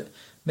stories about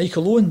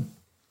Michael Owen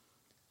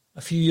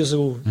a few years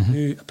ago,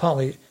 who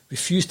apparently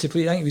refused to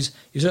play. I think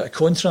he was out of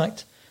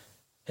contract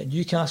at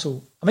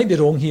Newcastle. I might be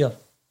wrong here.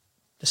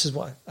 This is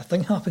what I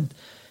think happened.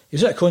 He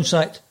was out of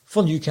contract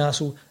for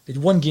Newcastle. They'd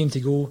one game to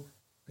go.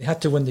 They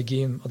had to win the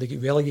game or they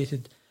get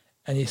relegated.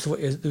 And he thought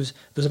there was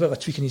a bit of a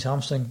tweak in his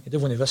hamstring. He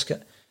didn't want to risk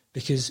it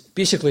because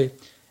basically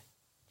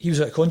he was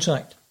out of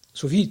contract.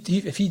 So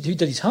if he did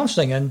his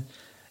hamstring in,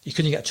 he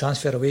couldn't get a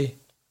transfer away.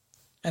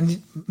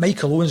 And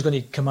Michael Owen's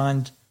going to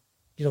command,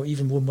 you know,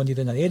 even more money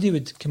than an Eddie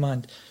would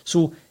command.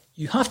 So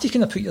you have to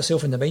kind of put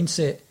yourself in the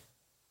mindset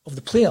of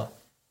the player,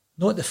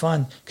 not the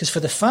fan. Because for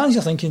the fans,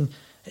 you're thinking,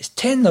 it's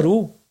 10 in a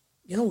row.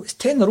 You know, it's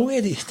 10 in a row,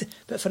 Eddie.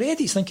 But for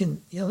Eddie, he's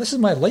thinking, you know, this is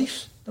my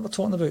life that we're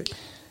talking about.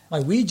 My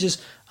wages.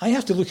 I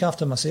have to look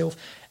after myself.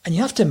 And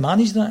you have to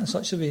manage that in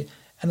such a way.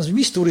 And there's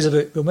wee stories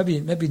about, well,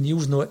 maybe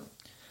Neil's not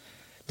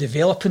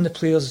developing the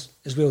players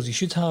as well as he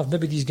should have.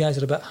 Maybe these guys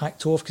are a bit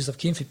hacked off because they've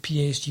came from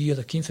PSG or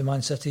they came from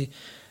Man City,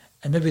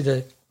 and maybe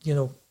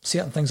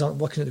certain things aren't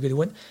working out the way they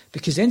want.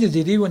 Because at the end of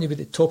the day, they want to be at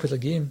the top of the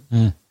game.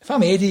 If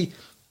I'm Eddie,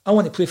 I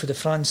want to play for the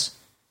France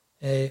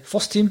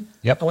first team.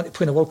 Yep. I want to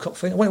play in a World Cup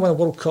final. I want to win a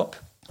World Cup.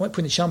 I want to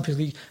play in the Champions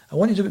League. I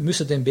want to do what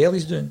Moussa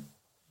Dembele's doing.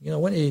 You know, I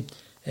want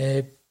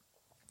to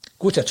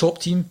go to a top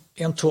team,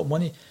 earn top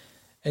money.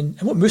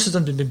 And what Moussa's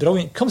done has been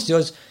brilliant. It comes to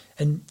us,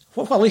 and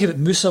what I like about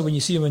Moussa when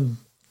you see him on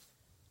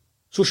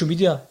social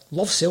media,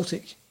 loves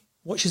Celtic,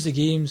 watches the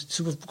games.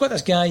 So we've got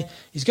this guy,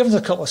 he's given us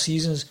a couple of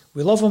seasons,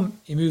 we love him,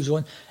 he moves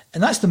on.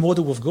 And that's the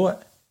model we've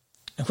got.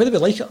 And whether we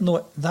like it or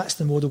not, that's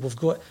the model we've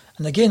got.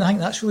 And again, I think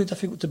that's really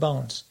difficult to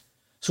balance.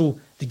 So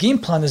the game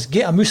plan is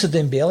get a Moussa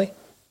Dembele,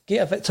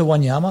 get a Victor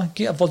Wanyama,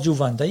 get a Virgil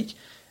van Dijk,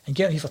 and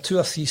get him here for 2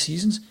 or 3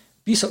 seasons,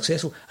 be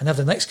successful, and have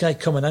the next guy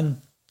coming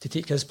in to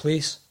take his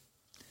place.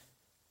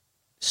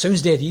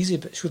 Sounds dead easy,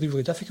 but it's really,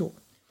 really difficult.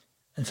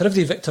 And for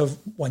every Victor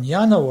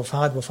Wanyama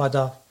we've had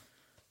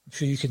I'm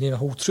sure you could name a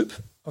whole troop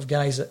of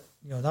guys that,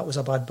 you know, that was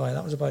a bad buy,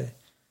 that was a buy.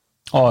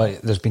 Oh,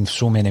 there's been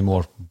so many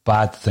more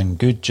bad than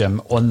good,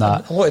 Jim, on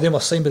that. And a lot of them were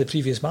signed by the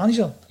previous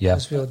manager. Yeah.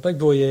 As well. Big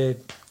boy,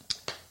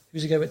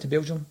 who's the guy who went to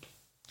Belgium?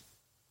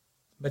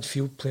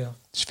 Midfield player.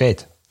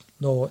 Sved.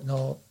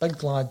 No,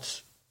 big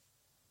lads.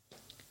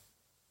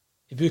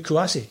 Ibu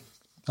Kouassi.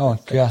 Oh,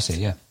 Kouassi,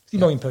 yeah. £3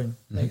 million.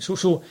 Right.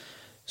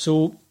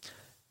 So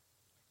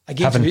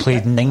again, having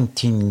played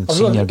 19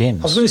 senior games.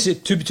 I was going to say,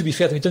 to be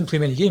fair, he didn't play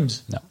many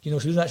games. No. You know,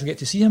 so we didn't actually get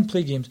to see him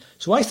play games.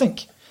 So I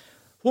think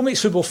what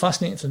makes football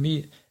fascinating for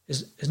me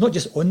is not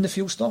just on the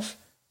field stuff,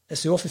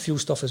 it's the off the field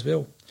stuff as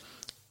well.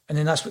 And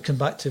then that's what comes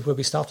back to where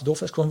we started off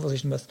this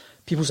conversation with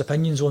people's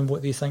opinions on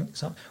what they think.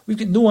 We've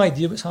got no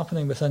idea what's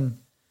happening within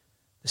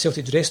the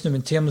Celtic dressing room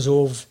in terms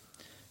of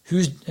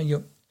who's,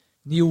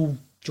 Neil,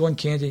 John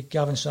Kennedy,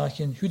 Gavin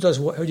Strachan, who does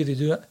what, how do they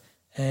do it?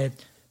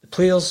 The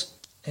players,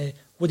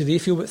 what do they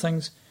feel about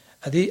things?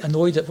 Are they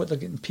annoyed at what they're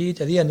getting paid?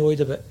 Are they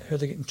annoyed about how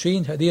they're getting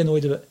trained? Are they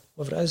annoyed about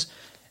whatever it is?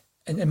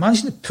 And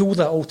managing to pull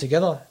that all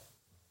together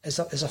is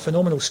a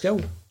phenomenal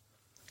skill.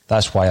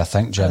 That's why I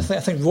think, Jim.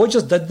 I think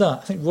Rodgers did that.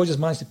 I think Rodgers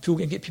managed to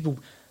pull and get people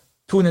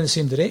pulling in the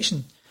same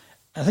direction.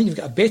 And I think you've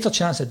got a better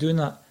chance of doing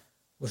that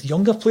with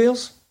younger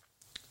players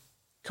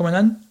coming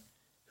in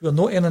who are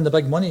not earning the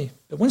big money.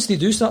 But once they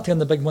do start to earn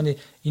the big money,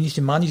 you need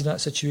to manage that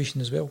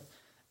situation as well.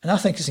 And I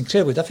think it's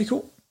incredibly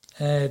difficult.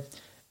 And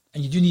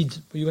you do need,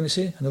 what are you going to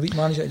say, an elite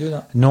manager to do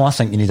that? No, I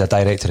think you need a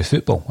director of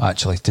football,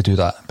 actually, to do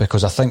that.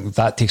 Because I think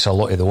that takes a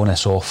lot of the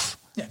onus off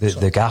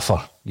the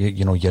gaffer,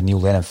 you know, your Neil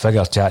Lennon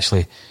figure, to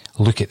actually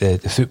look at the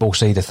football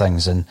side of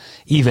things. And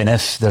even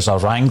if there's a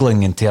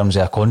wrangling in terms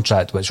of a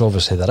contract, which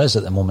obviously there is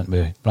at the moment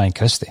with Ryan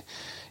Christie,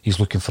 he's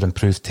looking for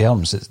improved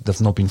terms.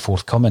 They've not been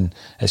forthcoming.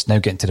 It's now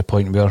getting to the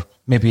point where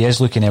maybe he is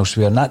looking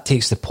elsewhere. And that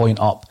takes the point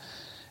up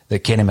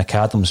that Kenny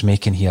McAdam's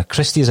making here.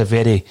 Christie is a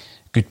very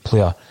good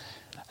player.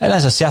 And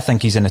as I say, I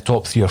think he's in the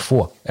top 3 or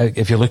 4.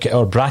 If you look at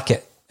our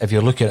bracket, if you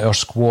look at our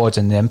squad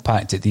and the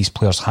impact that these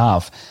players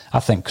have,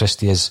 I think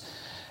Christie is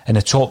in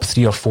the top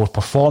 3 or 4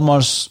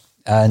 performers,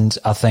 and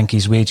I think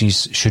his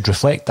wages should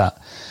reflect that.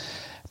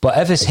 But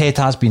if his head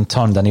has been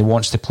turned and he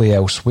wants to play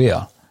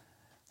elsewhere,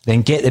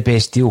 then get the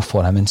best deal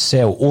for him and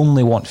sell.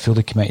 Only want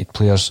fully committed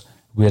players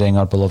wearing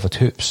our beloved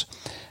hoops.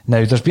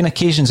 Now, there's been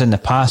occasions in the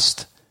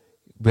past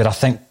where I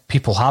think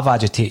people have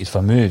agitated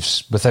for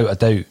moves, without a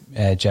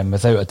doubt, Jim,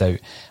 without a doubt.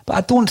 But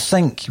I don't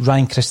think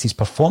Ryan Christie's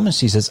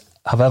performances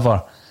have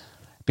ever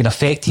been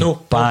affected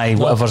by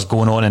whatever's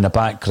going on in the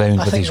background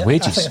with his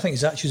wages. I think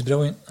his attitude's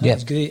brilliant. I think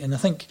it's great. And I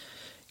think,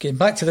 getting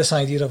back to this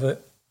idea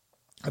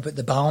about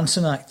the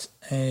balancing act,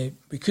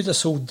 we could have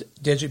sold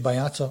Dedrick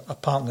Boyata,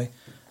 apparently,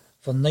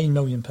 for £9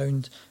 million.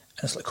 And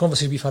it's like a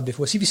conversation we've had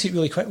before. See if you see it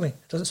really quickly.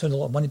 It doesn't sound a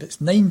lot of money, but it's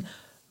 £9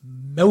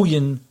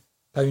 million.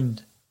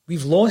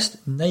 We've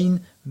lost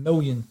 £9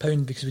 million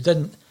because we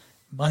didn't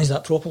manage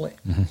that properly.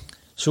 Mm-hmm.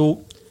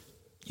 So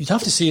you'd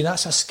have to say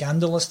that's a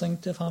scandalous thing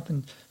to have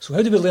happened. So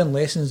how do we learn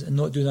lessons and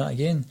not do that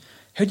again?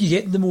 How do you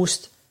get the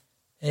most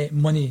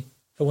money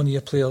for one of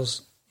your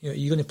players?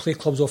 You're going to play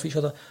clubs off each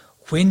other.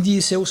 When do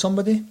you sell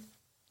somebody?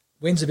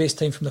 When's the best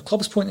time from the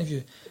club's point of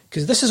view?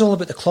 Because this is all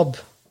about the club.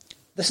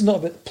 This is not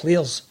about the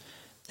players.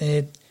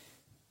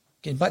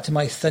 Getting back to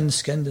my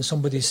thin-skinned and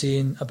somebody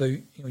saying about,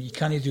 you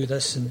can't do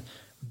this and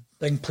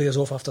bring players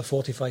off after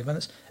 45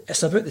 minutes.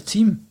 It's about the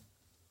team.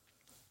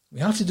 We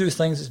have to do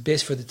things that's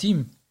best for the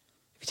team.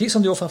 If you take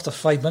somebody off after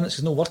 5 minutes,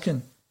 it's not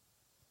working.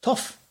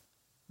 Tough.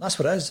 That's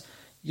what it is.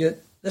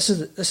 This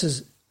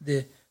is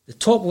the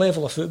top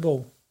level of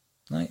football,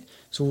 right?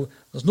 So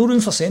there's no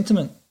room for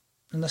sentiment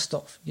in this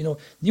stuff. Neil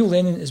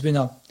Lennon has been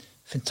a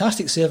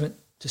fantastic servant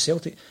to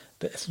Celtic,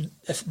 but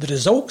if the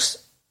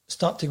results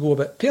start to go a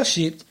bit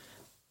pear-shaped,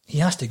 he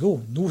has to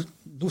go.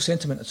 No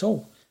sentiment at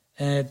all.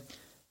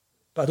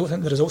 But I don't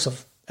think the results are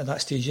at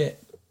that stage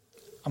yet.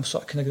 I'm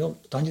sort of kind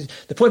of tangents.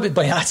 The point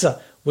about Boyata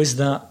was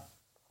that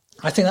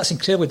I think that's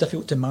incredibly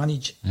difficult to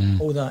manage,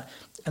 all that.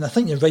 And I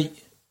think you're right.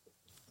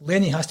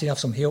 Lenny has to have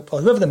some help,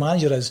 or whoever the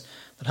manager is,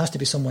 there has to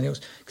be someone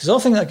else. Because the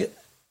other thing that I get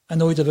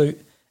annoyed about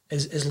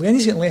is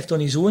Lenny's getting left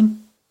on his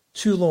own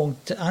too long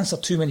to answer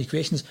too many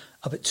questions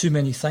about too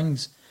many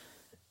things.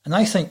 And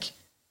I think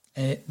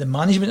the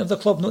management of the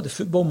club, not the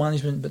football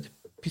management, but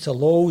Peter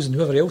Laws and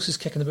whoever else is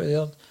kicking about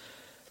there,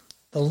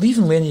 they're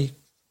leaving Lenny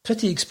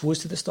pretty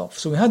exposed to the stuff.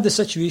 So we had this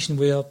situation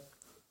where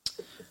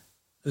there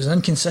was an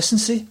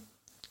inconsistency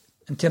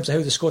in terms of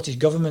how the Scottish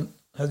Government,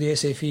 how the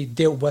SFA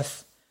dealt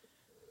with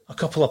a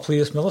couple of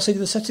players from the other side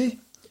of the city.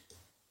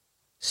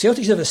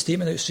 Celtic should have a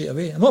statement out straight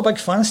away. I'm not a big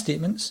fan of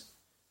statements,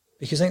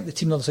 because I think the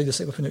team on the other side of the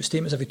city were putting out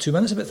statements every 2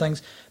 minutes about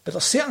things, but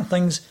there's certain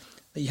things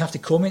that you have to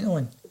comment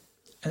on.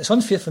 And it's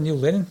unfair for Neil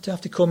Lennon to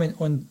have to comment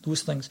on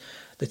those things.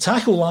 The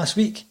tackle last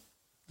week,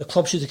 the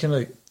club should have come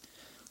out.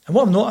 And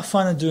what I'm not a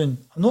fan of doing,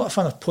 I'm not a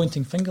fan of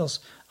pointing fingers.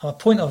 I'm a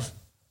point of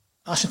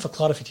asking for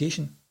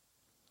clarification.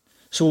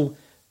 So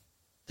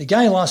the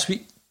guy last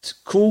week,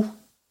 Cole,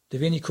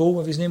 Devaney Cole,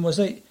 whatever his name was,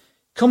 right,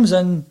 comes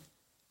in,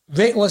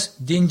 reckless,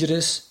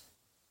 dangerous,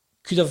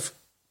 could have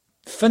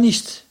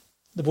finished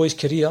the boy's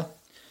career.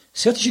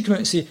 Celtic should come out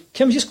and say,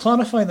 can we just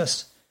clarify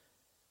this?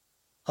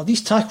 Are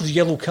these tackles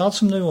yellow cards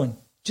from now on?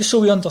 Just so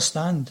we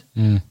understand.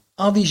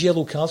 Are these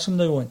yellow cards from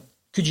now on?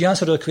 Could you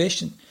answer our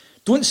question?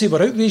 Don't say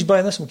we're outraged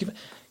by this. We'll keep it.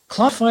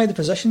 Clarify the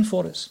position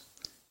for us.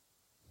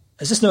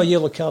 Is this now a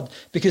yellow card?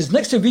 Because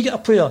next time we get a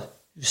player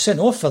who's sent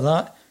off for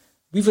that,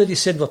 we've already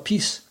said we're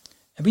peace.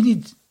 And we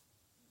need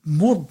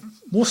more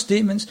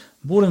statements,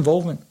 more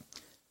involvement.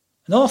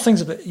 And other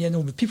things about,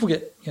 people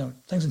get,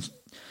 things.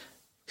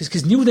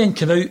 Because Neil then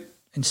came out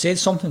and said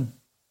something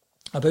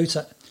about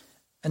it.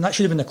 And that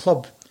should have been the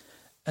club.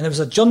 And there was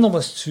a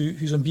journalist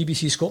who's on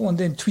BBC Scotland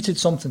then tweeted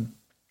something.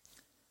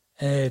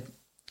 And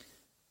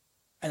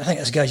I think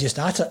this guy's just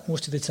at it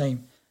most of the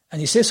time. And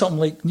he said something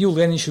like, Neil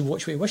Lennon should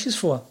watch what he wishes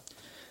for.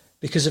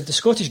 Because if the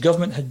Scottish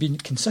Government had been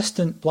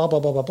consistent, blah, blah,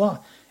 blah, blah, blah.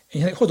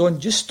 And you think, hold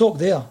on, just stop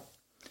there.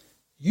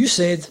 You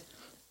said,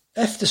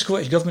 if the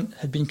Scottish Government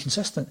had been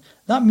consistent,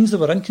 that means they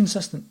were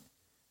inconsistent.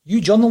 You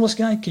journalist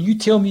guy, can you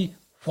tell me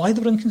why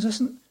they were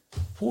inconsistent?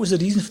 What was the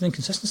reason for the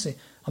inconsistency?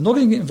 I'm not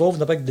going to get involved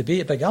in a big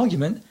debate, a big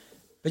argument,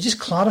 but just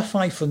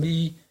clarify for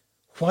me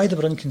why they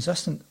were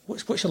inconsistent.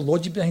 What's your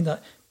logic behind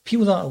that?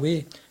 Peel that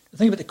away. The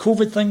thing about the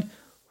COVID thing,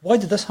 why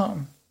did this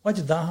happen? Why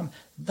did that happen?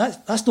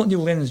 That's not Neil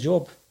Lennon's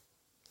job.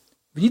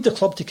 We need the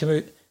club to come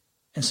out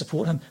and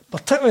support him,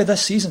 particularly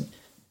this season.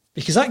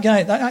 Because that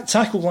guy, that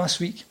tackle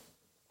last week,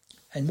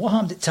 and what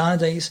happened at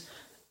Tannadice,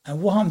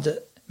 and what happened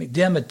at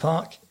McDiarmid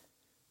Park,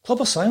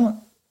 club are silent.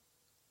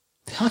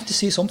 They have to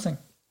say something.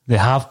 They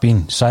have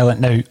been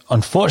silent. Now,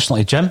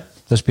 unfortunately, Jim,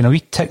 there's been a wee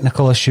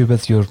technical issue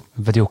with your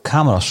video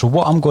camera. So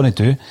what I'm going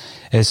to do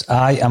is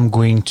I am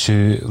going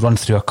to run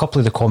through a couple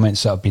of the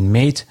comments that have been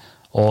made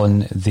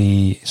on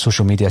the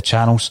social media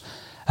channels.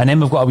 And then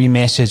we've got a wee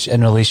message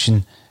in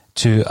relation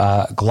to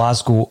a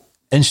Glasgow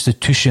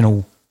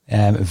institutional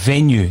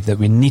venue that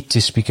we need to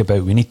speak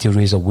about. We need to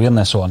raise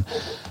awareness on.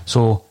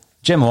 So,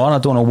 Jim Orr, I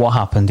don't know what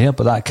happened there,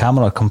 but that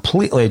camera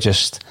completely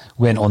just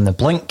went on the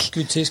blink.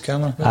 Good taste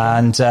camera.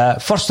 And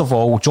first of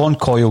all, John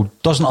Coyle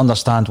doesn't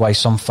understand why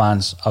some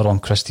fans are on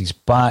Christie's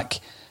back,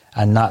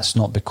 and that's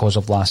not because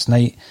of last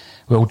night.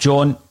 Well,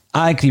 John,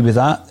 I agree with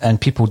that, and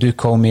people do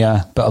call me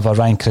a bit of a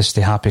Ryan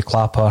Christie happy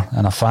clapper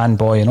and a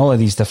fanboy and all of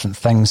these different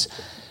things.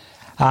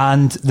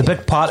 And the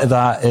big part of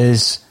that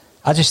is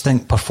I just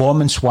think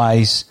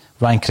performance-wise,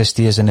 Ryan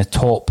Christie is in the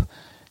top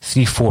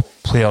 3-4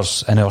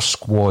 players in our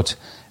squad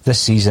this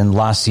season,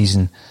 last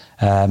season,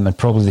 and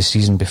probably the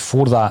season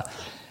before that.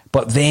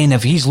 But then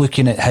if he's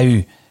looking at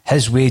how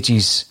his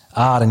wages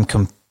are in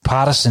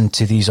comparison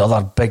to these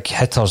other big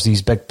hitters,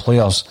 these big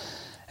players,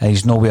 and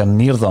he's nowhere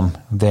near them,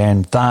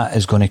 then that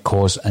is going to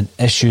cause an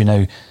issue.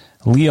 Now,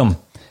 Liam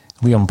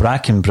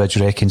Brackenbridge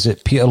reckons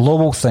that Peter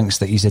Lowell thinks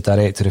that he's the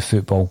director of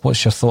football.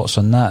 What's your thoughts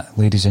on that,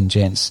 ladies and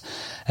gents?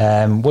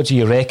 What do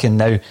you reckon?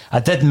 Now, I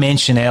did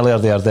mention earlier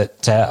there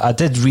that I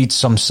did read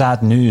some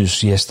sad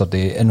news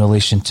yesterday in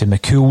relation to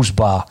McCool's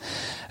Bar.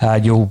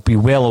 You'll be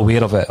well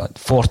aware of it, at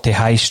 40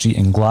 High Street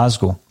in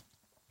Glasgow.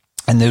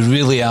 And they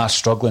really are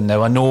struggling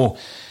now. I know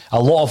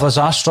a lot of us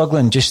are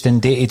struggling just in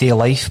day-to-day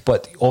life,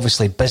 but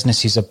obviously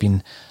businesses have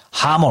been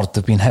hammered.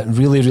 They've been hit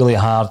really, really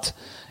hard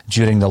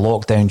during the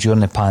lockdown, during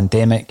the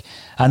pandemic.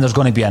 And there's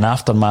going to be an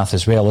aftermath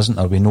as well, isn't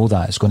there? We know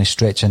that. It's going to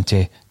stretch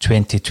into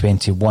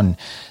 2021.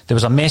 There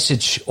was a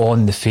message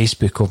on the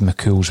Facebook of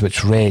McCool's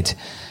which read,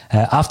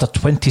 after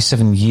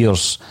 27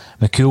 years,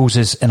 McCool's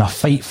is in a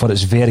fight for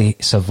its very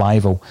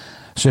survival.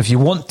 So if you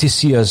want to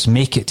see us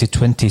make it to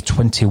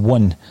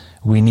 2021,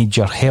 we need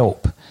your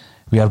help.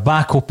 We are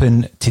back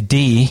open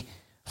today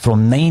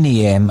from 9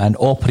 a.m. and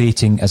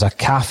operating as a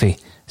cafe,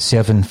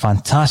 serving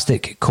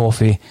fantastic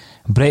coffee,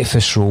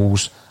 breakfast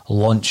rolls,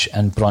 lunch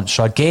and brunch.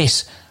 So I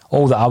guess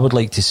all that I would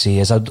like to say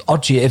is I'd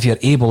urge you, if you're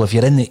able, if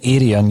you're in the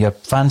area and you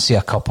fancy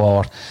a cup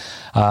or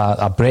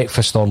a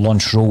breakfast or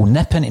lunch roll,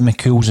 nip into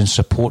McCool's and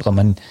support them.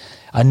 And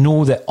I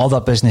know that other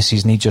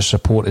businesses need your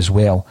support as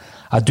well.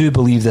 I do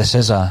believe this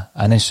is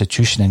an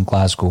institution in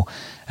Glasgow.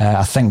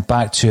 I think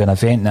back to an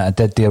event that I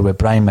did there with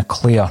Brian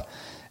McClare,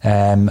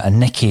 and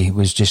Nicky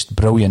was just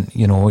brilliant.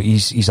 You know,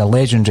 he's a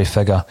legendary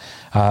figure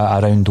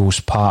around those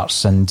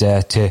parts, and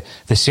to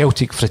the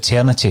Celtic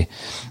fraternity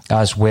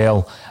as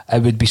well.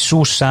 It would be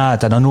so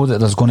sad, and I know that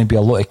there's going to be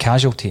a lot of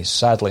casualties.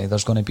 Sadly,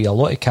 there's going to be a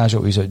lot of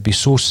casualties. It would be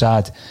so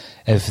sad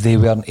if they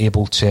weren't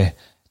able to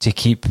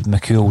keep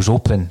McCool's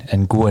open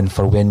and going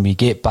for when we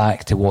get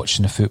back to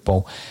watching the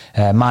football.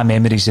 My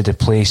memories of the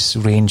place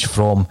range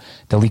from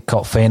the League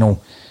Cup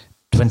final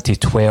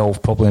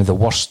 2012, probably the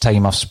worst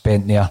time I've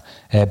spent there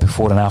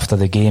before and after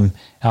the game,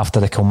 after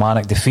the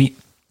Kilmarnock defeat,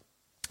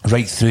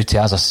 right through to,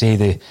 as I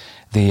say,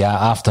 the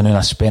afternoon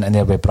I spent in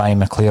there with Brian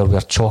McClare, where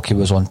Chalky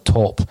was on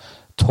top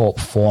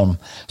form.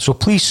 So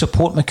please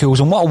support McCool's.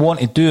 And what I want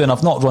to do, and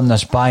I've not run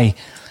this by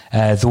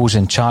those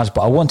in charge,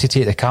 but I want to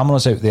take the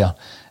cameras out there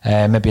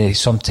maybe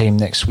sometime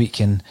next week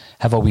and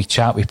have a wee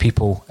chat with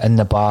people in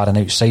the bar and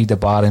outside the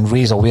bar and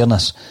raise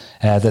awareness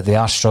that they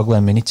are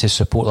struggling. We need to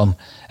support them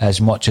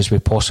as much as we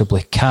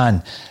possibly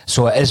can.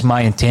 So it is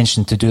my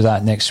intention to do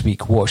that next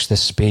week. Watch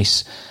this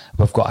space.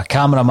 We've got a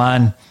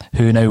cameraman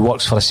who now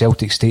works for a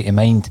Celtic State of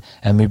Mind,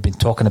 and we've been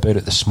talking about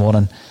it this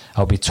morning.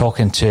 I'll be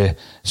talking to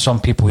some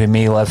people who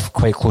may live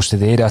quite close to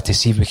the area to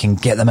see if we can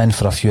get them in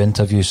for a few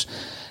interviews.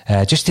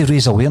 Just to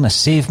raise awareness,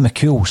 save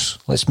McCool's.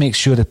 Let's make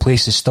sure the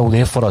place is still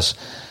there for us,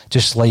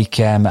 just like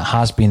it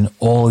has been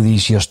all of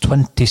these years,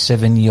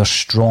 27 years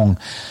strong.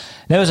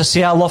 Now, as I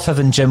say, I love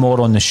having Jim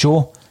Orr on the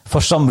show.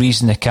 For some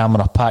reason, the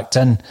camera packed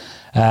in.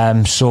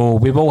 So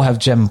we will have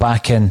Jim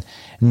back in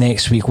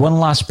next week. One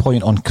last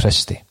point on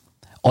Christie.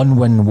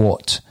 Unwin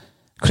what?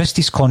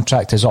 Christie's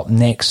contract is up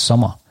next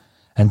summer,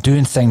 and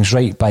doing things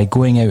right by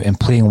going out and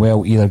playing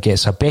well either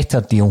gets a better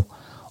deal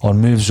or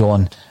moves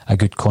on a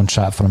good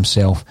contract for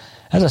himself.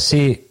 As I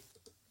say,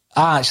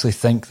 I actually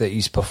think that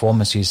his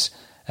performances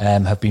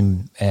have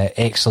been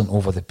excellent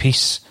over the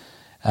piece,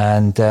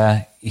 and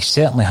he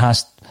certainly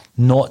has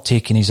not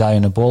taken his eye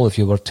on the ball. If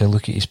you were to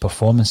look at his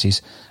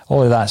performances,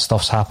 all of that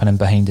stuff's happening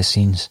behind the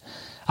scenes.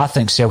 I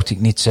think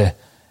Celtic need to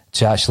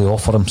actually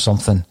offer him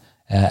something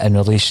in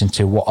relation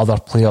to what other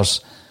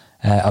players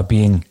are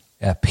being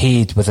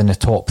paid within the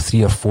top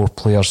 3 or 4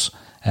 players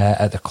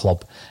at the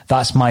club.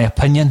 That's my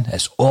opinion.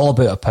 It's all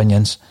about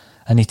opinions.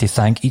 I need to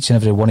thank each and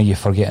every one of you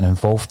for getting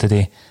involved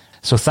today.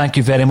 So thank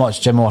you very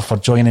much, Jim Orr, for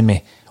joining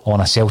me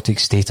on A Celtic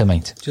State of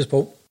Mind. Cheers,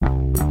 Paul.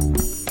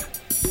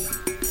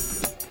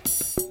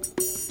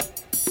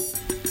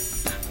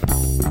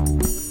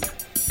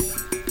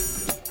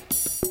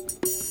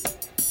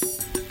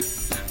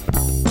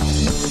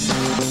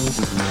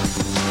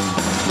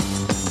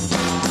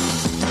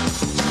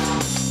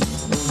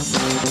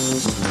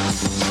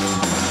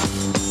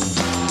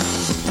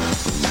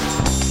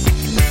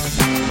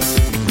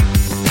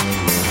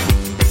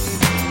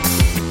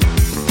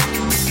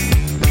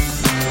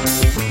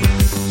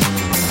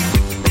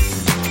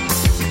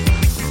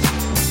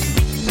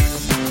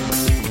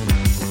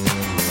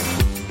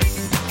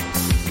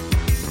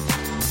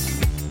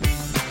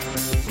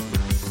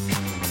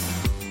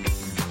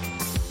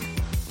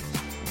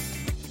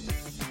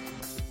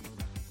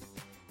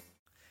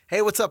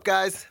 Hey, what's up,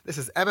 guys? This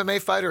is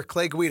MMA fighter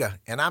Clay Guida,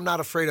 and I'm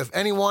not afraid of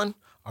anyone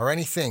or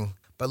anything.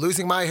 But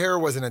losing my hair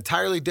was an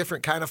entirely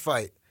different kind of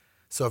fight.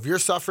 So if you're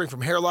suffering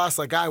from hair loss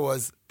like I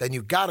was, then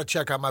you gotta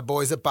check out my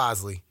boys at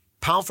Bosley.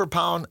 Pound for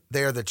pound,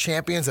 they are the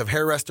champions of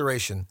hair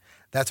restoration.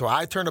 That's why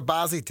I turned to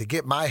Bosley to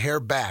get my hair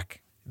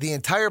back. The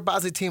entire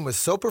Bosley team was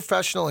so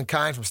professional and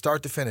kind from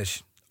start to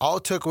finish. All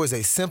it took was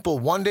a simple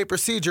one-day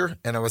procedure,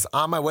 and I was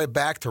on my way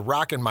back to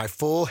rocking my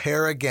full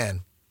hair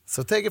again.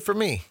 So take it from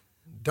me.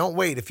 Don't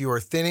wait if you are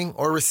thinning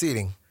or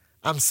receding.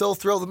 I'm so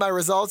thrilled with my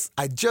results,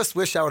 I just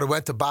wish I would have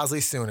went to Bosley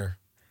sooner.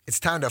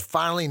 It's time to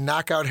finally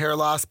knock out hair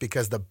loss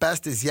because the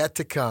best is yet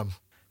to come.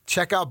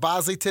 Check out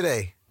Bosley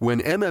today. When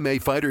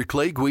MMA fighter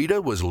Clay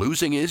Guida was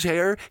losing his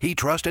hair, he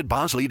trusted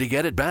Bosley to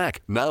get it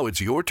back. Now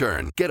it's your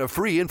turn. Get a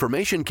free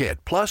information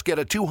kit, plus get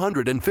a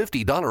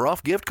 $250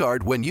 off gift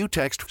card when you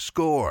text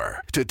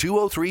SCORE to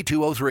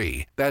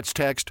 203203. That's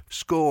text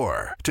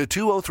SCORE to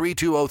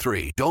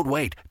 203203. Don't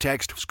wait.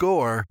 Text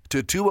SCORE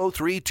to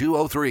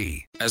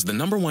 203203. As the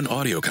 #1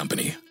 audio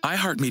company,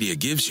 iHeartMedia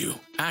gives you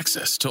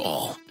access to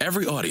all.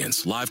 Every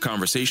audience, live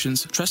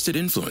conversations, trusted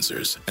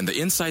influencers, and the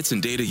insights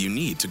and data you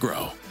need to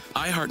grow.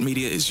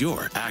 iHeartMedia is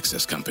your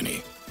access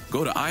company.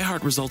 Go to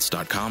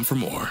iHeartResults.com for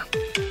more.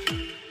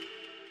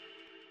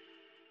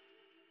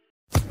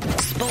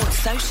 Sports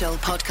Social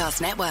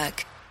Podcast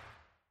Network.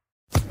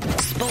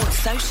 Sports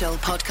Social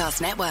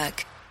Podcast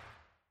Network.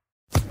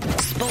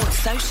 Sports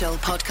Social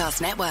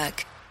Podcast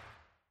Network.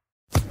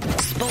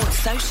 Sports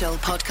Social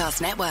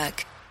Podcast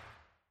Network.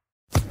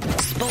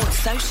 Sports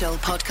Social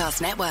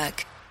Podcast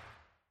Network.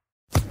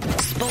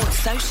 Sports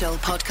Social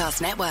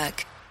Podcast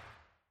Network.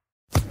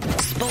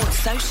 Sports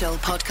Social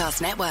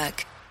Podcast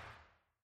Network.